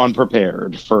very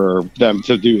unprepared for them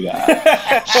to do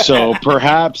that. So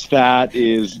perhaps that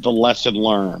is the lesson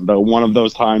learned. One of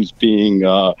those times being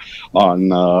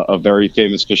on a very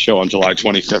famous Fish show on July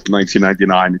 25th,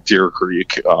 1999 at Deer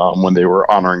Creek, when they were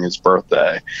honoring his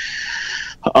birthday.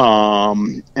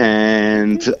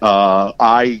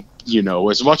 You know,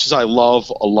 as much as I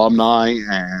love Alumni,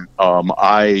 and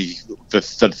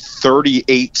the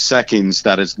 38 seconds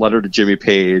that is Letter to Jimmy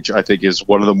Page, I think is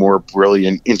one of the more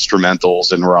brilliant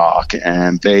instrumentals in rock,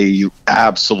 and they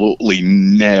absolutely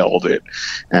nailed it,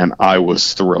 and I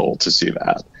was thrilled to see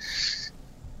that.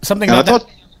 Something about that.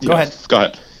 Go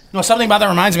ahead. No, something about that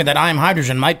reminds me that I Am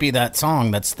Hydrogen might be that song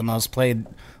that's the most played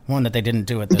one that they didn't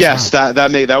do at this time. Yes,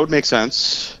 that would make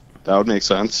sense. That would make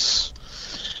sense.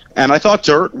 And I thought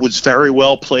Dirt was very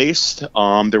well placed.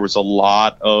 There was a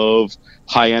lot of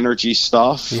high energy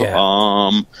stuff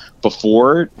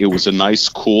before it. It was a nice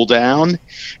cool down.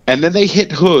 And then they hit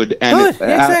Hood. And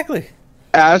exactly.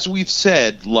 As we've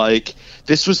said, like,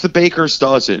 this was the Baker's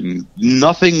Dozen.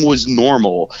 Nothing was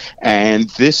normal, and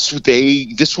this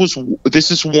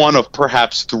is one of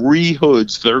perhaps 3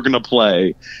 Hoods they're going to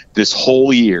play this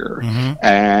whole year,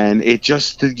 and it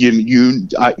just you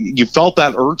felt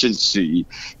that urgency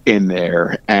in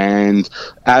there. And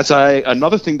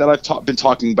another thing that I've been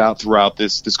talking about throughout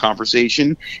this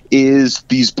conversation is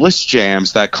these bliss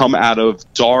jams that come out of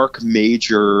dark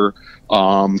major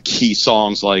key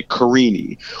songs like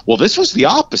Carini. Well, this was the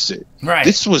opposite. Right.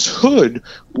 This was Hood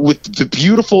with the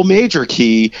beautiful major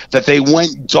key that they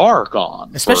went dark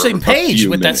on. Especially Page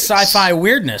with that sci-fi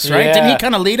weirdness, right? Yeah. Didn't he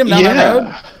kind of lead him down that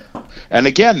road? And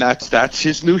again, that's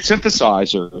his new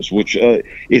synthesizers, which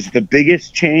is the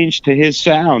biggest change to his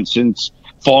sound since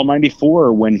Fall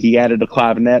 '94, when he added a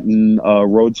clavinet and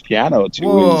Rhodes piano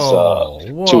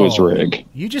to his rig.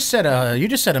 You just said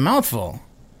a mouthful.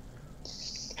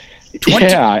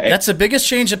 That's the biggest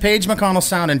change to Page McConnell's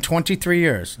sound in 23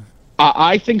 years.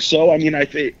 I think so. I mean, I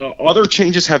think other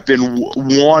changes have been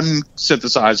one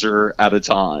synthesizer at a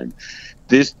time.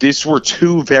 This were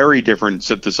 2 very different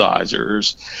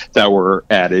synthesizers that were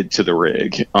added to the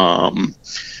rig. You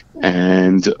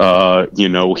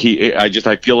know,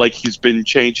 I feel like he's been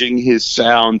changing his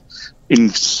sound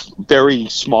in very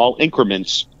small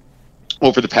increments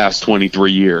over the past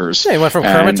 23 years. Yeah, he went from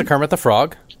Kermit to Kermit the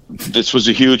Frog. This was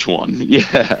a huge one.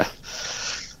 Yeah.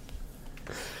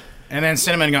 And then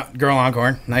Cinnamon Girl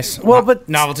Encore. Nice. Well, but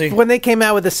novelty. When they came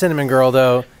out with the Cinnamon Girl,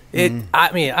 though,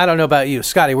 I mean, I don't know about you.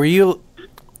 Scotty, were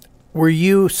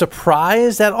you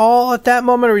surprised at all at that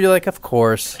moment, or were you like, of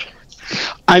course?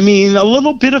 I mean, a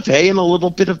little bit of A and a little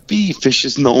bit of B. Fish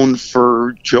is known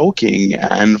for joking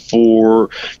and for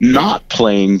not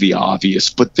playing the obvious.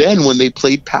 But then when they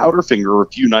played Powderfinger a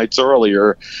few nights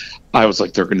earlier, I was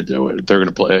like, they're going to do it. They're going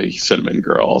to play Cinnamon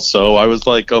Girl. So I was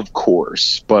like, of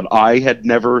course. But I had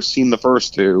never seen the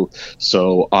first 2,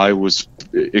 so I was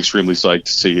extremely psyched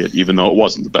to see it, even though it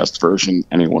wasn't the best version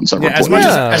anyone's ever played.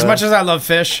 As much as I love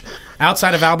Fish,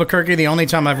 outside of Albuquerque, the only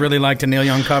time I've really liked a Neil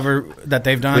Young cover that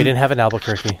they've done... We didn't have an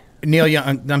Albuquerque. Neil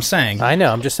Young, I'm saying. I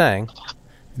know, I'm just saying.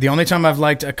 The only time I've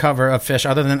liked a cover of Fish,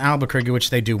 other than Albuquerque, which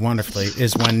they do wonderfully,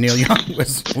 is when Neil Young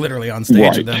was literally on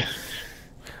stage with them.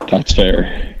 That's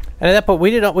fair. And at that point,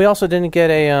 we also didn't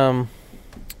get a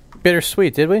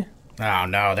Bittersweet, did we? Oh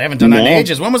no, they haven't done that in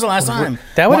ages. When was the last time?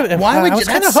 That would. Why would I was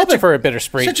kind of hoping for a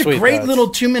Bittersweet. Such a great little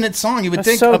 2-minute song. You would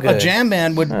think a jam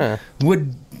band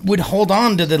would hold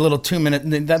on to the little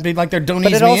 2-minute. That'd be like their "Don't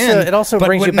Ease Me In." It also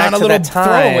brings you back to that time.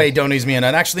 Throwaway "Don't Ease Me In,"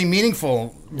 an actually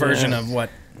meaningful version of what.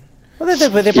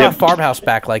 Well, they brought Farmhouse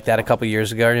back like that a couple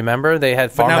years ago. Remember, they had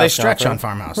But Farmhouse. now they stretch out on there.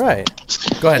 Farmhouse. Right.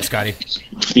 Go ahead, Scotty.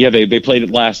 Yeah, they played it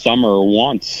last summer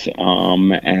once,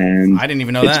 and I didn't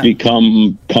even know it's that.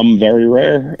 become very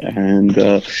rare, and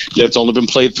it's only been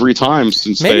played 3 times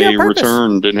since Maybe they on purpose.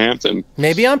 returned in Hampton.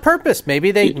 Maybe on purpose.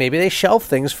 Maybe they shelve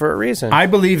things for a reason. I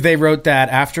believe they wrote that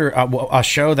after a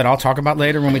show that I'll talk about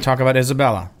later when we talk about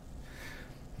Isabella.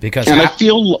 Because And I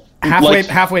feel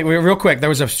halfway, real quick, there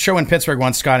was a show in Pittsburgh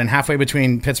once, Scott, and halfway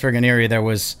between Pittsburgh and Erie, there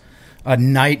was a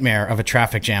nightmare of a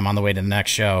traffic jam on the way to the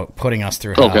next show, putting us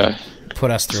through hell. Okay.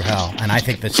 Put us through hell. And I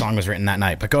think the song was written that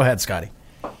night. But go ahead, Scotty.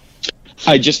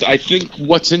 I think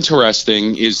what's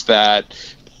interesting is that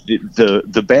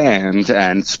the band,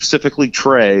 and specifically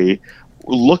Trey,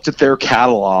 looked at their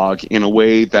catalog in a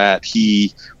way that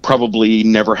he probably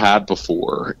never had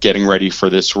before, getting ready for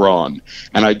this run.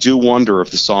 And I do wonder if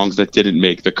the songs that didn't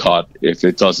make the cut, if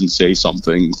it doesn't say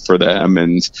something for them,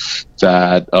 and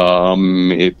that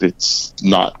it's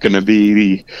not going to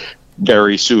be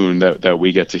very soon that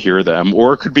we get to hear them,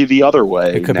 or it could be the other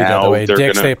way. It could be the other way.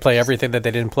 Dicks, they play everything that they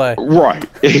didn't play. Right,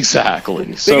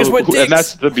 exactly. So, what Dicks- and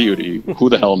that's the beauty. Who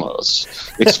the hell knows?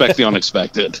 Expect the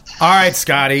unexpected. All right,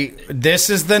 Scotty. This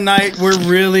is the night we're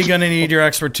really going to need your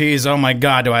expertise. Oh, my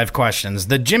God, do I have questions.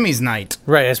 The Jimmy's night.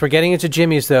 Right. As we're getting into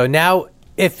Jimmy's, though, now,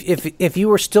 if you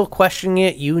were still questioning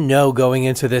it, going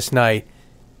into this night,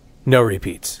 no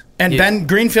repeats. And Ben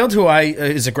Greenfield, who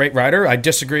is a great writer, I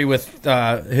disagree with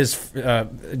his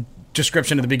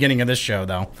description at the beginning of this show,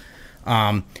 though.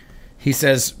 He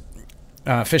says,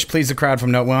 "Fish pleased the crowd from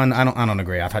note one." I don't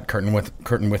agree. I thought Curtain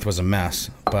With was a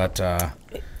mess, but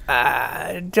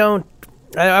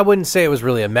I wouldn't say it was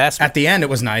really a mess. at the end it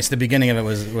was nice. The beginning of it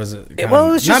was was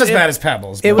just- not as bad as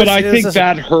Pebbles. it but- But I think was-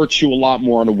 that hurts you a lot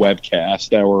more on a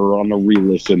webcast or on a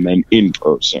re-listen than in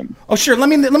person. Oh, sure. Let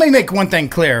me make one thing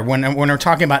clear when we're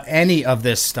talking about any of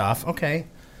this stuff. Okay,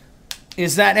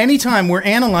 is that anytime we're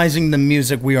analyzing the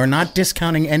music, we are not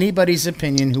discounting anybody's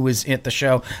opinion who is at the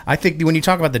show. I think when you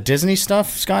talk about the Disney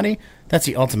stuff, Scotty, that's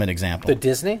the ultimate example. The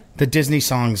Disney? The Disney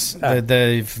songs,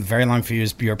 the Very Long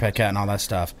Fuse, Your Pet Cat, and all that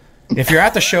stuff. If you're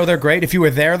at the show, they're great. If you were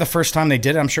there the first time they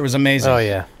did it, I'm sure it was amazing. Oh,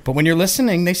 yeah. But when you're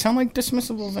listening, they sound like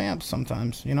dismissible vamps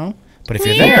sometimes, you know? But if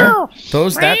you're there,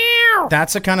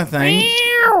 that's the kind of thing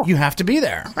you have to be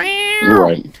there.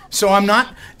 Right. So I'm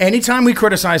not. Anytime we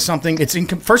criticize something,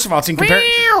 first of all,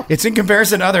 it's in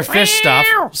comparison to other Fish stuff.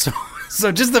 So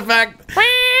just the fact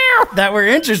that we're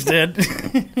interested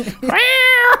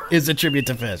is a tribute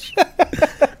to Fish.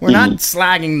 We're not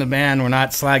slagging the band. We're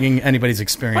not slagging anybody's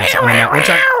experience.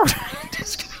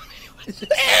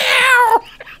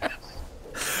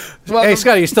 Hey,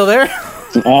 Scott, are you still there?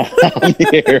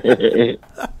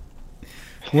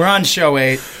 We're on show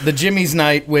 8, the Jimmy's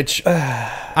Night, which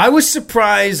I was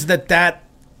surprised that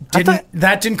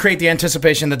didn't create the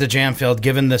anticipation that the jam filled,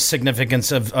 given the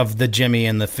significance of the Jimmy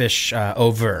and the Fish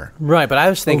over. Right, but I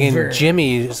was thinking Over.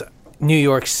 Jimmy's New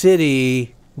York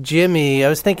City, Jimmy. I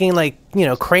was thinking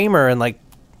Kramer and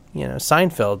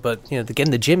Seinfeld, but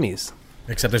again the Jimmys.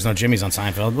 Except there's no Jimmy's on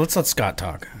Seinfeld. Let's let Scott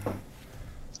talk.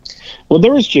 Well,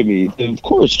 there is Jimmy. Of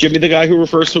course, Jimmy, the guy who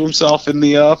refers to himself in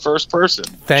the first person.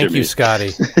 Thank Jimmy. you,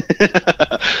 Scotty.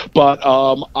 But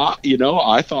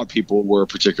I thought people were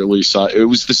particularly. It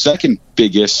was the second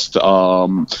biggest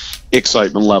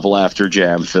excitement level after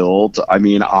Jam Filled. I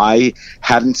mean, I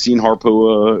hadn't seen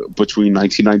Harpua between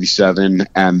 1997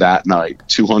 and that night.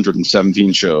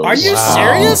 217 shows. Are you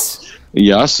serious?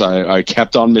 Yes, I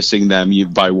kept on missing them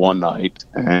by one night,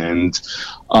 and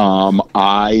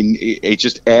it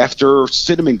just after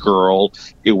Cinnamon Girl,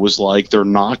 it was like they're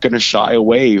not going to shy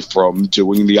away from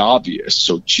doing the obvious.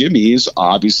 So Jimmy's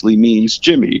obviously means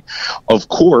Jimmy. Of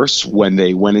course, when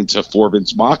they went into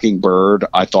Forbin's Mockingbird,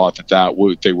 I thought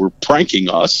that they were pranking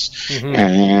us,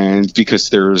 and because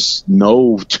there's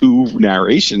no 2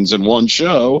 narrations in one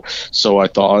show, so I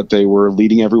thought they were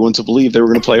leading everyone to believe they were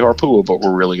going to play Harpua, but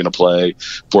we're really going to play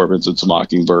Forbin's It's a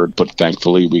Mockingbird. But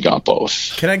thankfully, we got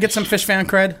both. Can I get some Fish fan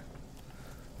cred?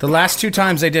 The last 2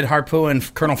 times they did Harpua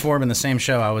and Colonel Forb in the same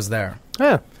show, I was there.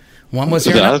 Yeah. One was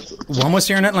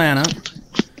here in Atlanta,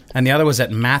 and the other was at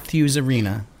Matthews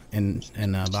Arena in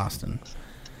Boston.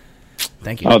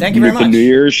 Thank you. Thank you very much. The New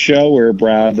Year's show where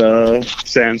Brad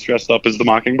Sands dressed up as the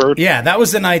Mockingbird. Yeah, that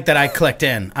was the night that I clicked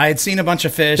in. I had seen a bunch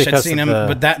of Fish. I'd Because seen of him,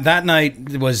 the- but that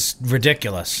night was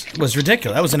ridiculous. It was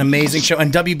ridiculous. That was an amazing show,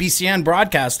 and WBCN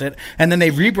broadcast it, and then they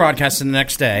rebroadcast it the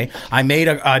next day. I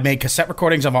made cassette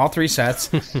recordings of all 3 sets,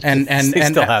 and He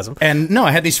still has 'em. And no,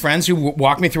 I had these friends who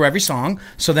walked me through every song.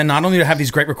 So then, not only to have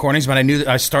these great recordings, but I knew that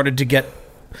I started to get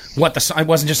what it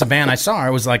wasn't just a band I saw.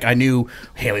 It was like I knew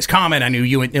Haley's Comet. I knew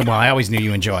you. Well, I always knew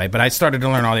You Enjoy, but I started to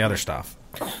learn all the other stuff.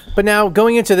 But now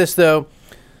going into this though,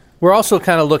 we're also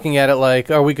kind of looking at it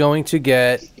like, are we going to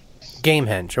get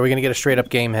Gamehenge? Are we going to get a straight up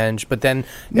Gamehenge? But then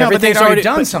no, but they'd already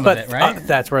done some of it, right?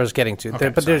 That's where I was getting to.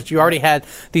 Okay, You already had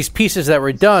these pieces that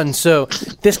were done, so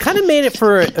this kind of made it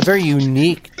for a very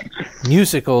unique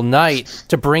musical night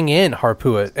to bring in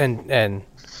Harpua and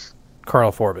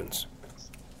Carl Forbins.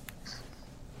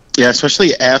 Yeah,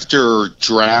 especially after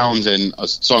Drowned and a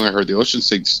song I heard the Ocean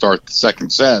Sing start the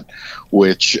second set,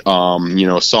 which,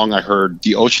 a song I heard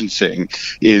the Ocean Sing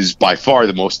is by far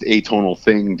the most atonal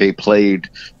thing they played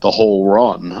the whole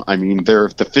run. I mean, they're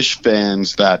the Phish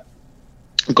fans that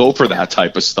go for that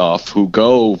type of stuff, who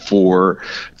go for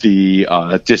the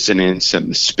dissonance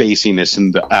and the spaciness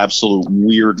and the absolute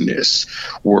weirdness,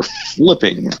 were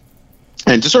flipping,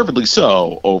 and deservedly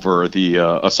so, over the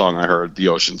a song I heard the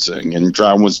Ocean Sing. And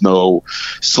Drown was no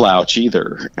slouch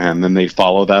either. And then they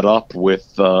follow that up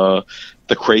with the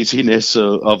craziness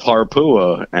of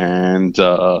Harpua. And,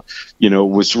 it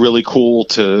was really cool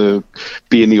to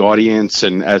be in the audience.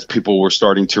 And as people were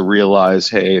starting to realize,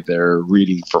 hey, they're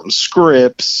reading from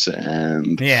scripts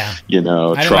and, I didn't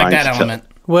like trying that to element.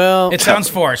 Well, It sounds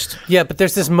forced. yeah, but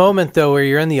there's this moment though where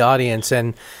you're in the audience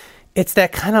and it's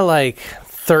that kind of like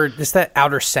it's that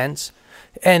outer sense.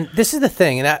 And this is the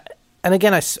thing, and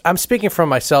again, I'm speaking from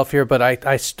myself here, but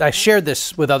I shared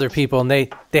this with other people, and they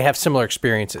have similar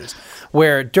experiences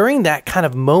where during that kind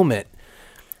of moment,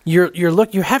 you're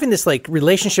having this like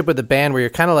relationship with the band where you're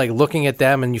kind of like looking at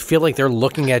them, and you feel like they're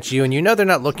looking at you, and they're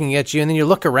not looking at you, and then you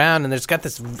look around, and there's got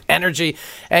this energy,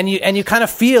 and you kind of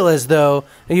feel as though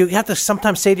you have to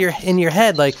sometimes say in your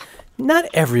head like, not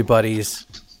everybody's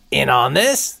in on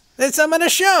this. I'm at a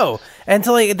show. And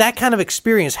so like that kind of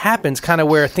experience happens kind of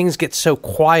where things get so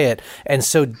quiet and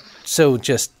so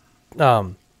just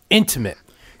intimate.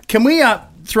 Can we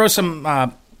throw some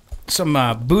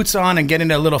boots on and get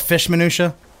into a little Phish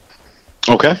minutia?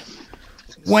 Okay.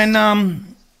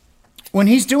 When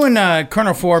he's doing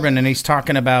Colonel Forbin and he's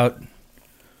talking about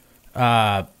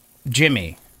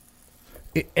Jimmy,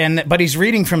 but he's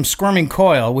reading from Squirming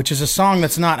Coil, which is a song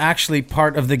that's not actually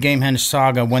part of the Gamehenge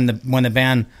saga when the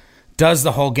band does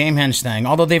the whole Gamehenge thing.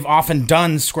 Although they've often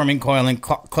done Squirming Coil in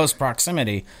close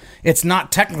proximity, it's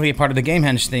not technically a part of the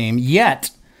Gamehenge theme. Yet,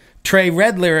 Trey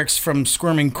read lyrics from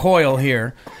Squirming Coil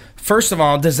here. First of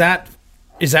all, is that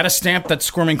a stamp that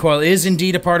Squirming Coil is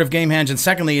indeed a part of Gamehenge? And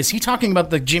secondly, is he talking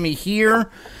about the Jimmy here?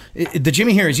 The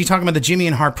Jimmy here, is he talking about the Jimmy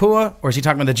and Harpua, or is he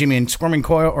talking about the Jimmy and Squirming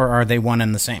Coil, or are they one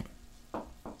and the same?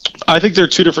 I think they're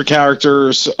two different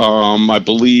characters. I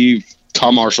believe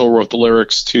Tom Marshall wrote the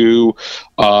lyrics to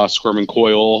Squirming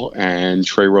Coil, and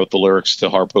Trey wrote the lyrics to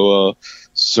Harpua.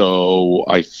 So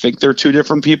I think they're two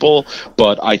different people,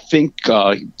 but I think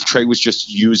Trey was just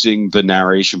using the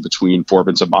narration between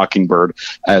Forbins and Mockingbird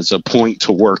as a point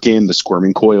to work in the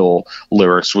Squirming Coil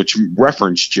lyrics, which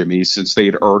referenced Jimmy, since they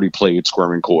had already played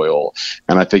Squirming Coil.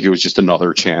 And I think it was just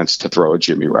another chance to throw a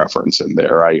Jimmy reference in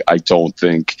there. I don't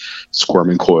think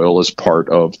Squirming Coil is part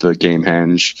of the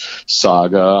Gamehenge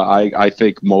saga. I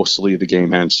think mostly the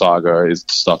Gamehenge saga is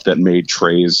the stuff that made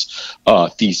Trey's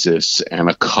thesis and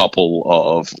a couple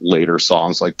of later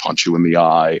songs like Punch You in the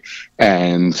Eye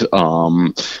and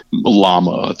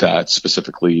Llama that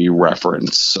specifically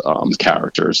reference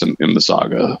characters in the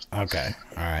saga. Okay,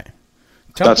 all right.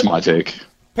 That's my take.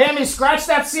 Pammy, scratch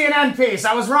that CNN piece.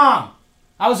 I was wrong.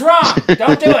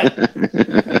 Don't do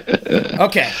it.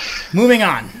 Okay, moving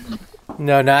on.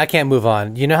 No, I can't move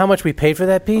on. You know how much we paid for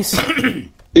that piece?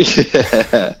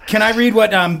 Can I read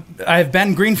what I have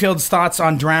Ben Greenfield's thoughts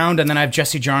on Drowned, and then I have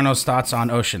Jesse Jarno's thoughts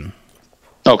on Ocean.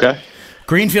 Okay.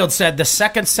 Greenfield said the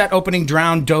second set opening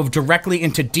Drowned dove directly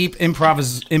into deep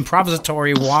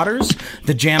improvisatory waters.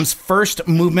 The jam's first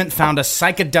movement found a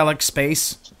psychedelic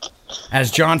space, as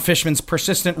John Fishman's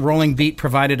persistent rolling beat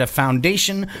provided a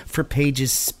foundation for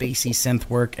Page's spacey synth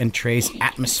work and Trey's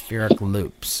atmospheric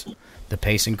loops. The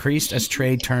pace increased as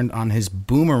Trey turned on his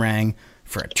boomerang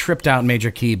for a tripped-out major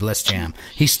key bliss jam.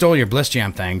 He stole your bliss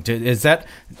jam thing. Is that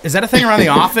a thing around the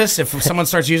office if someone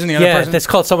starts using the other person? Yeah, that's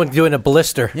called someone doing a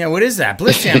blister. Yeah, what is that?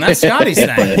 Bliss jam. That's Scotty's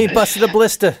thing. He busted a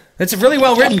blister. It's really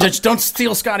well written. Just don't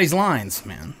steal Scotty's lines,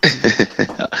 man.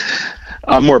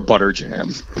 I'm more butter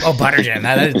jam. Oh, butter jam.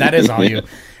 That is all you.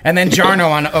 And then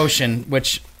Jarno on Ocean,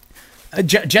 which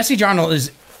Jesse Jarno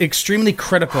is extremely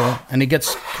critical, and he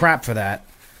gets crap for that.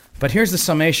 But here's the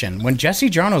summation. When Jesse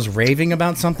Jarno's raving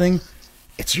about something,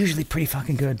 it's usually pretty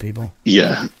fucking good, people.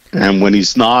 Yeah, and when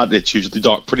he's not, it's usually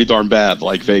pretty darn bad,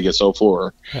 like Vegas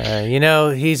 04.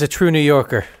 He's a true New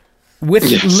Yorker.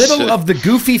 With Yes. little of the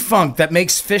goofy funk that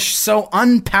makes Fish so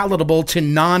unpalatable to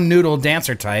non-noodle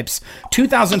dancer types,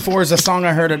 2004 is a song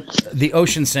I heard the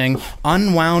Ocean sing,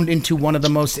 unwound into one of the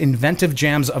most inventive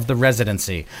jams of the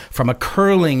residency. From a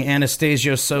curling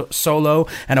Anastasio solo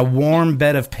and a warm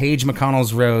bed of Paige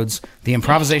McConnell's Rhodes, the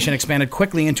improvisation expanded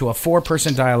quickly into a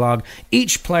four-person dialogue,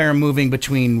 each player moving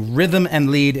between rhythm and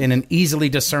lead in an easily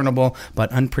discernible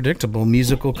but unpredictable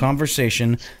musical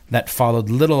conversation that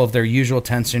followed little of their usual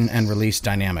tension and release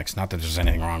dynamics. Not that there's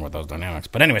anything wrong with those dynamics,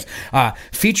 but anyways,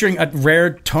 featuring a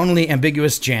rare, tonally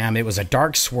ambiguous jam, it was a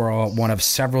dark swirl, one of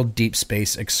several deep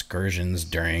space excursions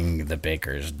during the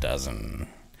Baker's Dozen.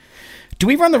 Do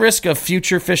we run the risk of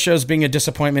future Fish shows being a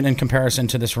disappointment in comparison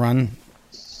to this run?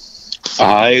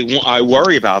 I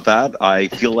worry about that. I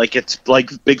feel like it's like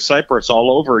Big Cypress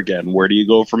all over again. Where do you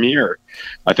go from here?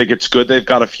 I think it's good they've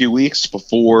got a few weeks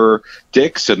before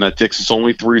Dick's, and that Dick's is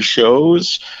only 3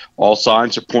 shows. All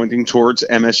signs are pointing towards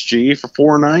MSG for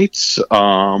 4 nights.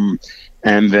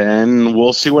 And then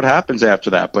we'll see what happens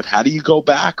after that. But how do you go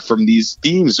back from these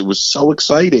themes? It was so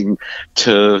exciting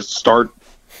to start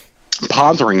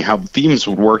pondering how themes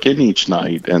would work in each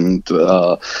night, and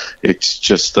it's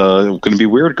just going to be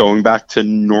weird going back to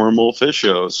normal Fish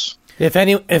shows. If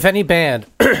any band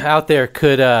out there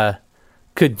could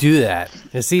do that,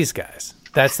 it's these guys.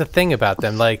 That's the thing about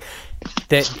them. Like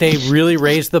they really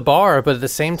raise the bar, but at the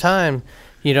same time,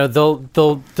 you know,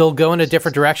 they'll go in a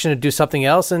different direction and do something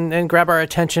else and grab our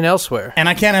attention elsewhere. And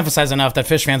I can't emphasize enough that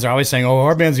Fish fans are always saying, oh,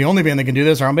 our band's the only band that can do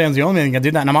this, or our band's the only band that can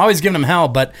do that. And I'm always giving them hell,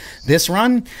 but this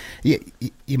run,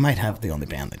 you might have the only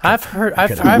band that can.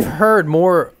 I've heard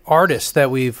more artists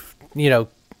that we've, you know,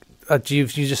 you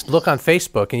just look on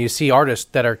Facebook and you see artists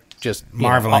that are just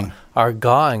marveling, are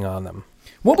gawing on them.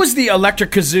 What was the electric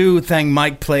kazoo thing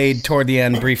Mike played toward the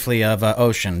end briefly of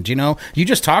Ocean? Do you know? You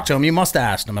just talked to him. You must have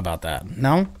asked him about that.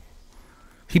 No?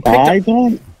 He picked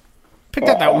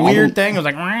up that weird thing. It was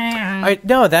like...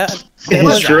 No, that...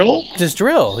 His drill? His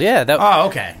drill, yeah.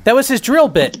 Okay. That was his drill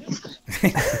bit.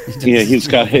 Yeah,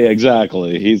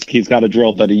 exactly. He's got a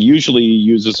drill that he usually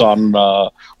uses on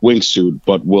Wingsuit,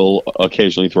 but will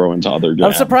occasionally throw into other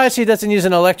jams. I'm surprised he doesn't use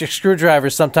an electric screwdriver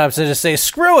sometimes to just say,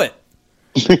 screw it.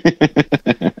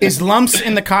 Is Lumps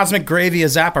in the Cosmic Gravy a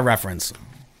Zappa reference?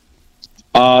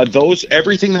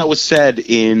 Everything that was said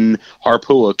in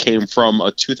Harpua came from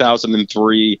a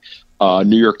 2003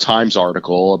 New York Times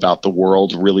article about the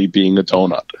world really being a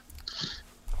donut.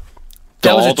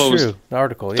 That was true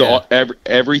article. Yeah.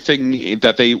 Everything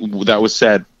that was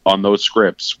said on those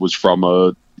scripts was from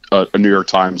a New York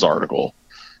Times article,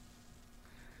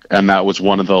 and that was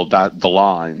one of the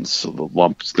lines. The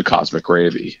Lumps, the Cosmic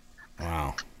Gravy.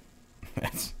 Wow,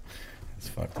 that's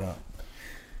fucked up.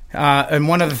 And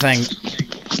one other thing,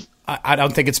 I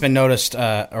don't think it's been noticed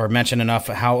or mentioned enough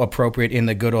how appropriate In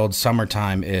the Good Old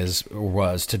Summertime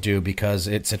was to do, because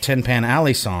it's a Tin Pan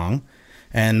Alley song,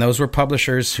 and those were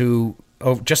publishers who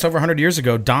just over 100 years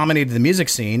ago dominated the music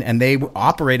scene, and they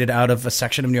operated out of a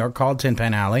section of New York called Tin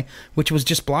Pan Alley, which was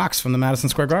just blocks from the Madison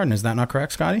Square Garden. Is that not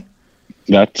correct, Scotty?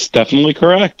 That's definitely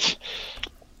correct.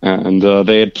 And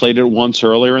they had played it once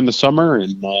earlier in the summer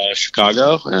in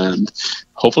Chicago, and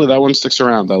hopefully that one sticks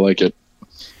around. I like it.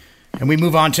 And we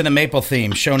move on to the Maple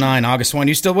theme, show 9, August 1.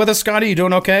 You still with us, Scotty? You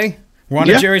doing okay? We're on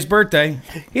to Jerry's birthday.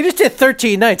 He just did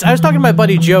 13 nights. I was talking to my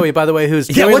buddy Joey, by the way, who's...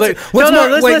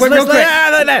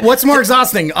 What's more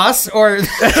exhausting, us or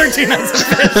 13 nights of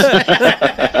Fish? Go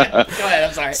ahead,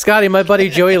 I'm sorry. Scotty, my buddy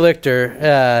Joey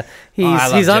Lichter,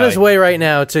 he's on his way right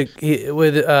now to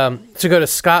go to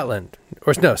Scotland.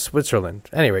 Or no, Switzerland.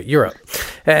 Anyway, Europe.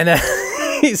 And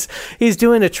he's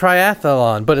doing a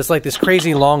triathlon, but it's like this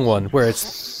crazy long one where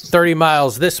it's 30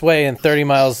 miles this way and 30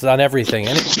 miles on everything.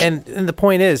 And the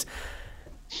point is,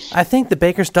 I think the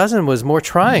Baker's Dozen was more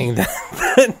trying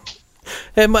than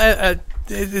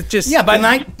it just... Yeah,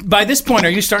 by this point,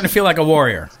 are you starting to feel like a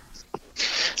warrior?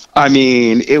 I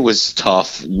mean, it was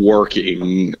tough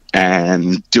working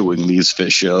and doing these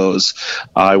Fish shows.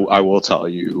 I will tell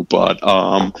you, but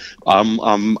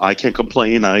I can't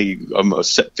complain. I'm a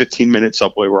 15-minute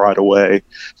subway ride away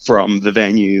from the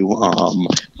venue.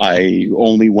 I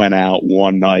only went out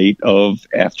one night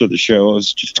after the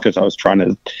shows just because I was trying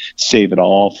to save it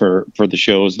all for the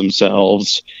shows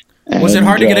themselves. Was it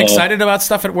hard to get excited about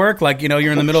stuff at work? Like, you know,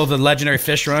 you're in the middle of the legendary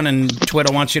Fish run and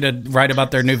Twitter wants you to write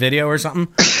about their new video or something?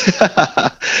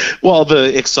 Well,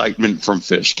 the excitement from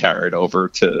Fish carried over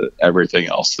to everything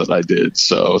else that I did.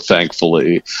 So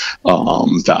thankfully,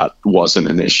 that wasn't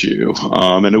an issue.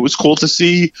 And it was cool to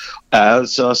see,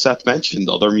 as Seth mentioned,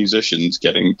 other musicians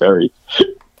getting very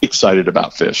excited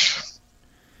about Fish.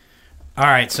 All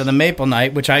right, so the Maple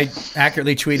Night, which I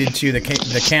accurately tweeted to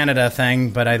the Canada thing,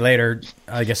 but I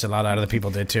guess a lot of other people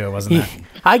did too. It wasn't that.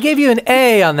 I gave you an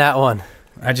A on that one.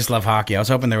 I just love hockey. I was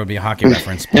hoping there would be a hockey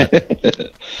reference.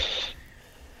 But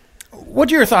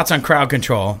what are your thoughts on crowd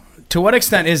control? To what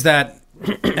extent is that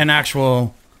an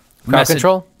actual Crowd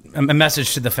control? A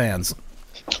message to the fans?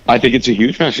 I think it's a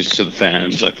huge message to the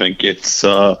fans. I think it's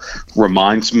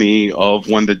reminds me of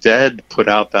when the Dead put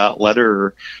out that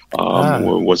letter.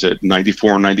 Was it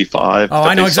 94, 95? Oh,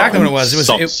 I know exactly what it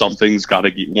was. Something's got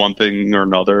to give one thing or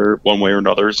another, one way or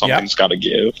another. Something's got to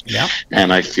give. Yeah.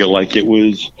 And I feel like it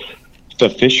was the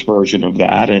Phish version of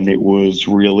that, and it was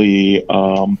really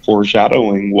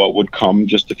foreshadowing what would come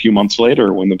just a few months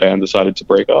later when the band decided to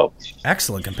break up.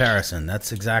 Excellent comparison.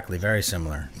 That's exactly very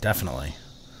similar. Definitely.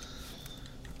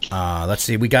 Let's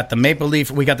see. We got the Maple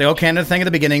Leaf. We got the O Canada thing at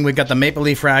the beginning. We got the Maple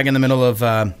Leaf rag in the middle of.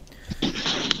 I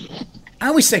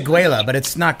always say Guela, but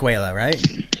it's not Guela, right?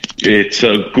 It's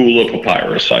a Gula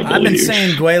Papyrus, I believe. I've been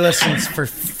saying Guela for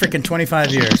freaking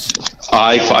 25 years.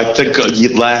 I think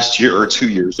last year or 2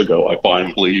 years ago, I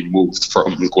finally moved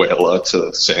from Guela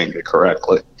to saying it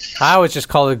correctly. I always just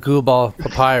call it Gooball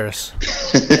Papyrus.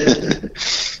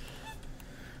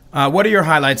 What are your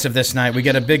highlights of this night? We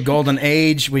get a big golden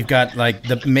age. We've got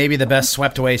maybe the best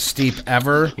swept away steep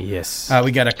ever. Yes.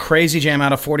 We got a crazy jam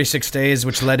out of 46 Days,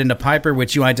 which led into Piper,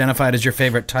 which you identified as your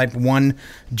favorite Type 1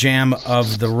 jam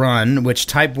of the run, which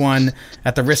Type 1,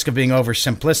 at the risk of being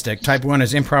oversimplistic, Type 1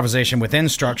 is improvisation within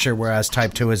structure, whereas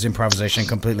Type 2 is improvisation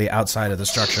completely outside of the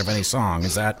structure of any song.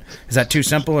 Is that too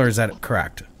simple, or is that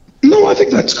correct? No, I think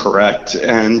that's correct.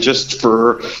 And just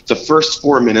for the first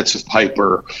 4 minutes of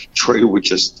Piper, Trey would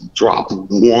just drop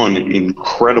one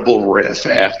incredible riff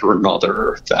after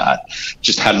another that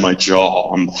just had my jaw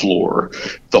on the floor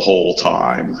the whole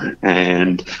time.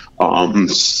 And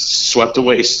Swept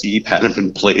Away Steep hadn't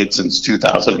been played since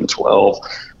 2012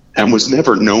 and was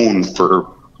never known for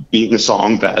being a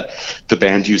song that the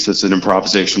band used as an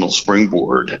improvisational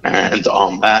springboard. And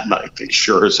on that night, they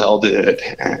sure as hell did,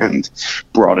 and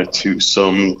brought it to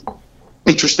some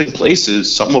interesting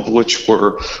places, some of which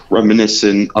were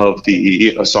reminiscent of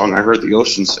a song I heard the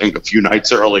Ocean sing a few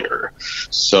nights earlier.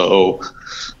 So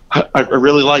I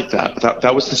really like that.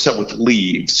 That was the set with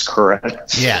Leaves,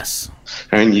 correct? Yes.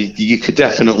 And you could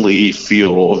definitely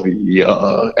feel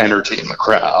the energy in the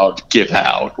crowd give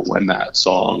out when that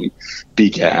song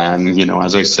began. You know,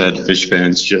 as I said, Phish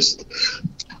fans just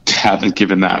haven't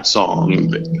given that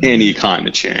song any kind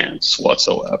of chance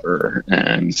whatsoever.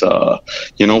 And,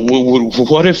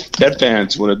 what if Dead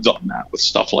fans would have done that with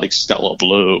stuff like Stella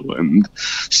Blue and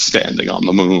Standing on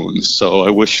the Moon? So I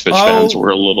wish Phish fans were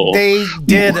a little... They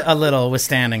did a little with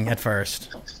Standing at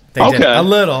first. They did a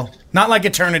little. Not like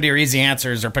Eternity or Easy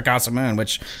Answers or Picasso Moon,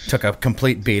 which took a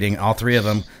complete beating, all three of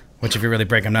them, which if you really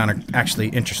break them down are actually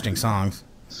interesting songs.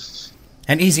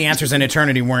 And Easy Answers and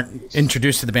Eternity weren't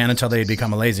introduced to the band until they had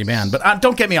become a lazy band. But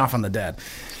don't get me off on the Dead.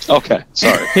 Okay,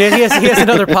 sorry. he has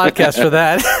another podcast for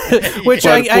that, which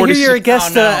I hear you're a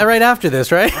guest right after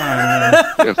this, right?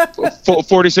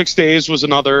 46 Days was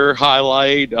another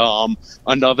highlight,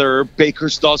 another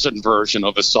Baker's Dozen version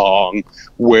of a song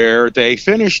where they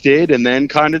finished it and then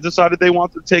kind of decided they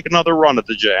wanted to take another run at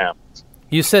the jam.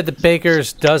 You said the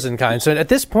Baker's Dozen kind. So at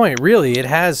this point, really, it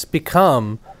has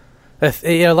become...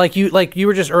 like you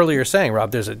were just earlier saying,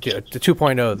 Rob, there's the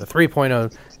 2.0, the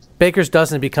 3.0. Baker's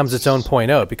Dozen becomes its own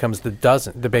 0.0. It becomes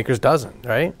the Baker's Dozen,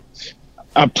 right?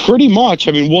 Pretty much.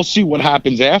 I mean, we'll see what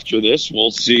happens after this.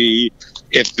 We'll see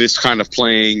if this kind of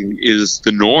playing is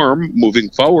the norm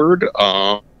moving forward.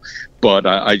 But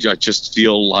I just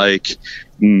feel like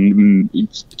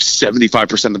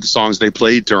 75% of the songs they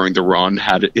played during the run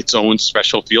had its own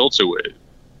special feel to it.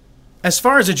 As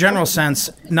far as a general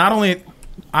sense,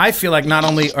 I feel like not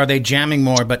only are they jamming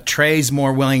more, but Trey's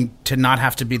more willing to not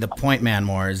have to be the point man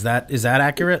more. Is that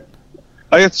accurate?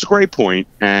 It's a great point.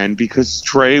 And because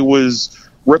Trey was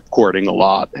ripcording a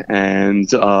lot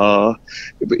and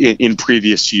in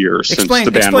previous years since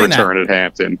the band returned at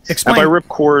Hampton. And by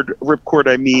ripcord,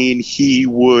 I mean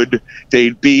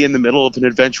they'd be in the middle of an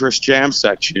adventurous jam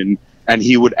section and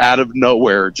he would out of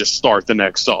nowhere just start the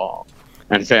next song.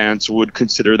 And fans would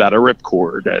consider that a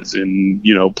ripcord, as in,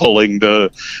 pulling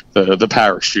the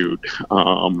parachute.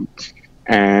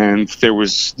 And there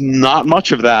was not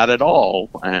much of that at all.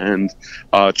 And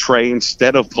Trey,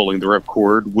 instead of pulling the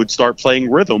ripcord, would start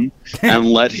playing rhythm and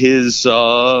let his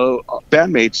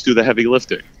bandmates do the heavy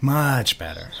lifting. Much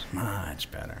better.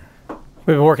 Much better.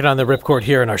 We've been working on the ripcord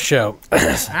here in our show.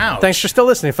 Ouch. Thanks for still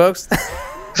listening, folks.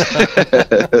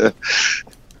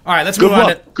 All right, let's move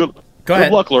on. Go Go Good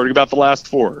ahead. luck learning about the last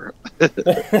four.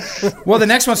 Well, the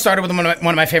next one started with one of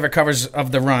my favorite covers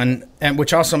of the run, and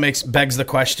which also begs the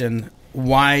question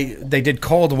why they did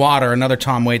Cold Water, another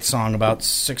Tom Waits song about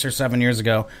 6 or 7 years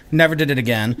ago. Never did it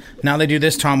again. Now they do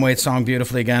this Tom Waits song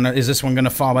beautifully again. Is this one going to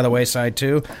fall by the wayside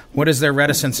too? What is their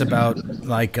reticence about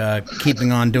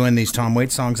keeping on doing these Tom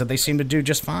Waits songs that they seem to do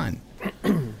just fine?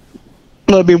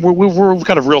 I mean, we've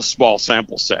got a real small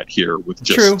sample set here with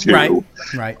just two.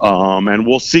 Right. And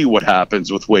we'll see what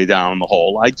happens with Way Down the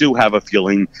Hole. I do have a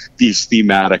feeling these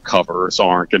thematic covers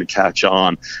aren't going to catch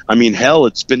on. I mean, hell,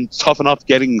 it's been tough enough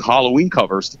getting Halloween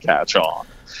covers to catch on.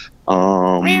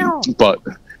 But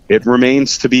it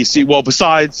remains to be seen. Well,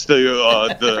 besides the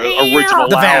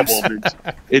original album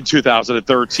in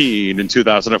 2013 and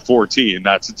 2014,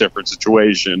 that's a different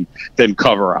situation than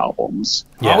cover albums.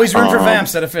 Yeah. Always room for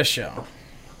vamps at a Fish show.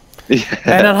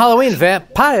 And on Halloween,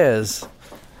 vampires.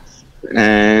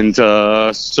 And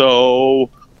so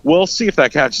we'll see if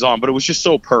that catches on. But it was just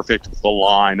so perfect with the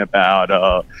line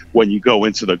about when you go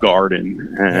into the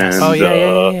garden. And,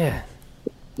 yeah.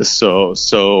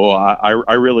 So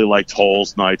I really liked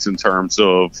Holes Nights in terms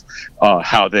of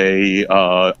how they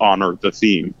honored the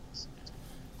theme.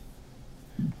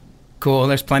 Cool.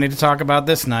 There's plenty to talk about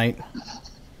this night.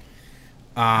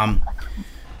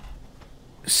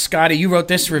 Scotty, you wrote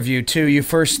this review too. You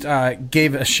first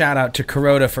gave a shout out to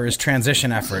Kuroda for his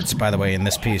transition efforts, by the way, in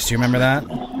this piece. Do you remember that?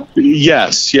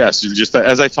 Yes. Just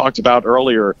as I talked about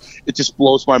earlier, it just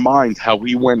blows my mind how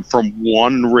he went from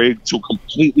one rig to a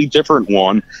completely different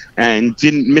one and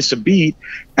didn't miss a beat,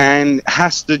 and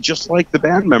has to, just like the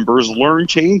band members, learn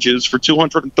changes for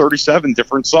 237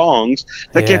 different songs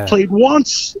that get played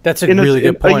once. That's a really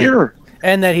good point. A year.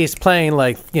 And that he's playing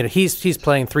he's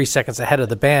playing 3 seconds ahead of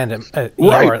the band,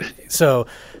 right? So,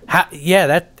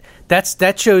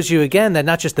 that shows you again that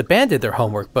not just the band did their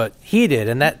homework, but he did,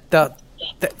 and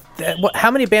how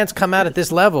many bands come out at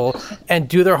this level and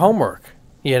do their homework?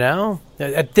 You know,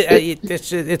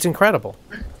 it's incredible.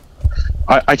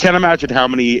 I can't imagine how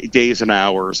many days and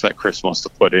hours that Chris must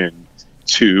have put in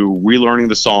to relearning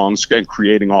the songs and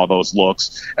creating all those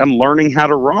looks and learning how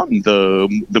to run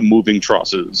the moving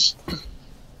trusses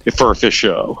for a Fish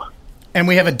show. And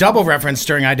we have a double reference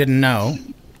during I Didn't Know.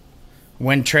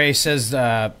 When Trey says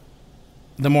the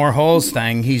More Holes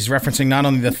thing, he's referencing not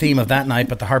only the theme of that night,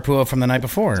 but the Harpua from the night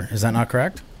before. Is that not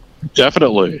correct?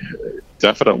 Definitely.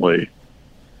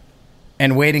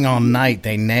 And Waiting All Night,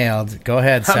 they nailed. Go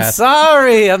ahead, Seth. I'm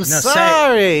sorry.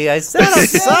 I said I'm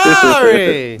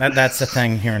sorry. That's the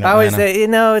thing here in I always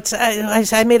Atlanta.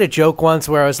 say, I made a joke once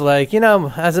where I was like,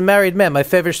 as a married man, my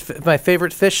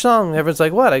favorite Fish song. Everyone's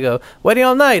like, what? I go, Waiting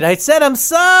All Night. I said, I'm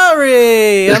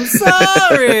sorry. You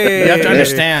have to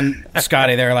understand,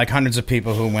 Scotty, there are like hundreds of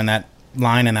people who, when that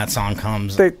line in that song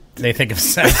comes, they think of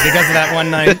sex because of that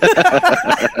one night.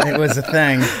 It was a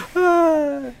thing.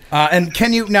 And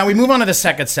now we move on to the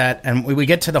second set, and we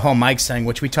get to the whole Mike's thing,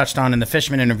 which we touched on in the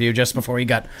Fishman interview just before he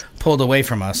got pulled away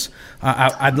from us.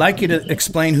 I'd like you to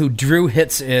explain who Drew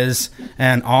Hitz is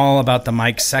and all about the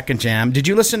Mike's second jam. Did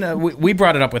you listen? We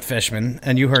brought it up with Fishman,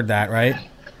 and you heard that, right?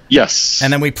 Yes.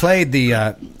 And then we played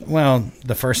the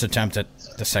first attempt at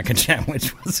the second jam,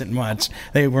 which wasn't much.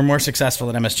 They were more successful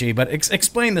at MSG. But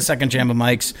explain the second jam of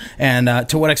Mike's and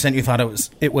to what extent you thought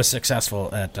it was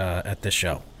successful at this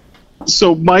show.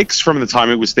 So Mike's, from the time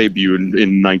it was debuted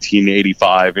in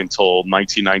 1985 until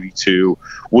 1992,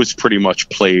 was pretty much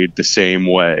played the same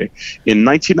way. In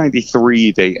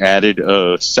 1993, they added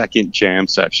a second jam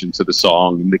section to the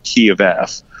song in the key of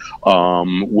F,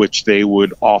 which they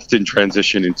would often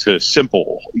transition into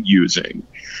simple using.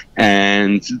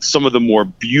 And some of the more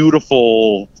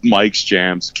beautiful Mike's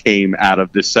jams came out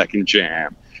of the second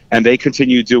jam, and they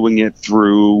continued doing it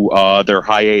through their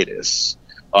hiatus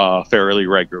fairly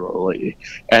regularly.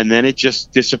 And then it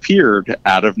just disappeared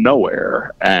out of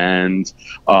nowhere. And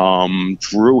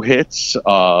Drew Hitz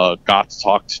got to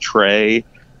talk to Trey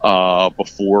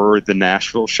before the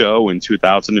Nashville show in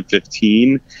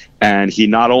 2015. And he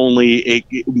not only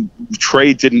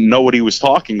Trey didn't know what he was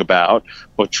talking about,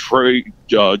 but Drew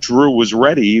was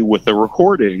ready with the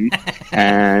recording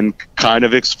and kind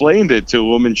of explained it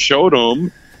to him and showed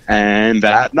him. And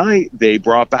that night, they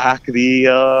brought back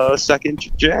the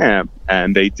second jam,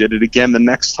 and they did it again the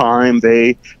next time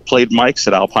they played Mike's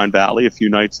at Alpine Valley a few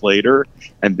nights later,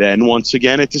 and then once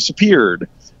again it disappeared.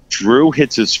 Drew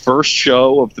hits his first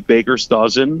show of the Baker's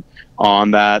Dozen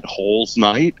on that Holes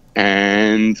night,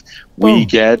 and we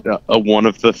get one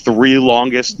of the 3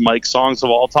 longest Mike songs of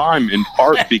all time, in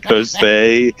part because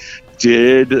they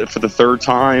did, for the third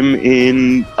time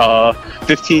in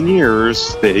 15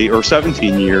 years, or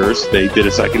 17 years, they did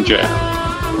a second jam.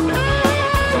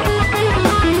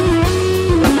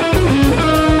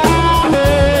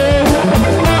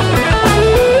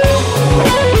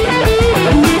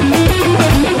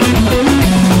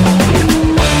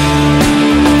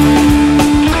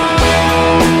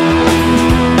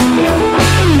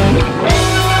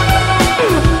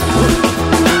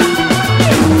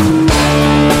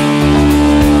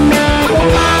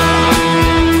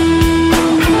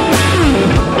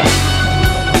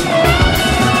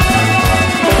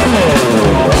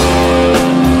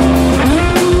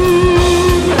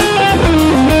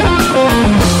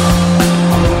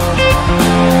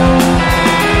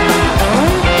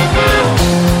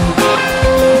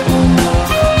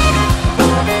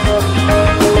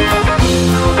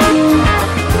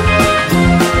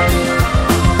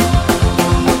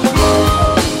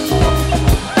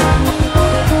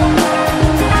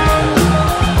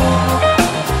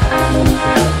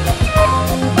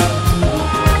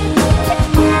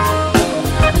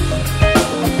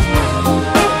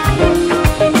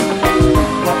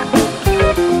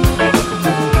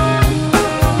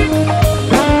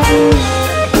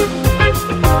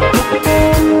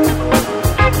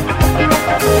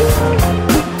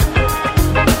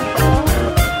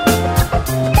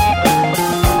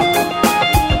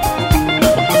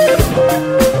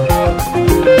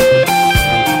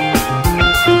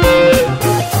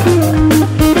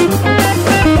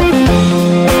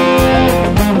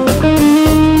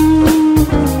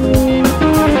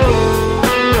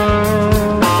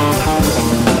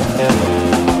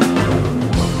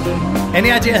 Any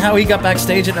idea how he got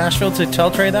backstage at Nashville to tell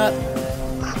Trey that?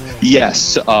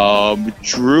 Yes,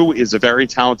 Drew is a very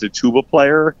talented tuba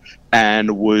player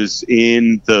and was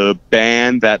in the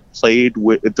band that played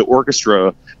with the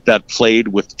orchestra that played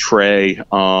with Trey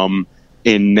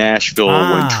in Nashville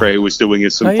when Trey was doing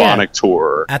his symphonic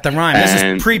tour at the Ryme. This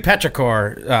is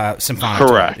pre-Petrichor symphonic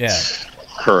correct. tour. Yeah,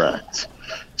 correct.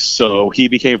 So he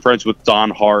became friends with Don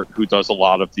Hart, who does a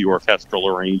lot of the orchestral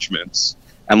arrangements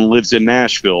and lives in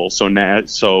Nashville. So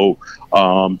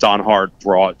Don Hart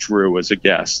brought Drew as a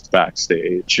guest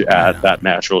backstage at that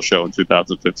Nashville show in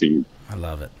 2015. I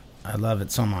love it. I love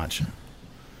it so much.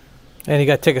 And he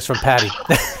got tickets from Patty.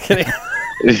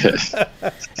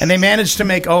 And they managed to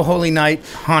make "Oh Holy Night"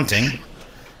 haunting.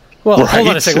 Well, hold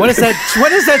on a second. When is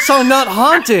that song not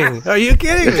haunting? Are you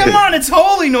kidding me? Come on, it's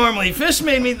holy normally. Fish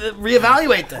made me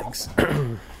reevaluate things.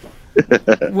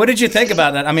 What did you think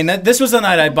about that? I mean, this was the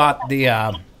night I bought the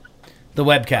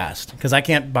webcast because I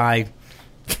can't buy.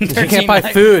 You can't buy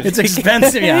food. It's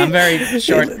expensive. Yeah, I'm very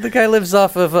short. The guy lives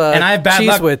off of and I have bad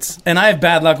luck. Cheez-Wits. And I have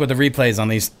bad luck with the replays on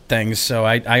these things, so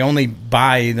I only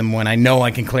buy them when I know I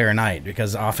can clear a night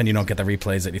because often you don't get the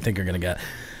replays that you think you're going to get.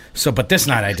 So, but this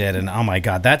night I did, and oh my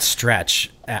God, that stretch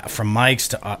from Mike's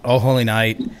to Oh Holy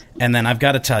Night, and then I've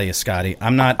got to tell you, Scotty,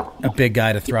 I'm not a big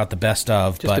guy to throw out the best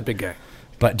of, just a big guy.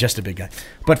 But just a big guy.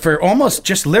 But for almost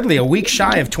just literally a week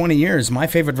shy of 20 years, my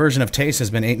favorite version of Taste has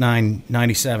been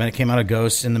 8/9/97. It came out of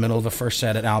Ghost in the middle of the first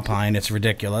set at Alpine. It's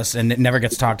ridiculous, and it never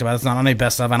gets talked about. It's not on any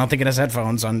best of. I don't think it has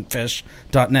headphones on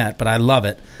Fish.net, but I love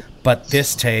it. But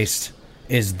this Taste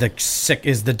is the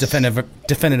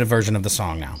definitive version of the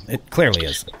song now. It clearly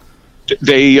is.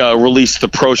 They released the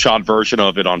Pro Shot version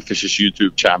of it on Fish's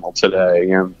YouTube channel today,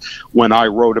 and when I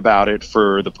wrote about it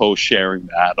for the post sharing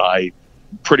that, I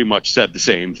pretty much said the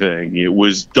same thing. It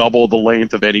was double the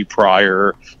length of any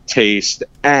prior Taste,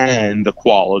 and the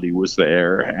quality was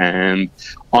there, and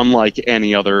unlike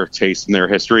any other Taste in their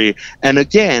history. And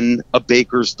again, a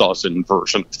baker's dozen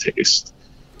version of Taste.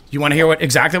 You want to hear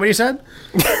exactly what he said?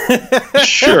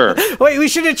 Sure. Wait, we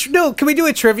should can we do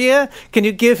a trivia? Can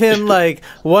you give him like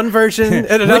one version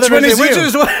and another Which one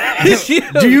version? is you?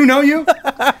 Do you know you?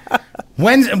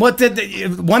 One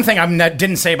thing I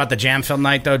didn't say about the Jam Film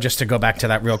night, though, just to go back to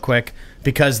that real quick,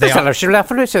 because they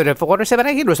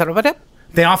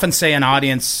often say an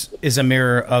audience is a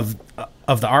mirror of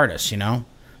the artist, you know?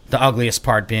 The ugliest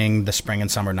part being the spring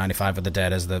and summer '95 of the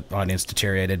Dead, as the audience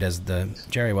deteriorated as the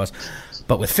Jerry was.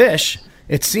 But with Fish,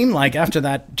 it seemed like after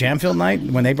that Jamfield night,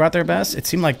 when they brought their best, it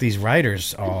seemed like these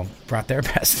writers all brought their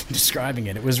best in describing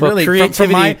it. It was really,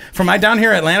 from my down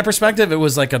here Atlanta perspective, it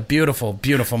was like a beautiful,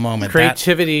 beautiful moment.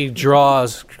 Creativity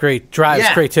drives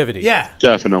creativity. Yeah.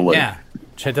 Definitely. Yeah.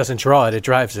 It doesn't draw it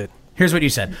drives it. Here's what you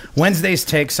said. Wednesday's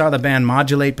Take saw the band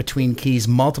modulate between keys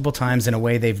multiple times in a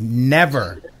way they've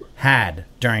never had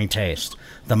during Taste.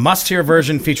 The must-hear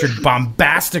version featured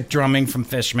bombastic drumming from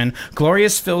Fishman,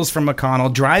 glorious fills from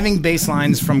McConnell, driving bass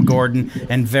lines from Gordon,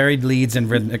 and varied leads and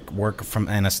rhythmic work from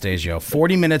Anastasio.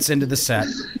 40 minutes into the set,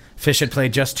 Fish had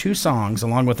played just 2 songs,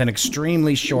 along with an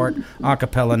extremely short a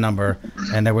cappella number,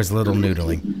 and there was little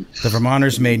noodling. The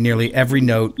Vermonters made nearly every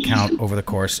note count over the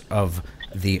course of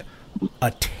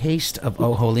A Taste of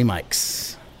Oh Holy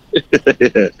Mikes.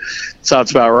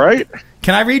 Sounds about right.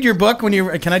 Can I read your book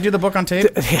can I do the book on tape?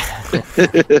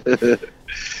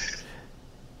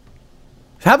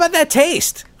 How about that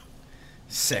Taste?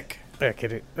 Sick.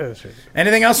 Okay.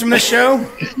 Anything else from this show?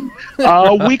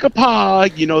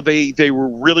 Weekapaug, they were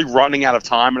really running out of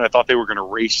time, and I thought they were going to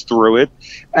race through it,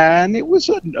 and it was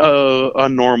a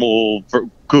normal,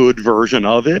 good version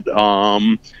of it.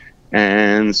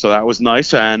 And so that was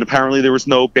nice. And apparently there was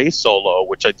no bass solo,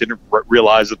 which I didn't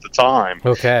realize at the time.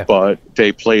 Okay. But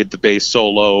they played the bass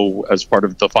solo as part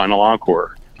of the final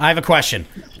encore. I have a question.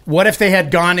 What if they had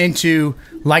gone into,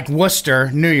 like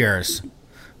Worcester, New Year's?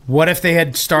 What if they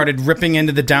had started ripping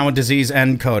into the Down with Disease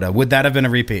and Coda? Would that have been a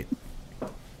repeat?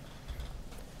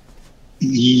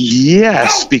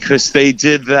 Yes, because they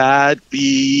did that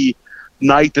the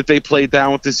night that they played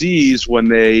Down with Disease when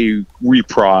they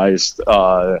reprised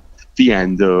the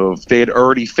end of, they had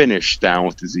already finished Down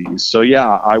with Disease. So yeah,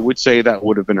 I would say that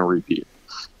would have been a repeat,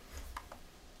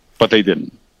 but they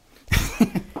didn't.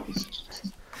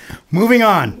 Moving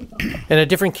on. In a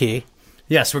different key.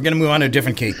 Yes, we're going to move on to a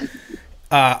different key.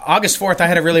 August 4th, I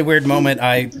had a really weird moment.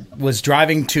 I was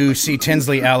driving to see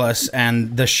Tinsley Ellis,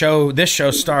 and this show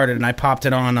started, and I popped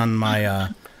it on my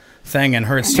thing and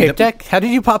heard tape deck. How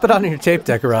did you pop it on your tape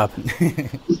deck, Rob?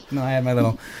 No, I had my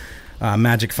little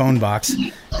magic phone box,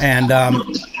 and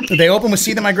they opened with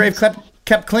 "See That My Grave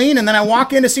kept clean, and then I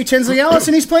walk in to see Tinsley Ellis,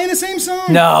 and he's playing the same song.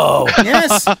 No.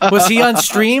 Yes. Was he on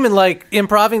stream and like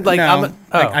improvising? Like, No.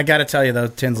 oh. I got to tell you though,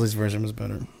 Tinsley's version was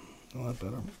better. A lot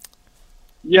better.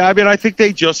 Yeah, I mean, I think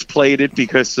they just played it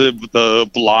because of the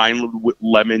blind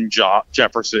Lemon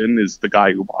Jefferson is the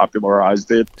guy who popularized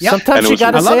it. Sometimes And it you was-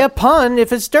 got to I love say it. a pun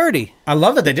if it's dirty. I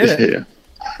love that they did it.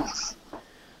 Yeah.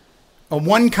 A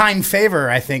one kind favor,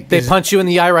 I think. They is- punch you in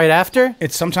the eye right after?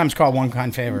 It's sometimes called one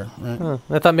kind favor. Right?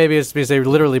 I thought maybe it's because they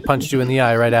literally punched you in the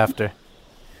eye right after.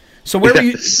 So where were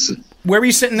you? Yes. Where were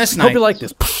you sitting this night? Hope you like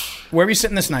this. Where were you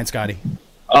sitting this night, Scotty?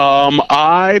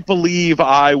 I believe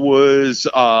I was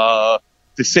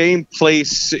the same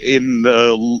place in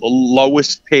the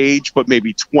lowest page, but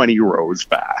maybe 20 rows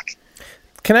back.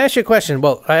 Can I ask you a question?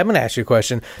 Well, I'm going to ask you a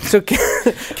question. So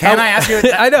can I ask you?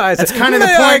 I know. That's kind of the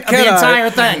point of the entire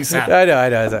thing. Seth. I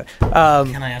know.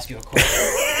 Can I ask you a question?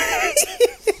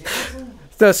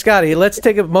 So, Scotty, let's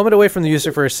take a moment away from the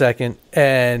music for a second.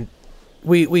 And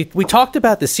we talked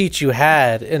about the seats you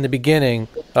had in the beginning,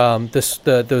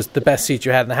 the best seats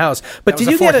you had in the house. But That was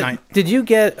the fourth night. did you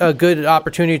get a good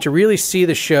opportunity to really see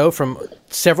the show from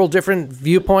several different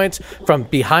viewpoints, from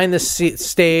behind the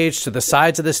stage to the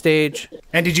sides of the stage?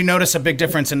 And did you notice a big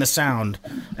difference in the sound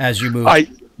as you moved?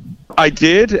 I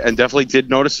did, and definitely did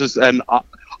notice this. And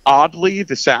oddly,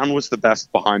 the sound was the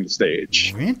best behind the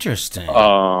stage. Interesting.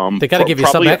 They got to give you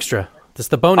probably- something extra. That's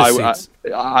the bonus seats.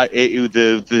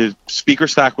 The speaker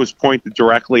stack was pointed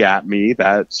directly at me.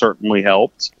 That certainly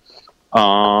helped.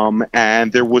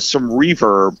 And there was some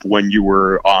reverb when you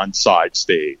were on side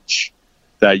stage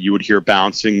that you would hear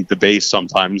bouncing the bass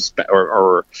sometimes,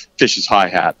 or Fish's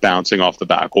hi-hat bouncing off the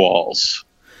back walls.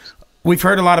 We've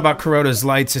heard a lot about Kuroda's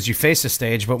lights as you face the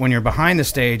stage, but when you're behind the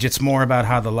stage, it's more about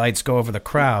how the lights go over the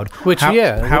crowd. How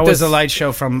does was the light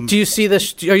show from? Do you see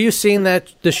this? Are you seeing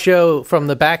that the show from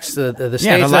the back, the stage?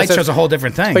 Yeah, the light That's show's a whole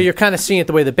different thing. But you're kind of seeing it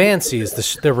the way the band sees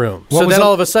the room. What So was then the-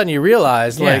 all of a sudden you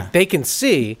realize Yeah. like they can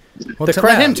see the crowd.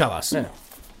 Let him tell us.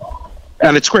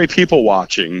 And it's great people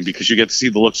watching because you get to see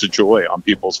the looks of joy on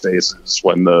people's faces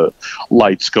when the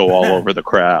lights go all over the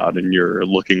crowd and you're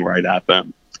looking right at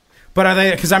them. But are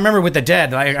they? Because I remember with the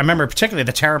Dead, I remember particularly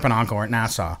the Terrapin Encore at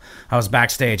Nassau. I was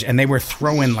backstage, and they were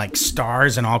throwing like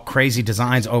stars and all crazy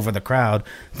designs over the crowd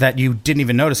that you didn't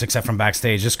even notice except from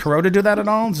backstage. Does Kuroda do that at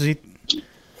all? Does he?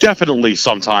 Definitely,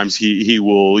 sometimes he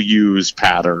will use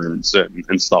patterns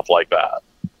and stuff like that.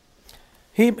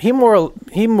 He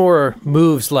more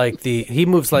moves like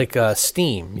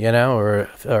steam, you know, or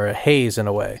a haze in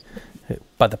a way,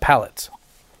 by the palettes.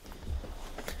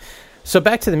 So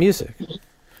back to the music.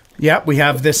 Yeah, we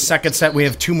have this second set. We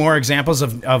have two more examples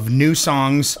of new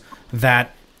songs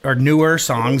that are newer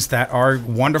songs that are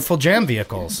wonderful jam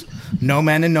vehicles. No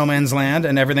Men in No Man's Land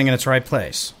and Everything in Its Right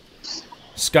Place.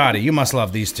 Scotty, you must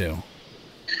love these two.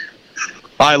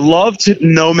 I loved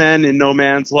No Man in No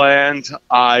Man's Land.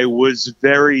 I was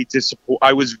very disappointed.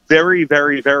 I was very,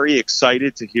 very, very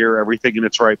excited to hear Everything in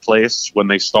Its Right Place when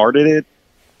they started it.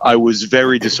 I was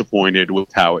very disappointed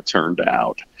with how it turned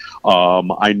out.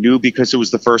 I knew because it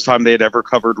was the first time they had ever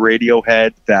covered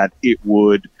Radiohead that it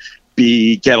would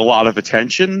get a lot of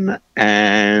attention,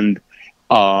 and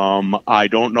I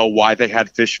don't know why they had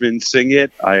Fishman sing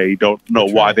it. I don't know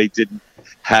why they didn't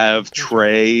have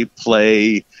Trey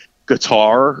play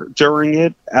guitar during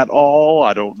it at all.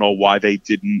 I don't know why they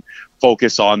didn't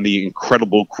focus on the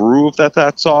incredible groove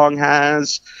that song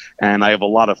has. And I have a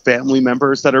lot of family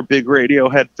members that are big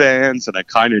Radiohead fans, and I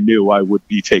kind of knew I would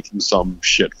be taking some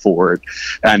shit for it.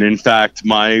 And in fact,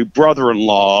 my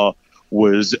brother-in-law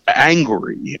was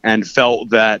angry and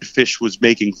felt that Fish was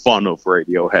making fun of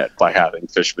Radiohead by having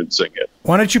Fishman sing it.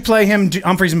 Why don't you play him,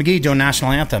 Humphreys and McGee, doing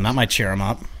National Anthem? That might cheer him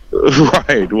up.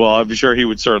 Right. Well, I'm sure he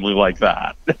would certainly like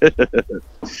that.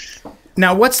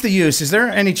 Now, what's the use? Is there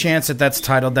any chance that that's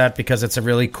titled that because it's a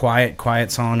really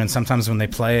quiet song, and sometimes when they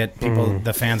play it,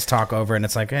 the fans talk over, and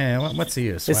it's like, hey, what's the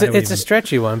use? It's a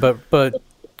stretchy one, but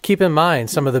keep in mind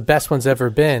some of the best ones ever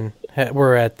been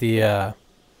were at the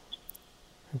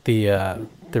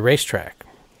racetrack.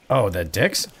 Oh, the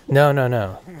Dicks? No,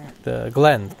 the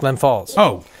Glen Falls.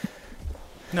 Oh,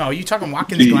 no, are you talking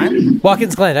Watkins Glen?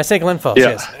 Watkins Glen. I say Glen Falls.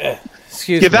 Yeah. Yes.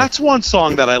 Excuse Yeah, me. that's one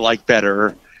song that I like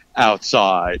better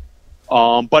outside.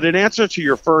 But in answer to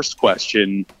your first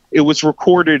question, it was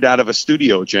recorded out of a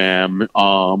studio jam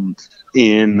for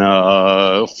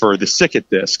the Sick It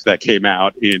disc that came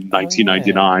out in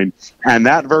 1999, and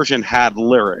that version had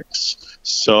lyrics.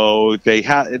 So they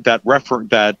had that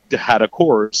had a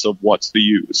chorus of "What's the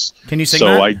Use." Can you sing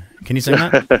that? Can you sing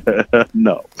that?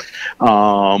 No.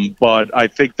 But I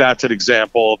think that's an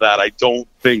example that I don't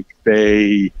think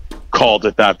they called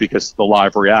it that because the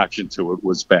live reaction to it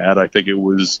was bad. I think it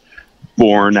was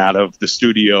born out of the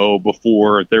studio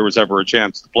before there was ever a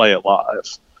chance to play it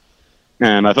live.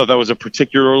 And I thought that was a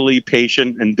particularly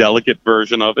patient and delicate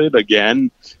version of it. Again,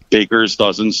 Baker's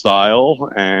Dozen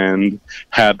style, and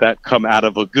had that come out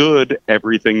of a good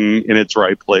Everything in Its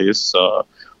Right Place,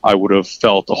 I would have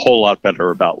felt a whole lot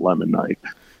better about Lemon Night.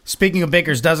 Speaking of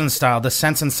Baker's Dozen style, the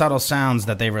Sense and Subtle Sounds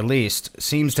that they released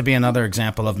seems to be another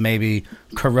example of maybe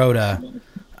Kuroda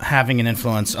having an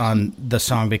influence on the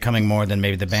song becoming more than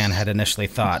maybe the band had initially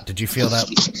thought. Did you feel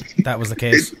that was the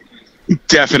case?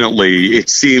 Definitely. It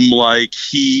seemed like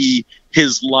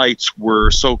his lights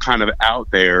were so kind of out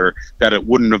there that it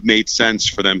wouldn't have made sense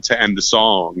for them to end the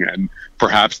song, and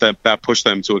perhaps that pushed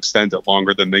them to extend it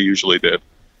longer than they usually did.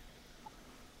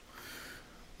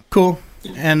 Cool.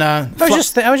 And I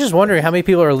was just wondering how many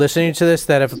people are listening to this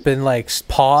that have been like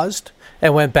paused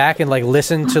and went back and like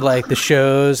listened to like the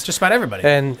shows. Just about everybody.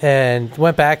 And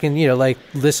went back and, like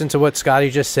listened to what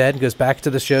Scotty just said, goes back to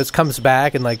the shows, comes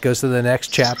back and like goes to the next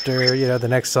chapter, the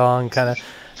next song kind of.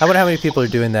 I wonder how many people are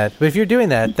doing that. But if you're doing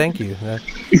that, thank you.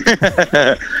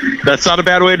 That's not a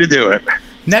bad way to do it.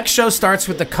 Next show starts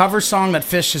with the cover song that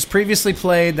Fish has previously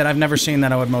played that I've never seen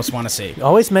that I would most want to see.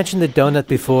 Always mention the donut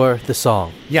before the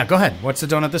song. Yeah, go ahead. What's the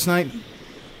donut this night?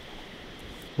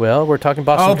 Well, we're talking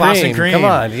Boston Cream. Boston Cream. Come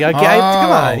on.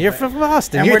 Come on. You're from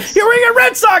Boston. You're wearing a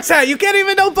Red Sox hat. You can't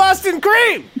even know Boston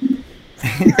Cream.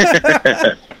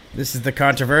 This is the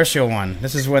controversial one.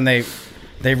 This is when they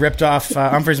ripped off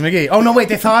Humphreys McGee. Oh, no, wait.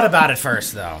 They thought about it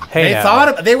first, though. Hey,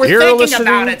 they were You're thinking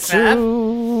about it, Seth.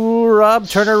 To Rob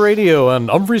Turner Radio on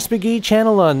Humphreys McGee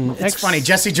channel on It's funny.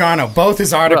 Jesse Jarno, both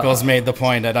his articles made the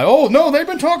point that, oh, no, they've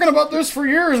been talking about this for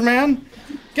years, man.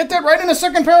 Get that right in the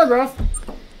second paragraph.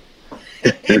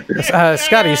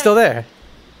 Scott, are you still there?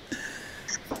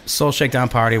 Soul Shakedown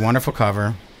Party, wonderful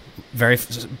cover. Very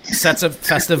sets a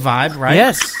festive vibe, right?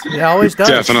 Yes, it always does.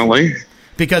 Definitely.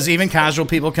 Because even casual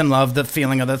people can love the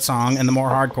feeling of that song, and the more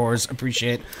hardcores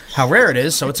appreciate how rare it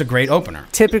is, so it's a great opener.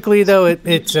 Typically, though,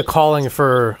 it's a calling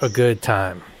for a good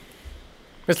time.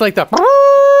 It's like the...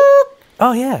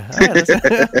 Oh, yeah.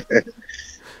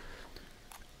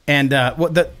 And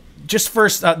just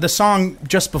first, the song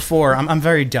just before, I'm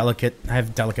very delicate. I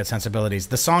have delicate sensibilities.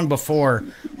 The song before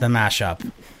the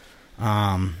mashup,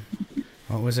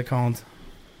 what was it called?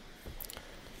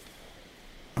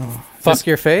 Fuck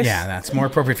Your Face? Yeah, that's more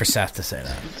appropriate for Seth to say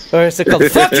that. Or is it called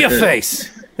Fuck Your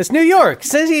Face? It's New York.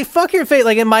 Says he fuck your face.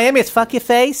 Like in Miami, it's fuck your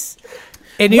face.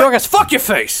 In New York, it's fuck your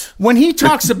face. When he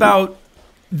talks about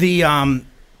the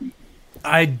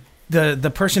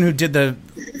person who did the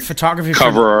photography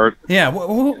cover art. Yeah,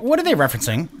 what are they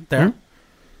referencing there?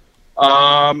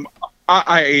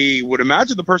 I would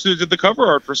imagine the person who did the cover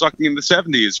art for Sucking in the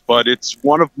 70s, but it's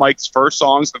one of Mike's first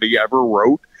songs that he ever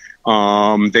wrote.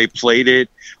 They played it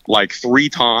like 3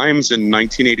 times in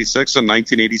 1986 and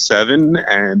 1987,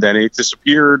 and then it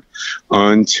disappeared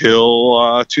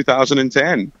until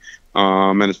 2010.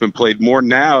 And it's been played more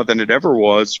now than it ever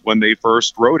was when they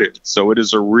first wrote it. So it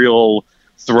is a real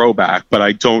throwback, but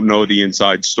I don't know the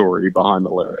inside story behind the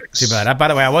lyrics. Too bad. By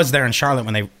the way, I was there in Charlotte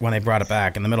when they brought it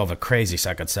back in the middle of a crazy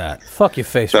second set. Fuck your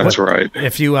face. That's right.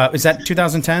 If you is that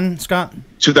 2010, Scott?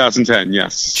 2010,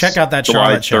 yes. Check out that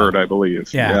July Charlotte show. 3rd, I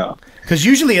believe. Yeah. Because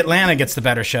usually Atlanta gets the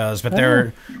better shows, but there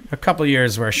were a couple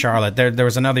years where Charlotte. There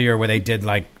was another year where they did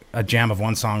like a jam of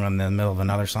one song in the middle of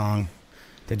another song.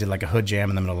 They did like a hood jam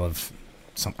in the middle of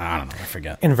some. I don't know. I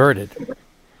forget. Inverted.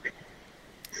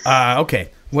 Okay.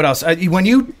 What else? When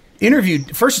you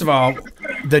interviewed, first of all,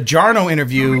 the Jarno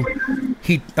interview,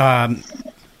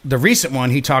 the recent one,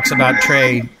 he talks about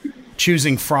Trey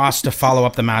choosing Frost to follow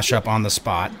up the mashup on the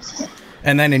spot.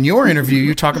 And then in your interview,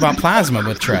 you talk about Plasma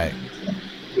with Trey.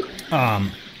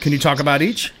 Can you talk about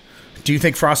each? Do you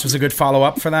think Frost was a good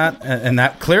follow-up for that? And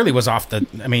that clearly was off the...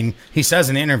 I mean, he says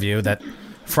in the interview that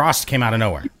Frost came out of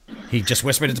nowhere. He just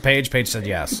whispered it to Paige. Paige said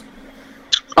yes.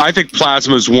 I think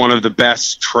Plasma is one of the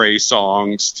best Trey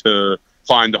songs to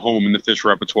find a home in the Fish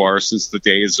repertoire since the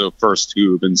days of First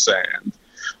Tube and Sand.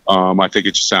 I think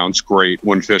it just sounds great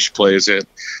when Fish plays it.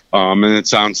 And it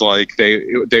sounds like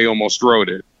they almost wrote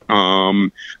it.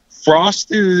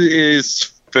 Frost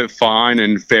is fine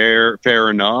and fair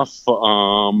enough.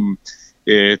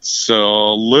 It's a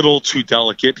little too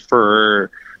delicate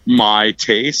for my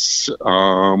tastes,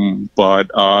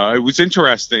 but it was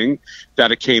interesting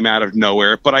that it came out of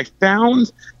nowhere. But I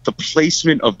found the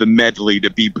placement of the medley to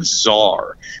be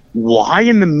bizarre. Why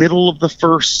in the middle of the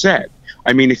first set?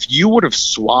 I mean, if you would have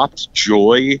swapped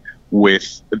Joy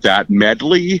with that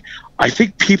medley, I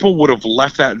think people would have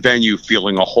left that venue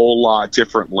feeling a whole lot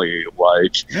differently.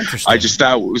 Like,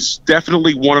 that was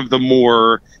definitely one of the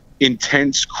more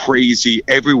intense, crazy,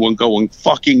 everyone going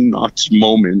fucking nuts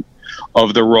moment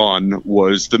of the run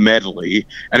was the medley.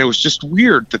 And it was just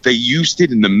weird that they used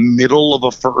it in the middle of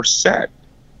a first set.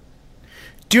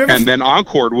 And then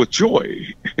encored with Joy.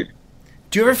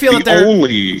 Do you ever feel that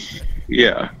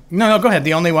they're... No, go ahead.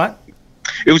 The only what?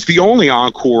 It was the only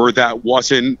encore that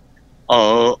wasn't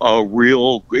a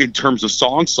real, in terms of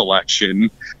song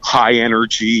selection, high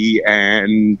energy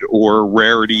or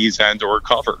rarities and or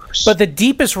covers. But the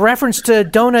deepest reference to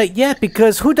donut yet,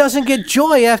 because who doesn't get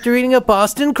joy after eating a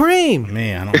Boston cream?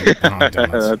 Me, I don't like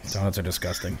donuts. Donuts are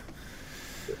disgusting.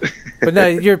 But no,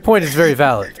 your point is very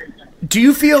valid. Do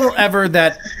you feel ever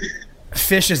that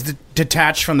Phish is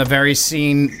detached from the very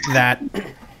scene that...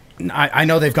 I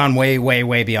know they've gone way, way,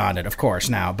 way beyond it, of course,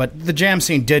 now. But the jam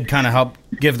scene did kind of help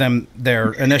give them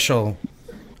their initial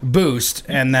boost.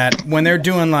 And that when they're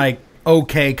doing, like,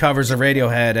 okay covers of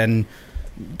Radiohead and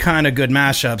kind of good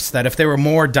mashups, that if they were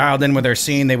more dialed in with their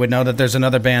scene, they would know that there's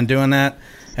another band doing that.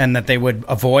 And that they would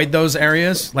avoid those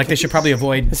areas. Like, they should probably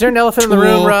avoid... Is there an elephant in the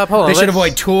room, Rob? Hold on. They should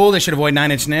avoid Tool. They should avoid Nine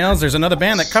Inch Nails. There's another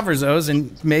band that covers those,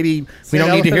 and maybe we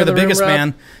don't need to hear the biggest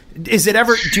band. Is it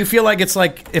ever... Do you feel like it's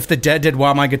like if the Dead did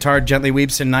While My Guitar Gently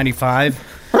Weeps in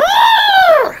 95? All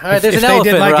right, there's if an they elephant,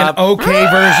 did like Rob. an okay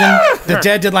version... The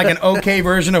Dead did like an okay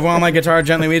version of While My Guitar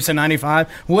Gently Weeps in 95,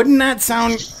 wouldn't that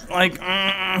sound like...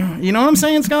 you know what I'm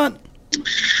saying, Scott?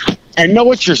 I know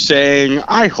what you're saying.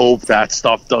 I hope that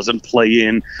stuff doesn't play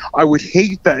in. I would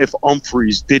hate that if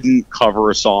Humphreys didn't cover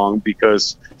a song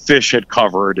because Phish had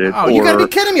covered it. Oh, you gotta be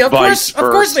kidding me! Of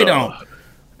course they don't.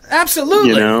 Absolutely.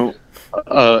 You know,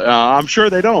 I'm sure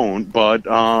they don't, but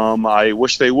I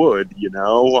wish they would. You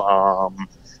know,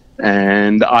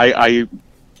 and I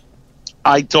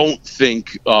don't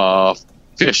think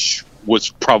Phish was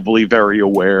probably very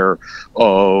aware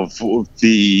of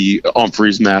the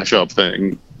Humphreys mashup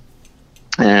thing.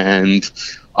 And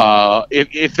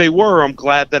if they were, I'm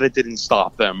glad that it didn't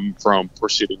stop them from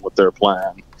proceeding with their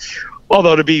plan.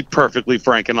 Although, to be perfectly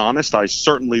frank and honest, I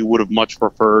certainly would have much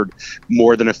preferred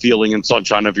More Than a Feeling and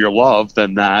Sunshine of Your Love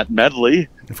than that medley.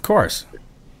 Of course.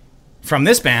 From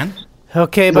this band.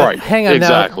 Okay, but hang on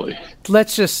exactly. now.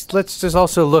 Let's just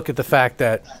also look at the fact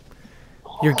that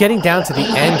you're getting down to the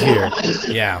end here.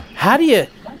 Yeah. How do you...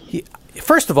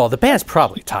 First of all, the band's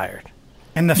probably tired.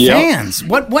 And the fans,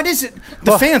 what is it?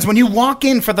 The fans, when you walk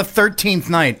in for the 13th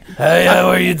night. Hey, how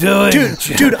are you doing,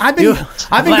 dude? I've been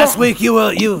last week.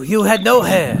 You had no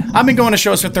hair. I've been going to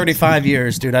shows for 35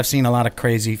 years, dude. I've seen a lot of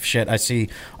crazy shit. I see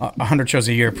 100 shows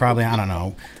a year, probably. I don't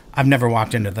know. I've never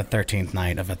walked into the 13th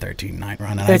night of a 13-night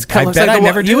run. And I bet I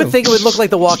never do. You would think it would look like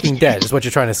The Walking Dead, is what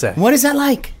you're trying to say. What is that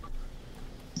like?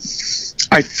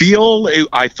 I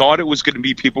thought it was going to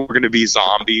be people were going to be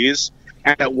zombies.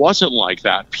 And it wasn't like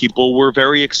that. People were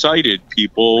very excited.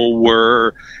 It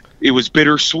was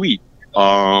bittersweet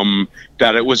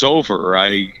that it was over.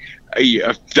 I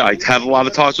had a lot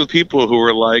of talks with people who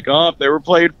were like, oh, if they were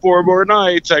playing 4 more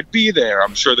nights, I'd be there.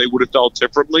 I'm sure they would have felt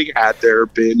differently had there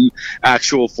been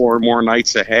actual 4 more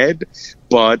nights ahead.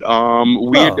 But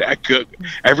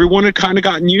everyone had kind of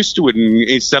gotten used to it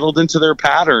and settled into their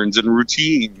patterns and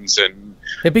routines, and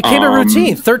it became a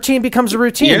routine. 13 becomes a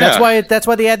routine. Yeah. That's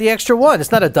why they add the extra 1.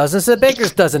 It's not a dozen; it's a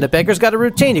baker's dozen. A baker's got a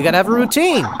routine. You got to have a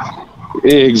routine.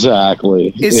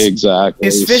 Exactly. Exactly.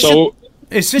 Is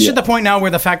Phish at the point now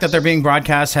where the fact that they're being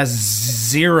broadcast has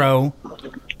zero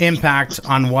impact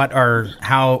on what or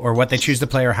how or what they choose to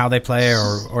play or how they play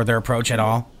or their approach at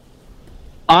all?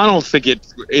 I don't think it,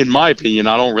 in my opinion,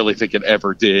 I don't really think it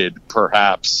ever did,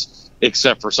 perhaps,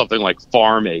 except for something like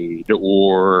Farm Aid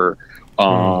or,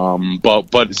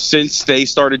 but since they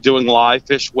started doing live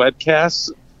Phish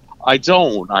webcasts, I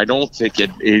don't think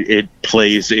it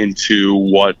plays into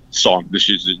what song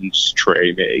decisions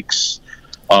Trey makes.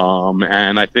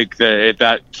 And I think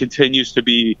that continues to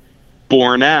be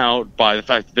borne out by the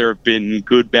fact that there have been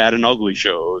good, bad, and ugly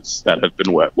shows that have been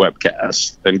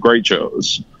webcasts and great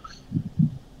shows.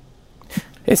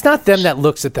 It's not them that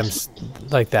looks at them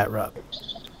like that, Rob.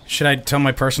 Should I tell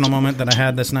my personal moment that I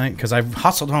had this night? Because I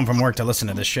hustled home from work to listen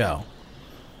to this show.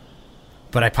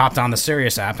 But I popped on the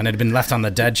Sirius app, and it had been left on the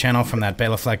Dead channel from that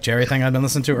Bela Fleck Jerry thing I'd been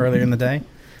listening to earlier in the day.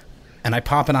 And I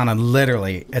pop it on, and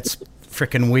literally, it's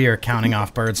freaking weird counting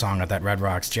off Birdsong at that Red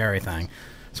Rocks Jerry thing.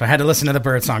 So I had to listen to the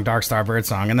Birdsong, Dark Star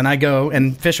Birdsong. And then I go,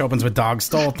 and Phish opens with Dog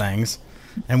Stole Things.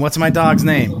 And what's my dog's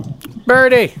name?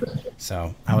 Birdie.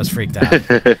 So I was freaked out.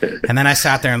 And then I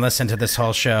sat there and listened to this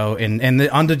whole show in the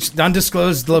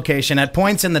undisclosed location at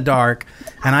points in the dark.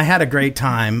 And I had a great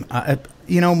time.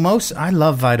 I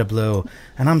love Vita Blue,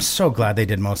 and I'm so glad they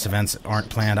did Most Events Aren't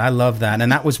Planned. I love that,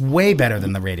 and that was way better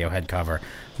than the Radiohead cover.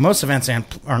 Most Events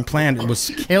Aren't Planned. It was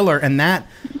killer, and that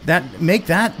make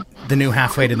that the new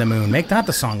Halfway to the Moon. Make that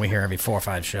the song we hear every 4 or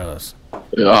 5 shows.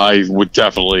 I would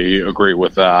definitely agree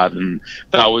with that, and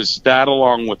that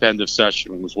along with End of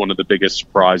Session was one of the biggest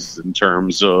surprises in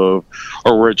terms of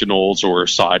originals or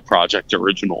side project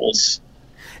originals.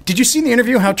 Did you see in the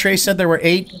interview how Trey said there were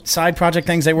 8 side project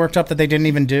things they worked up that they didn't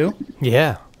even do?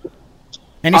 Yeah.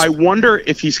 And I wonder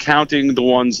if he's counting the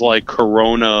ones like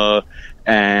Corona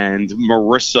and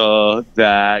Marissa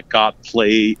that got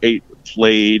played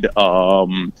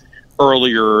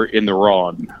earlier in the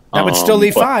run. That would still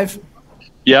leave 5.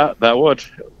 Yeah, that would.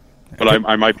 But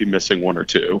I might be missing 1 or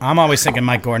 2. I'm always thinking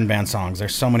Mike Gordon Band songs.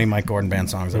 There's so many Mike Gordon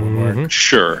Band songs that would work.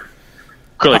 Sure.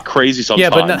 Like Crazy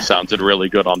Sometimes but sounded really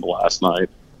good on the last night.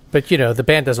 But, the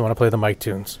band doesn't want to play the Mike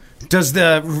tunes. Does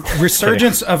the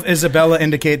resurgence of Isabella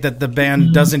indicate that the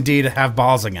band does indeed have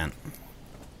balls again?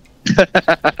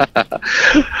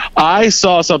 I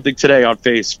saw something today on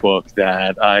Facebook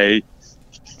that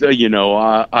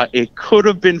it could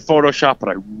have been Photoshop, but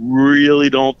I really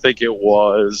don't think it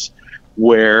was,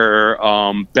 where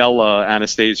Bella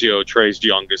Anastasio, Trey's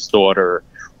youngest daughter,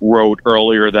 wrote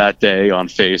earlier that day on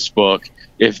Facebook,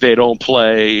 if they don't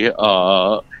play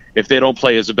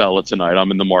Isabella tonight,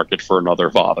 I'm in the market for another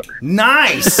father.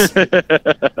 Nice.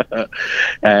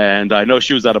 And I know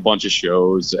she was at a bunch of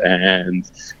shows, and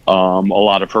a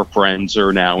lot of her friends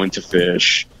are now into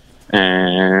Fish.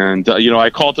 And I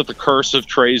called it the curse of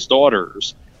Trey's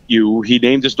daughters. He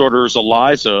named his daughters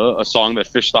Eliza, a song that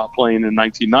Fish stopped playing in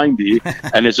 1990,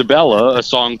 and Isabella, a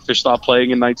song Fish stopped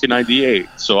playing in 1998.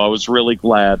 So I was really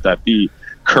glad that the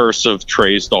curse of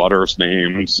Trey's daughters'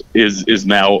 names is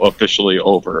now officially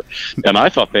over. And I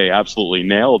thought they absolutely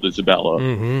nailed Isabella.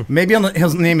 Mm-hmm. Maybe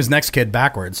he'll name his next kid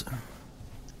backwards.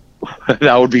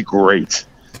 That would be great.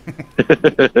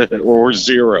 Or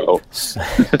Zero.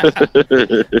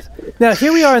 Now,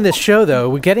 here we are in this show, though.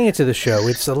 We're getting into the show.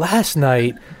 It's the last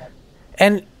night,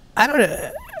 and I don't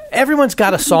know. Everyone's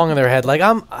got a song in their head. Like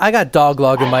I got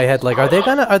Doglog in my head. Like, are they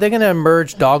gonna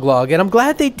merge Doglog? And I'm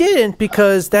glad they didn't,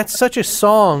 because that's such a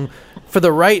song for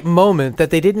the right moment that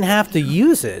they didn't have to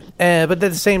use it. But at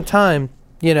the same time,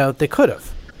 they could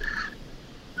have.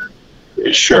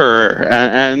 Sure,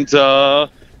 and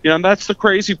that's the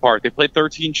crazy part. They played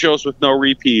 13 shows with no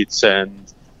repeats,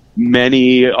 and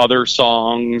many other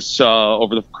songs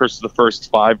over the course of the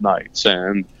first 5 nights,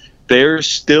 and there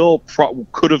still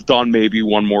could have done maybe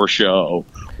one more show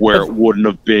where it wouldn't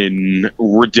have been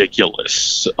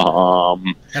ridiculous.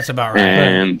 That's about right.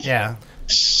 And yeah.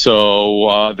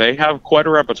 So they have quite a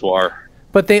repertoire.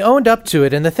 But they owned up to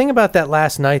it, and the thing about that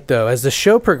last night, though, as the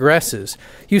show progresses,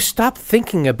 you stop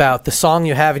thinking about the song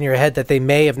you have in your head that they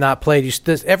may have not played.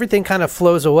 Everything kind of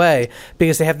flows away,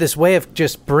 because they have this way of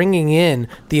just bringing in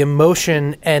the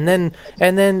emotion and then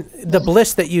the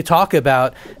bliss that you talk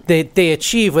about, they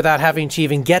achieve without having to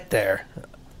even get there.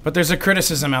 But there's a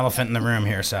criticism elephant in the room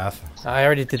here, Seth. I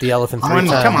already did the elephant 3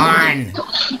 times. Come on.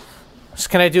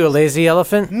 Can I do a lazy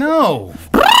elephant? No.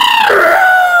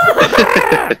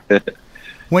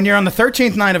 When you're on the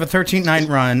 13th night of a 13th-night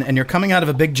run, and you're coming out of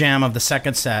a big jam of the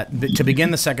second set, to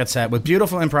begin the second set with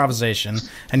beautiful improvisation,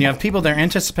 and you have people there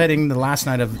anticipating the last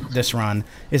night of this run,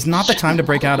 is not the time to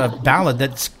break out a ballad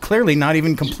that's clearly not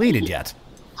even completed yet.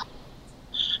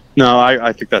 No,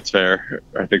 I think that's fair.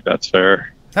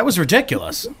 That was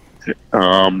ridiculous.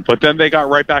 But then they got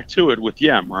right back to it with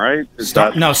Yem, right?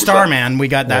 Starman. We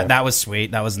got that. Yeah. That was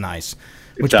sweet. That was nice.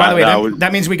 Which, by the way,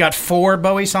 that means we got 4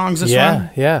 Bowie songs this run?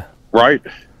 Yeah. Right.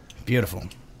 Beautiful.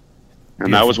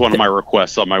 And that was one of my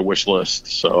requests on my wish list.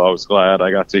 So I was glad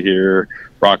I got to hear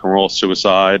Rock and Roll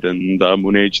Suicide and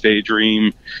Moon Age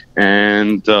Daydream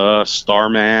and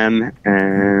Starman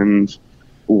and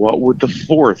what would the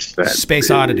 4th then Space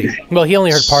be? Oddity. Well, he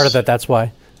only heard part of it. That's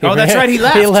why. Oh, that's right. He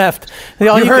left. He left.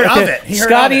 You heard of it.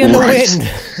 Scotty and the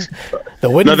Wind. The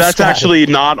Wind. No, that's actually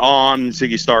not on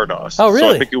Ziggy Stardust. Oh, really?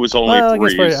 So I think it was only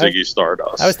 3 Ziggy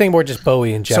Stardust. I was thinking more just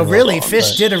Bowie in general. So really,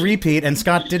 Fish did a repeat, and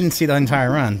Scott didn't see the entire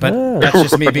run. But that's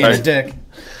just me being a dick.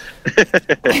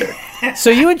 So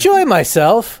you enjoy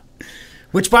Myself.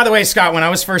 Which, by the way, Scott, when I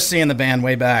was first seeing the band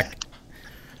way back,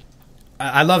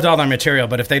 I loved all their material,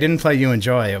 but if they didn't play You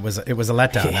Enjoy, it was a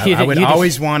letdown. I would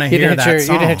always want to hear that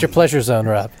song. You didn't hit your pleasure zone,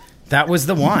 Rob. That was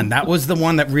the one. That was the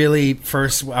one that really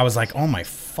first. I was like, "Oh my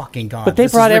fucking god!" But they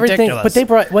brought everything. Ridiculous.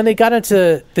 But when they got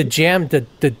into the jam, the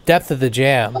depth of the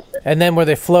jam, and then where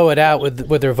they flow it out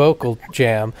with their vocal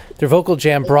jam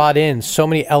brought in so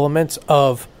many elements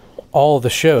of all the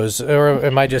shows. Or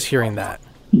am I just hearing that?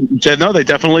 Yeah, no, they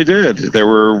definitely did. There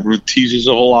were teases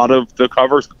of a lot of the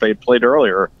covers that they had played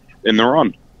earlier in the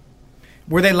run.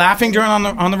 Were they laughing during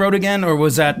on the road again, or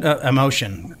was that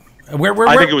emotion?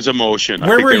 I think it was emotion.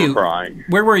 I think they were crying.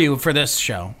 Where were you for this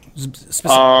show?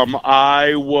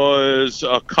 I was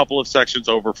a couple of sections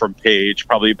over from Paige,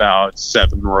 probably about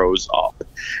 7 rows up,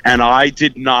 and I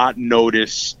did not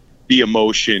notice the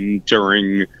emotion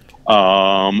during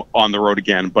on the road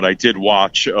again, but I did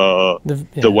watch the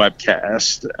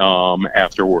webcast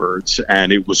afterwards,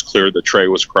 and it was clear that Trey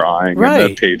was crying and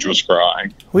that Paige was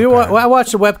crying. I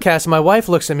watched the webcast, and my wife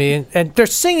looks at me, and they're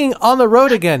singing On the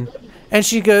Road Again, and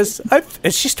she goes,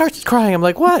 and she starts crying. I'm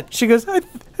like, what? She goes, I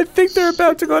think they're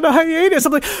about to go on a hiatus.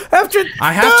 I'm like, I have to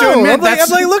admit, I'm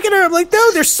like, look at her. I'm like,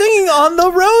 no, they're singing On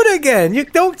the Road Again. You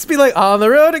don't be like, On the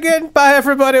Road Again. Bye,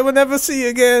 everybody. We'll never see you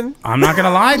again. I'm not going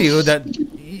to lie to you that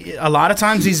a lot of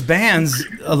times these bands,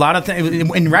 a lot of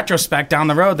things, in retrospect down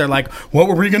the road, they're like, what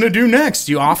were we going to do next?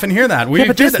 You often hear that. We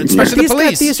do that, especially the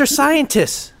police. These are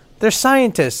scientists. They're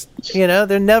scientists. You know,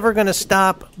 they're never going to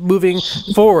stop moving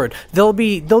forward. They'll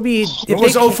be. What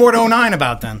was 04 to 09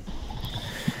 about then?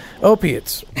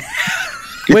 Opiates.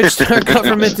 Which our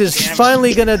government is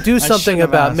finally going to do something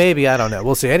about. Maybe, I don't know.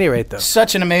 We'll see. At any rate, though.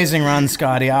 Such an amazing run,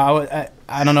 Scotty. I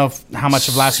don't know how much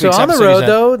of last week's episode. So On the road,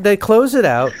 though, they close it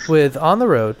out with On the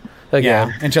Road again.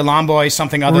 Yeah, and Jalon Boy,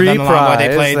 something other than the Lamb Boy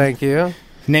they played. Thank you.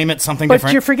 Name it something different.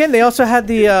 But you're forgetting, they also had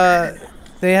the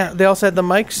they also had the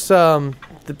mics.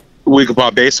 We could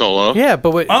pop bass solo. Yeah,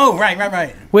 but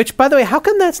right. Which, by the way, how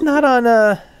come that's not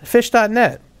on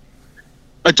Fish.net?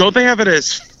 Don't they have it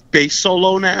as bass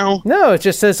solo now? No, it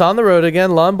just says On the Road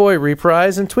Again, Lawn Boy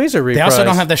reprise, and Tweezer reprise. They also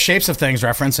don't have the Shapes of Things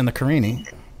reference in the Carini.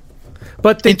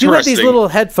 But they do have these little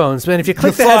headphones, man. If you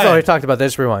click the headphone, we talked about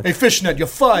this. Rewind. Hey, Fishnet, you're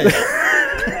fired.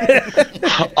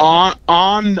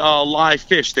 on Live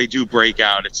Fish, they do break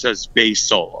out. It says bass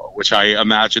solo, which I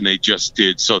imagine they just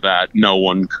did so that no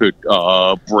one could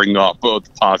bring up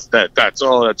that's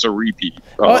a repeat.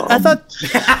 I thought.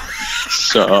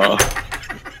 So.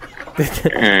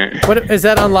 What is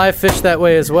that on Live Fish that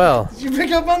way as well? Did you pick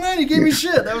up on that? You gave me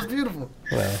shit. That was beautiful.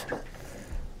 Well,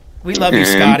 we love you,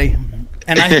 Scotty.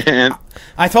 And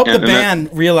I hope the band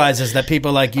realizes that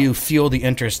people like you fuel the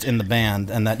interest in the band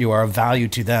and that you are of value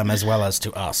to them as well as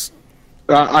to us.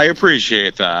 I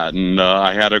appreciate that. And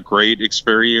I had a great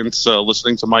experience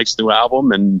listening to Mike's new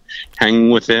album and hanging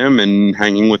with him and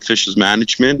hanging with Fish's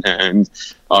management. And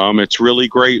it's really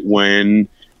great when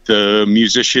the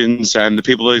musicians and the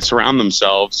people that surround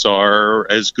themselves are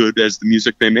as good as the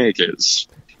music they make is.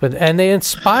 And they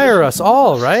inspire us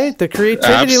all, right? The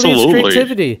creativity leads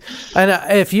creativity. And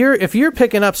if you're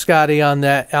picking up, Scotty, on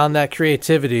that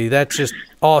creativity, that's just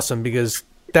awesome, because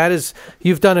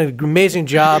you've done an amazing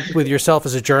job with yourself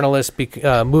as a journalist,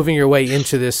 moving your way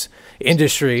into this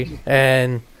industry,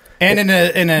 and in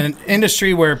an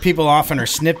industry where people often are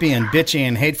snippy and bitchy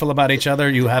and hateful about each other,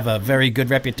 you have a very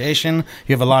good reputation.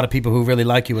 You have a lot of people who really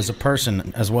like you as a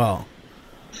person as well.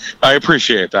 I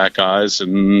appreciate that, guys,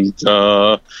 and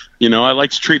I like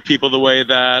to treat people the way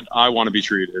that I want to be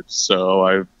treated.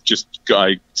 So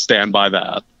I stand by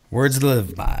that. Words to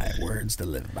live by. Words to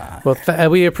live by. Well,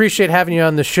 we appreciate having you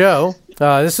on the show.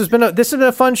 This has been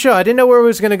a fun show. I didn't know where it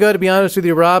was going to go, to be honest with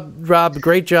you, Rob.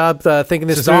 Great job thinking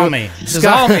this through. All me. This is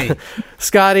all me.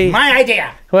 Scotty. My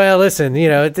idea. Well, listen,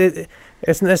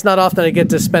 it's not often I get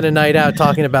to spend a night out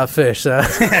talking about fish. So.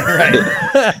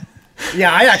 Right.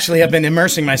 Yeah, I actually have been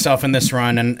immersing myself in this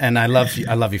run, and I love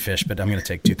you, Fish, but I'm going to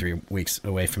take 2-3 weeks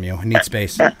away from you. I need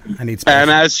space. And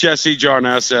as Jesse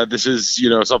Jarnow said, this is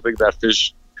something that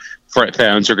Fish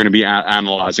fans are going to be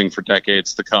analyzing for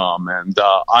decades to come. And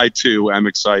I too am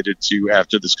excited to,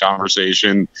 after this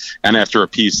conversation and after a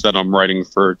piece that I'm writing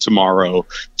for tomorrow,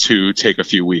 to take a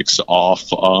few weeks off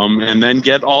and then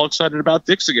get all excited about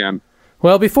Dix again.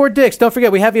 Well, before Dix, don't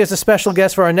forget, we have you as a special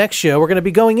guest for our next show. We're going to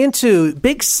be going into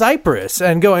Big Cypress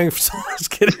and going... Just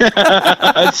kidding.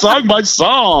 Song by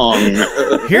song.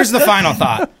 Here's the final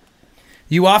thought.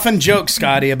 You often joke,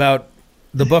 Scotty, about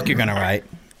the book you're going to write.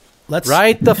 Let's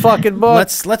write the fucking book.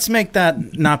 Let's make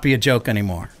that not be a joke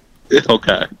anymore.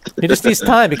 Okay. He just needs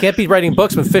time. He can't be writing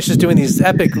books when Fish is doing these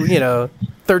epic,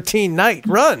 13-night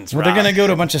runs. Well, they're going to go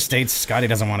to a bunch of states Scotty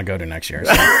doesn't want to go to next year.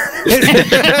 So.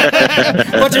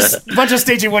 bunch of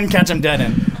states you wouldn't catch him dead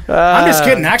in. I'm just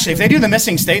kidding. Actually, if they do the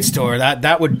Missing States tour,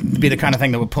 that would be the kind of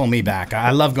thing that would pull me back.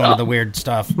 I love going to the weird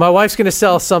stuff. My wife's going to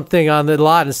sell something on the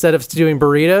lot. Instead of doing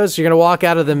burritos, you're going to walk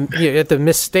out of at the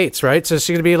Miss States, right? So she's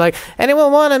going to be like,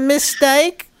 anyone want a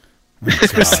mistake?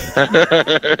 Scott,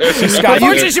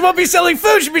 Unfortunately, she won't be selling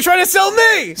food. She'll be trying to sell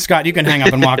me. Scott, you can hang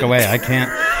up and walk away. I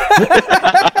can't.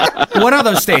 What are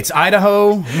those states?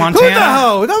 Idaho, Montana? Who the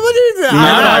hell? Nobody did that.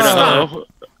 Not Idaho.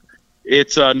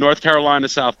 It's North Carolina,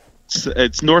 South.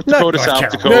 It's North Dakota,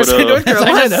 South Dakota, North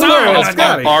Carolina.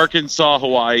 Sorry. Arkansas,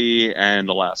 Hawaii, and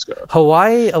Alaska.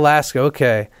 Hawaii, Alaska.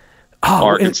 Okay. Oh,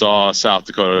 Arkansas, South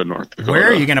Dakota, North Dakota. Where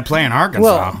are you going to play in Arkansas?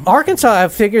 Well, Arkansas, I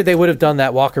figured they would have done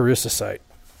that Wakarusa site.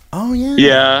 Oh, yeah.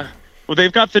 Yeah. Well,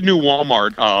 they've got the new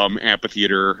Walmart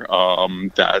amphitheater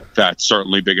that's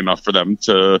certainly big enough for them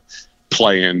to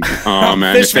play in.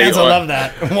 And Fish fans will love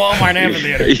that. Walmart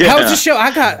amphitheater. Yeah. How was the show?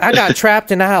 I got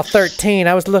trapped in aisle 13.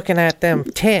 I was looking at them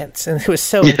tents, and it was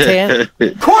so intense.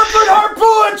 Corporate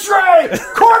harpoon, Trey!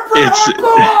 Corporate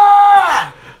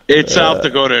harpoon! It's South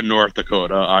Dakota and North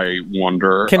Dakota. I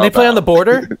wonder. Can they play on the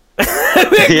border?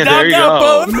 Yeah, there you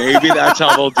go. Maybe that's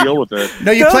how they'll deal with it.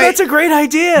 No, that's a great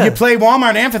idea. You play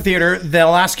Walmart amphitheater,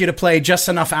 they'll ask you to play just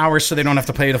enough hours so they don't have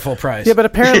to pay the full price. Yeah, but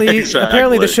apparently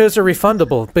Exactly. the shows are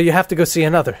refundable, but you have to go see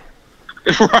another.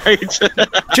 Right.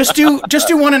 Just do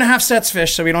 1.5 sets,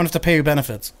 Fish, so we don't have to pay you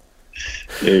benefits.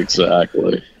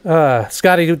 Exactly.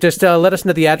 Scotty, just let us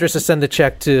know the address to send the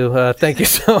check to. Thank you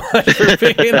so much for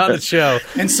being on the show.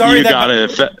 And sorry You that got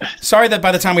it. sorry that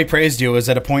by the time we praised you, it was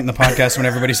at a point in the podcast when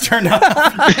everybody's turned off.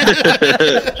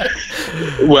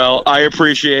 Well, I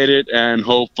appreciate it and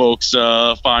hope folks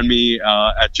find me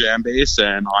at Jambase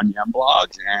and on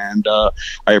Yemblog. And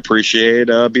I appreciate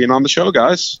being on the show,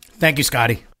 guys. Thank you,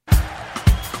 Scotty.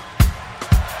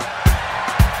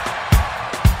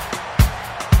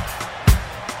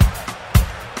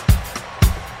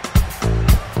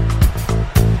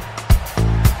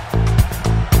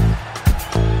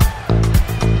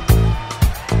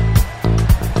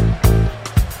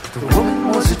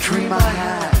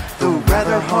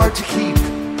 Hard to keep,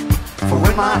 for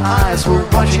when my eyes were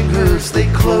watching hers, they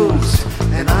closed,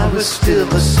 and I was still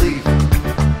asleep.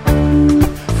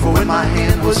 For when my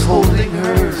hand was holding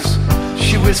hers,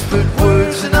 she whispered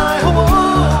words, and I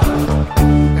awoke,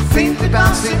 and faintly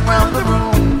bouncing round the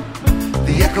room,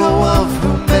 the echo of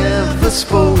whomever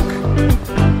spoke.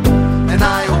 And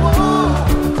I awoke,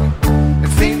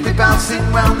 and faintly bouncing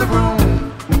round the room,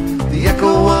 the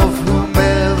echo of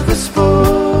whomever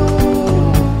spoke.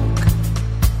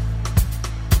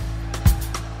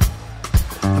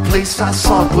 The place I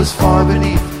sought was far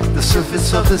beneath the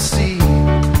surface of the sea.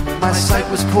 My sight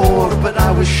was poor, but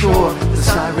I was sure the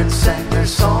sirens sang their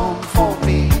song for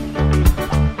me.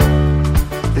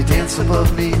 They dance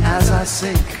above me as I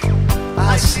sink.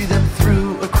 I see them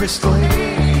through a crystal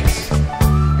haze,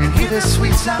 and hear their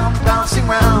sweet sound bouncing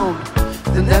round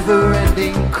the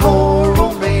never-ending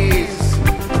choral maze.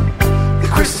 The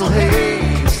crystal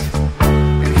haze,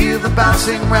 and hear them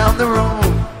bouncing round the room,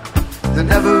 the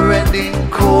never-ending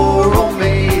choral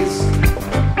maze.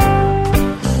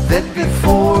 Then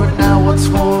before, now once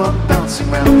more, I'm bouncing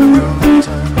round the room. Once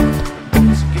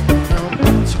again, I'm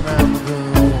bouncing round the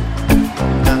room.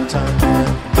 That time then,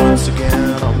 once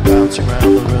again, I'm bouncing round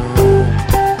the room.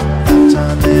 That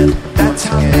time then,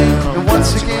 and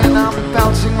once again, I'm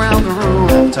bouncing round the room.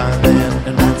 That time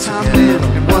then,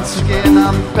 and once again,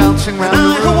 I'm bouncing round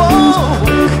the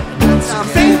room. I'm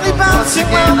faintly bouncing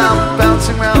round, I'm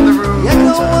bouncing round the room.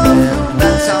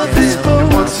 That's how this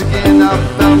and once again I'm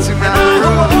bouncing round the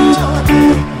room.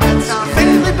 I'm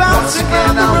faintly bouncing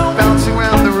round, I'm bouncing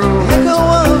round the room.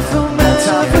 That's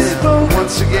how this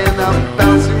once again I'm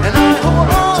bouncing round the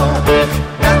room.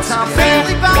 That's how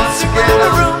faintly bouncing round,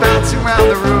 I'm bouncing round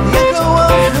the room.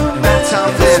 That's how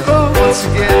this once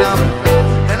again I'm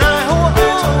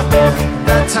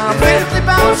that's how faintly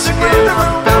bouncing round,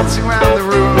 I'm bouncing round the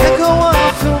room.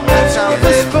 That's how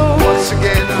this once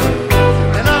again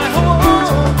and I hope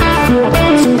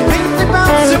faintly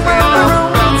bouncing round, I'm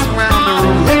bouncing round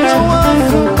the room.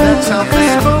 That's how this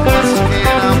once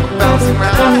again I'm bouncing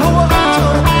round.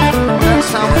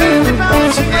 That's how faintly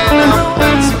bouncing again, I'm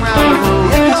bouncing round the room.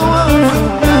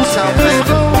 That's how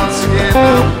faintly once again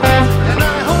and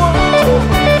I hope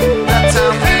that's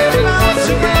how faintly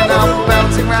bouncing again, I'm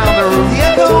bouncing round the room.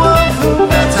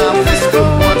 That's how this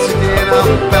once again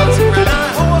I'm bouncing round.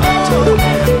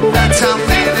 That's how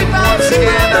faintly once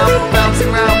again I'm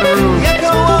bouncing round the room.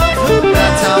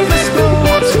 That's how faintly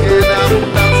once again I'm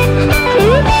bouncing round.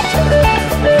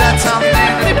 That's how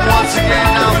faintly once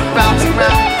again I'm bouncing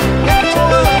round.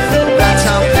 That's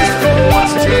how faintly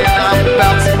once again I'm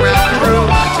bouncing round the room.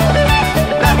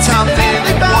 That's how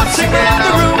faintly once again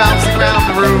I'm bouncing round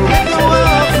the room.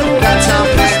 That's how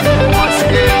faintly once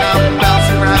again I'm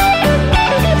bouncing round.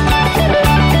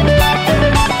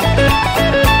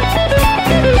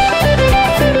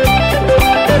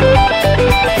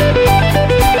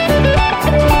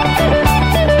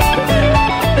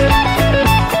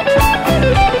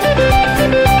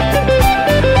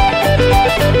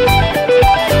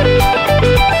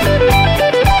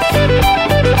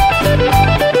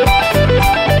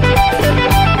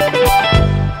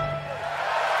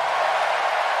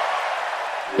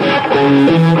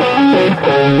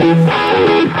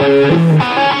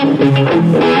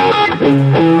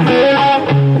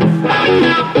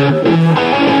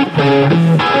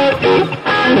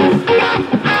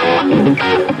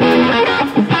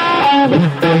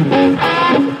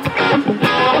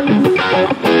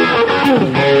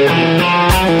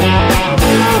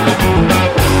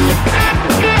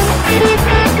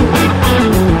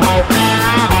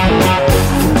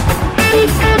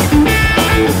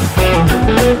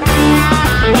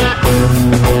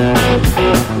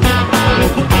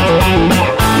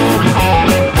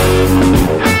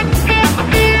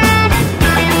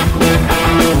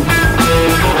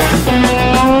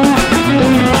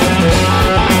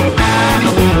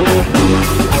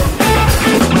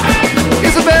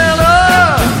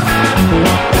 Isabella,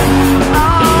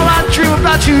 oh, I dream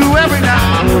about you every night.